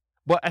make sense.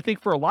 But I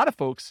think for a lot of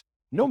folks,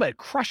 Nomad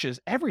crushes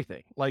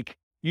everything. Like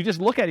you just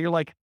look at it, you're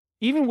like,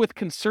 even with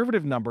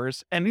conservative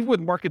numbers and even with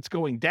markets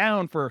going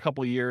down for a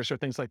couple of years or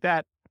things like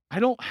that, I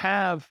don't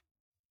have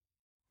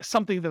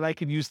something that I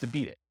could use to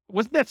beat it.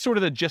 Wasn't that sort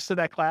of the gist of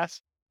that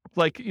class?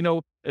 Like,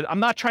 I'm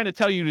not trying to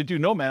tell you to do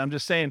Nomad. I'm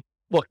just saying,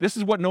 look, this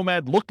is what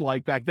Nomad looked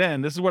like back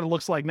then. This is what it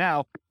looks like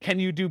now. Can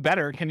you do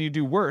better? Can you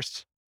do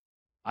worse?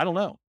 I don't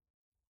know.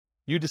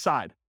 You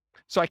decide.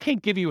 So I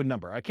can't give you a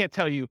number. I can't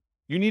tell you,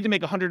 you need to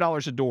make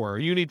 $100 a door, or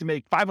you need to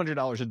make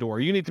 $500 a door, or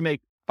you need to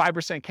make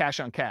 5% cash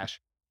on cash,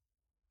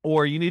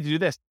 or you need to do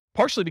this.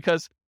 Partially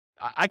because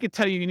I could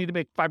tell you need to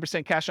make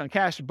 5% cash on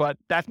cash, but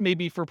that may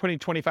be for putting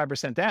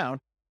 25% down.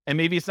 And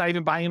maybe it's not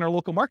even buying in our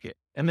local market.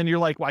 And then you're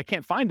like, well, I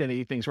can't find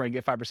any things where I can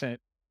get 5%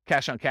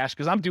 cash on cash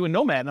because I'm doing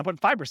Nomad and I'm putting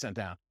 5%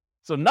 down.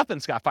 So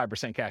nothing's got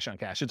 5% cash on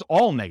cash. It's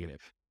all negative.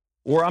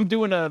 Or I'm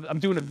doing a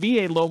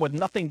VA loan with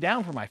nothing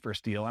down for my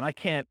first deal.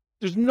 And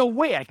there's no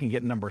way I can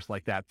get numbers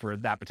like that for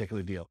that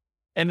particular deal.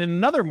 And in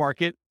another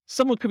market,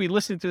 someone could be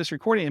listening to this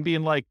recording and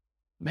being like,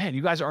 man,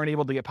 you guys aren't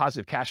able to get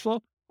positive cash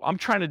flow. I'm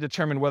trying to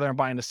determine whether I'm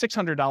buying a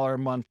 $600 a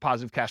month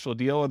positive cash flow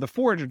deal or the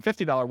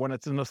 $450 one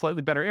that's in a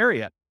slightly better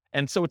area.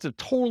 And so it's a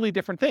totally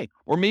different thing.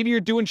 Or maybe you're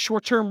doing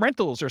short-term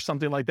rentals or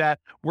something like that,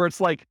 where it's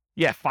like,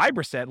 yeah,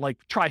 5%, like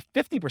try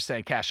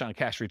 50% cash on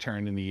cash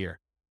return in the year.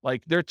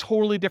 Like they're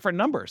totally different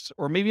numbers.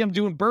 Or maybe I'm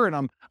doing Burr and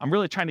I'm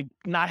really trying to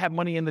not have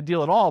money in the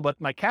deal at all, but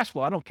my cash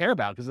flow I don't care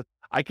about because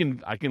I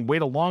can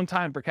wait a long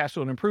time for cash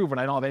flow to improve when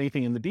I don't have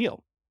anything in the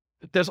deal.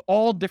 There's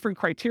all different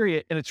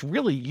criteria, and it's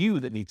really you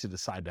that needs to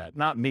decide that,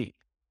 not me.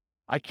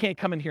 I can't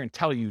come in here and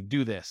tell you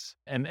do this,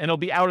 and it'll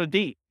be out of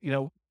date,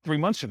 3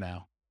 months from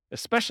now.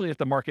 Especially if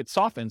the market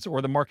softens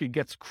or the market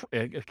gets,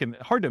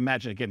 hard to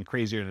imagine it getting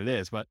crazier than it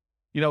is, but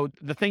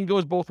the thing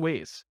goes both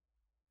ways.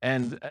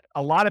 And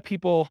a lot of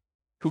people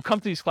who come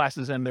to these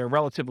classes and they're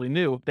relatively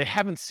new, they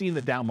haven't seen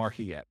the down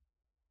market yet.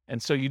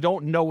 And so you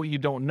don't know what you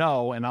don't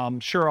know. And I'm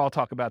sure I'll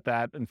talk about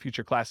that in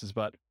future classes,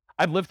 but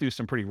I've lived through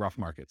some pretty rough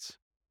markets.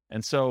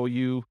 And so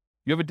you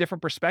have a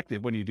different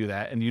perspective when you do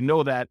that. And you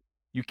know that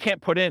you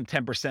can't put in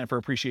 10% for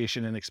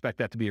appreciation and expect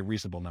that to be a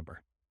reasonable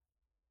number.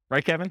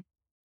 Right, Kevin?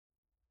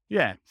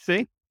 Yeah,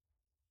 see?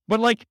 But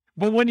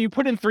when you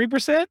put in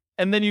 3%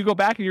 and then you go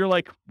back and you're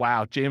like,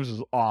 wow, James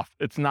is off.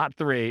 It's not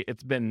 3,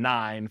 it's been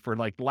 9 for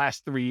like the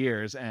last 3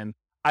 years and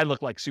I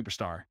look like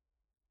superstar.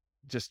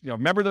 Just,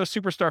 remember those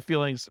superstar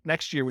feelings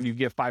next year when you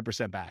give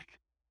 5% back,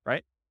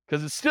 right?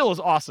 Because it still is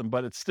awesome,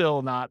 but it's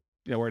still not,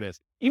 where it is.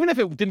 Even if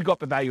it didn't go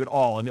up in value at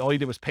all and all you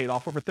did was pay it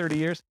off over 30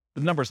 years,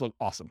 the numbers look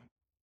awesome.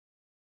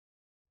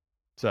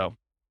 So,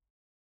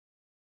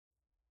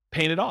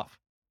 paying it off.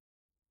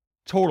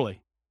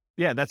 Totally.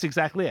 Yeah, that's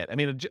exactly it. I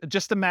mean,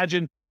 just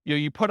imagine,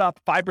 you put up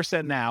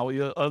 5% now,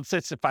 let's say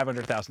it's a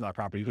 $500,000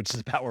 property, which is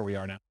about where we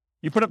are now.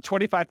 You put up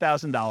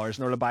 $25,000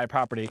 in order to buy a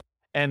property.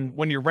 And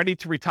when you're ready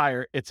to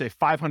retire, it's a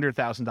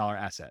 $500,000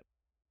 asset.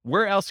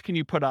 Where else can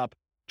you put up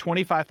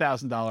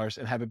 $25,000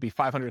 and have it be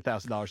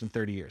 $500,000 in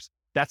 30 years?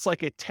 That's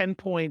like a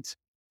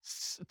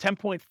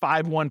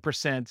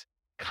 10.51%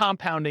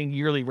 compounding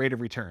yearly rate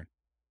of return.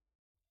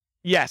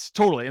 Yes,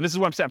 totally. And this is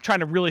what I'm saying. I'm trying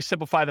to really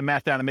simplify the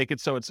math down and make it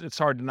so it's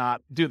hard to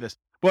not do this.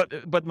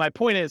 But my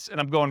point is, and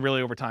I'm going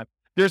really over time,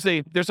 there's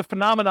a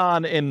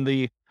phenomenon in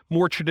the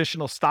more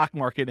traditional stock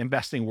market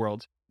investing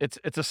world.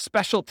 It's a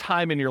special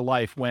time in your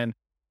life when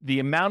the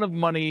amount of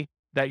money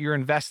that you're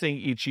investing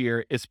each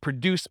year is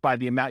produced by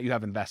the amount you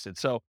have invested.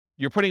 So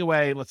you're putting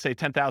away, let's say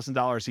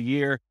 $10,000 a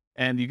year,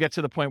 and you get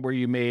to the point where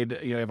you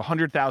have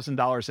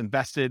 $100,000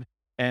 invested.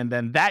 And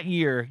then that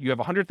year you have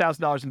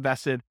 $100,000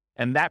 invested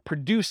and that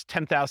produced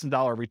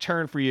 $10,000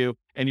 return for you.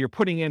 And you're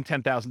putting in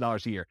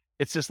 $10,000 a year.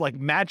 It's this like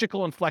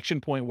magical inflection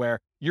point where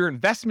your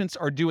investments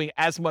are doing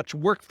as much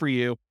work for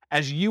you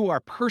as you are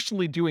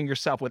personally doing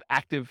yourself with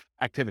active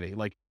activity,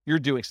 like you're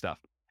doing stuff.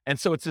 And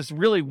so it's this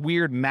really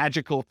weird,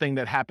 magical thing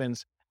that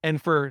happens.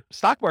 And for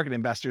stock market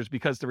investors,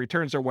 because the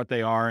returns are what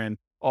they are and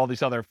all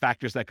these other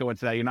factors that go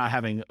into that, you're not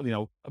having,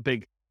 a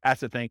big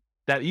asset thing,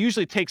 that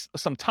usually takes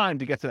some time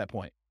to get to that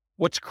point.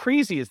 What's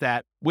crazy is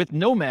that with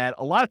Nomad,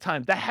 a lot of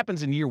times that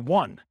happens in year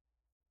one,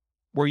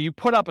 where you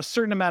put up a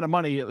certain amount of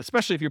money,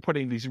 especially if you're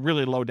putting these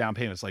really low down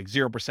payments, like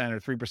 0% or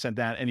 3%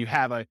 down, and you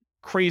have a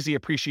crazy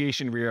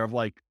appreciation year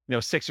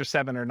of 6 or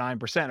 7 or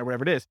 9% or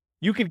whatever it is.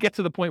 You could get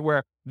to the point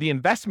where the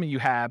investment you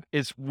have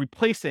is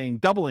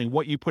doubling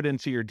what you put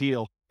into your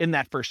deal in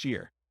that first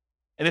year.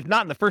 And if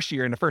not in the first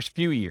year, in the first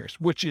few years,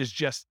 which is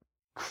just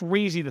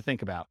crazy to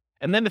think about.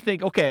 And then to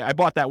think, okay, I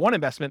bought that one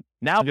investment.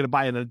 Now I'm going to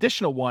buy an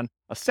additional one,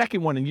 a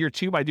second one in year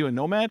 2 by doing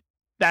Nomad.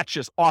 That's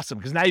just awesome,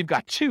 because now you've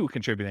got 2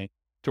 contributing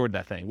toward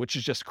that thing, which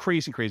is just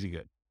crazy, crazy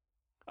good.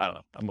 I don't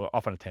know. I'm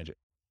off on a tangent.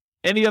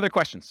 Any other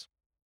questions?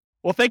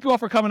 Well, thank you all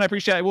for coming. I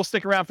appreciate it. We'll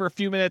stick around for a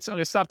few minutes. I'm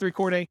going to stop the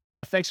recording.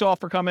 Thanks all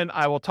for coming.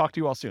 I will talk to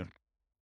you all soon.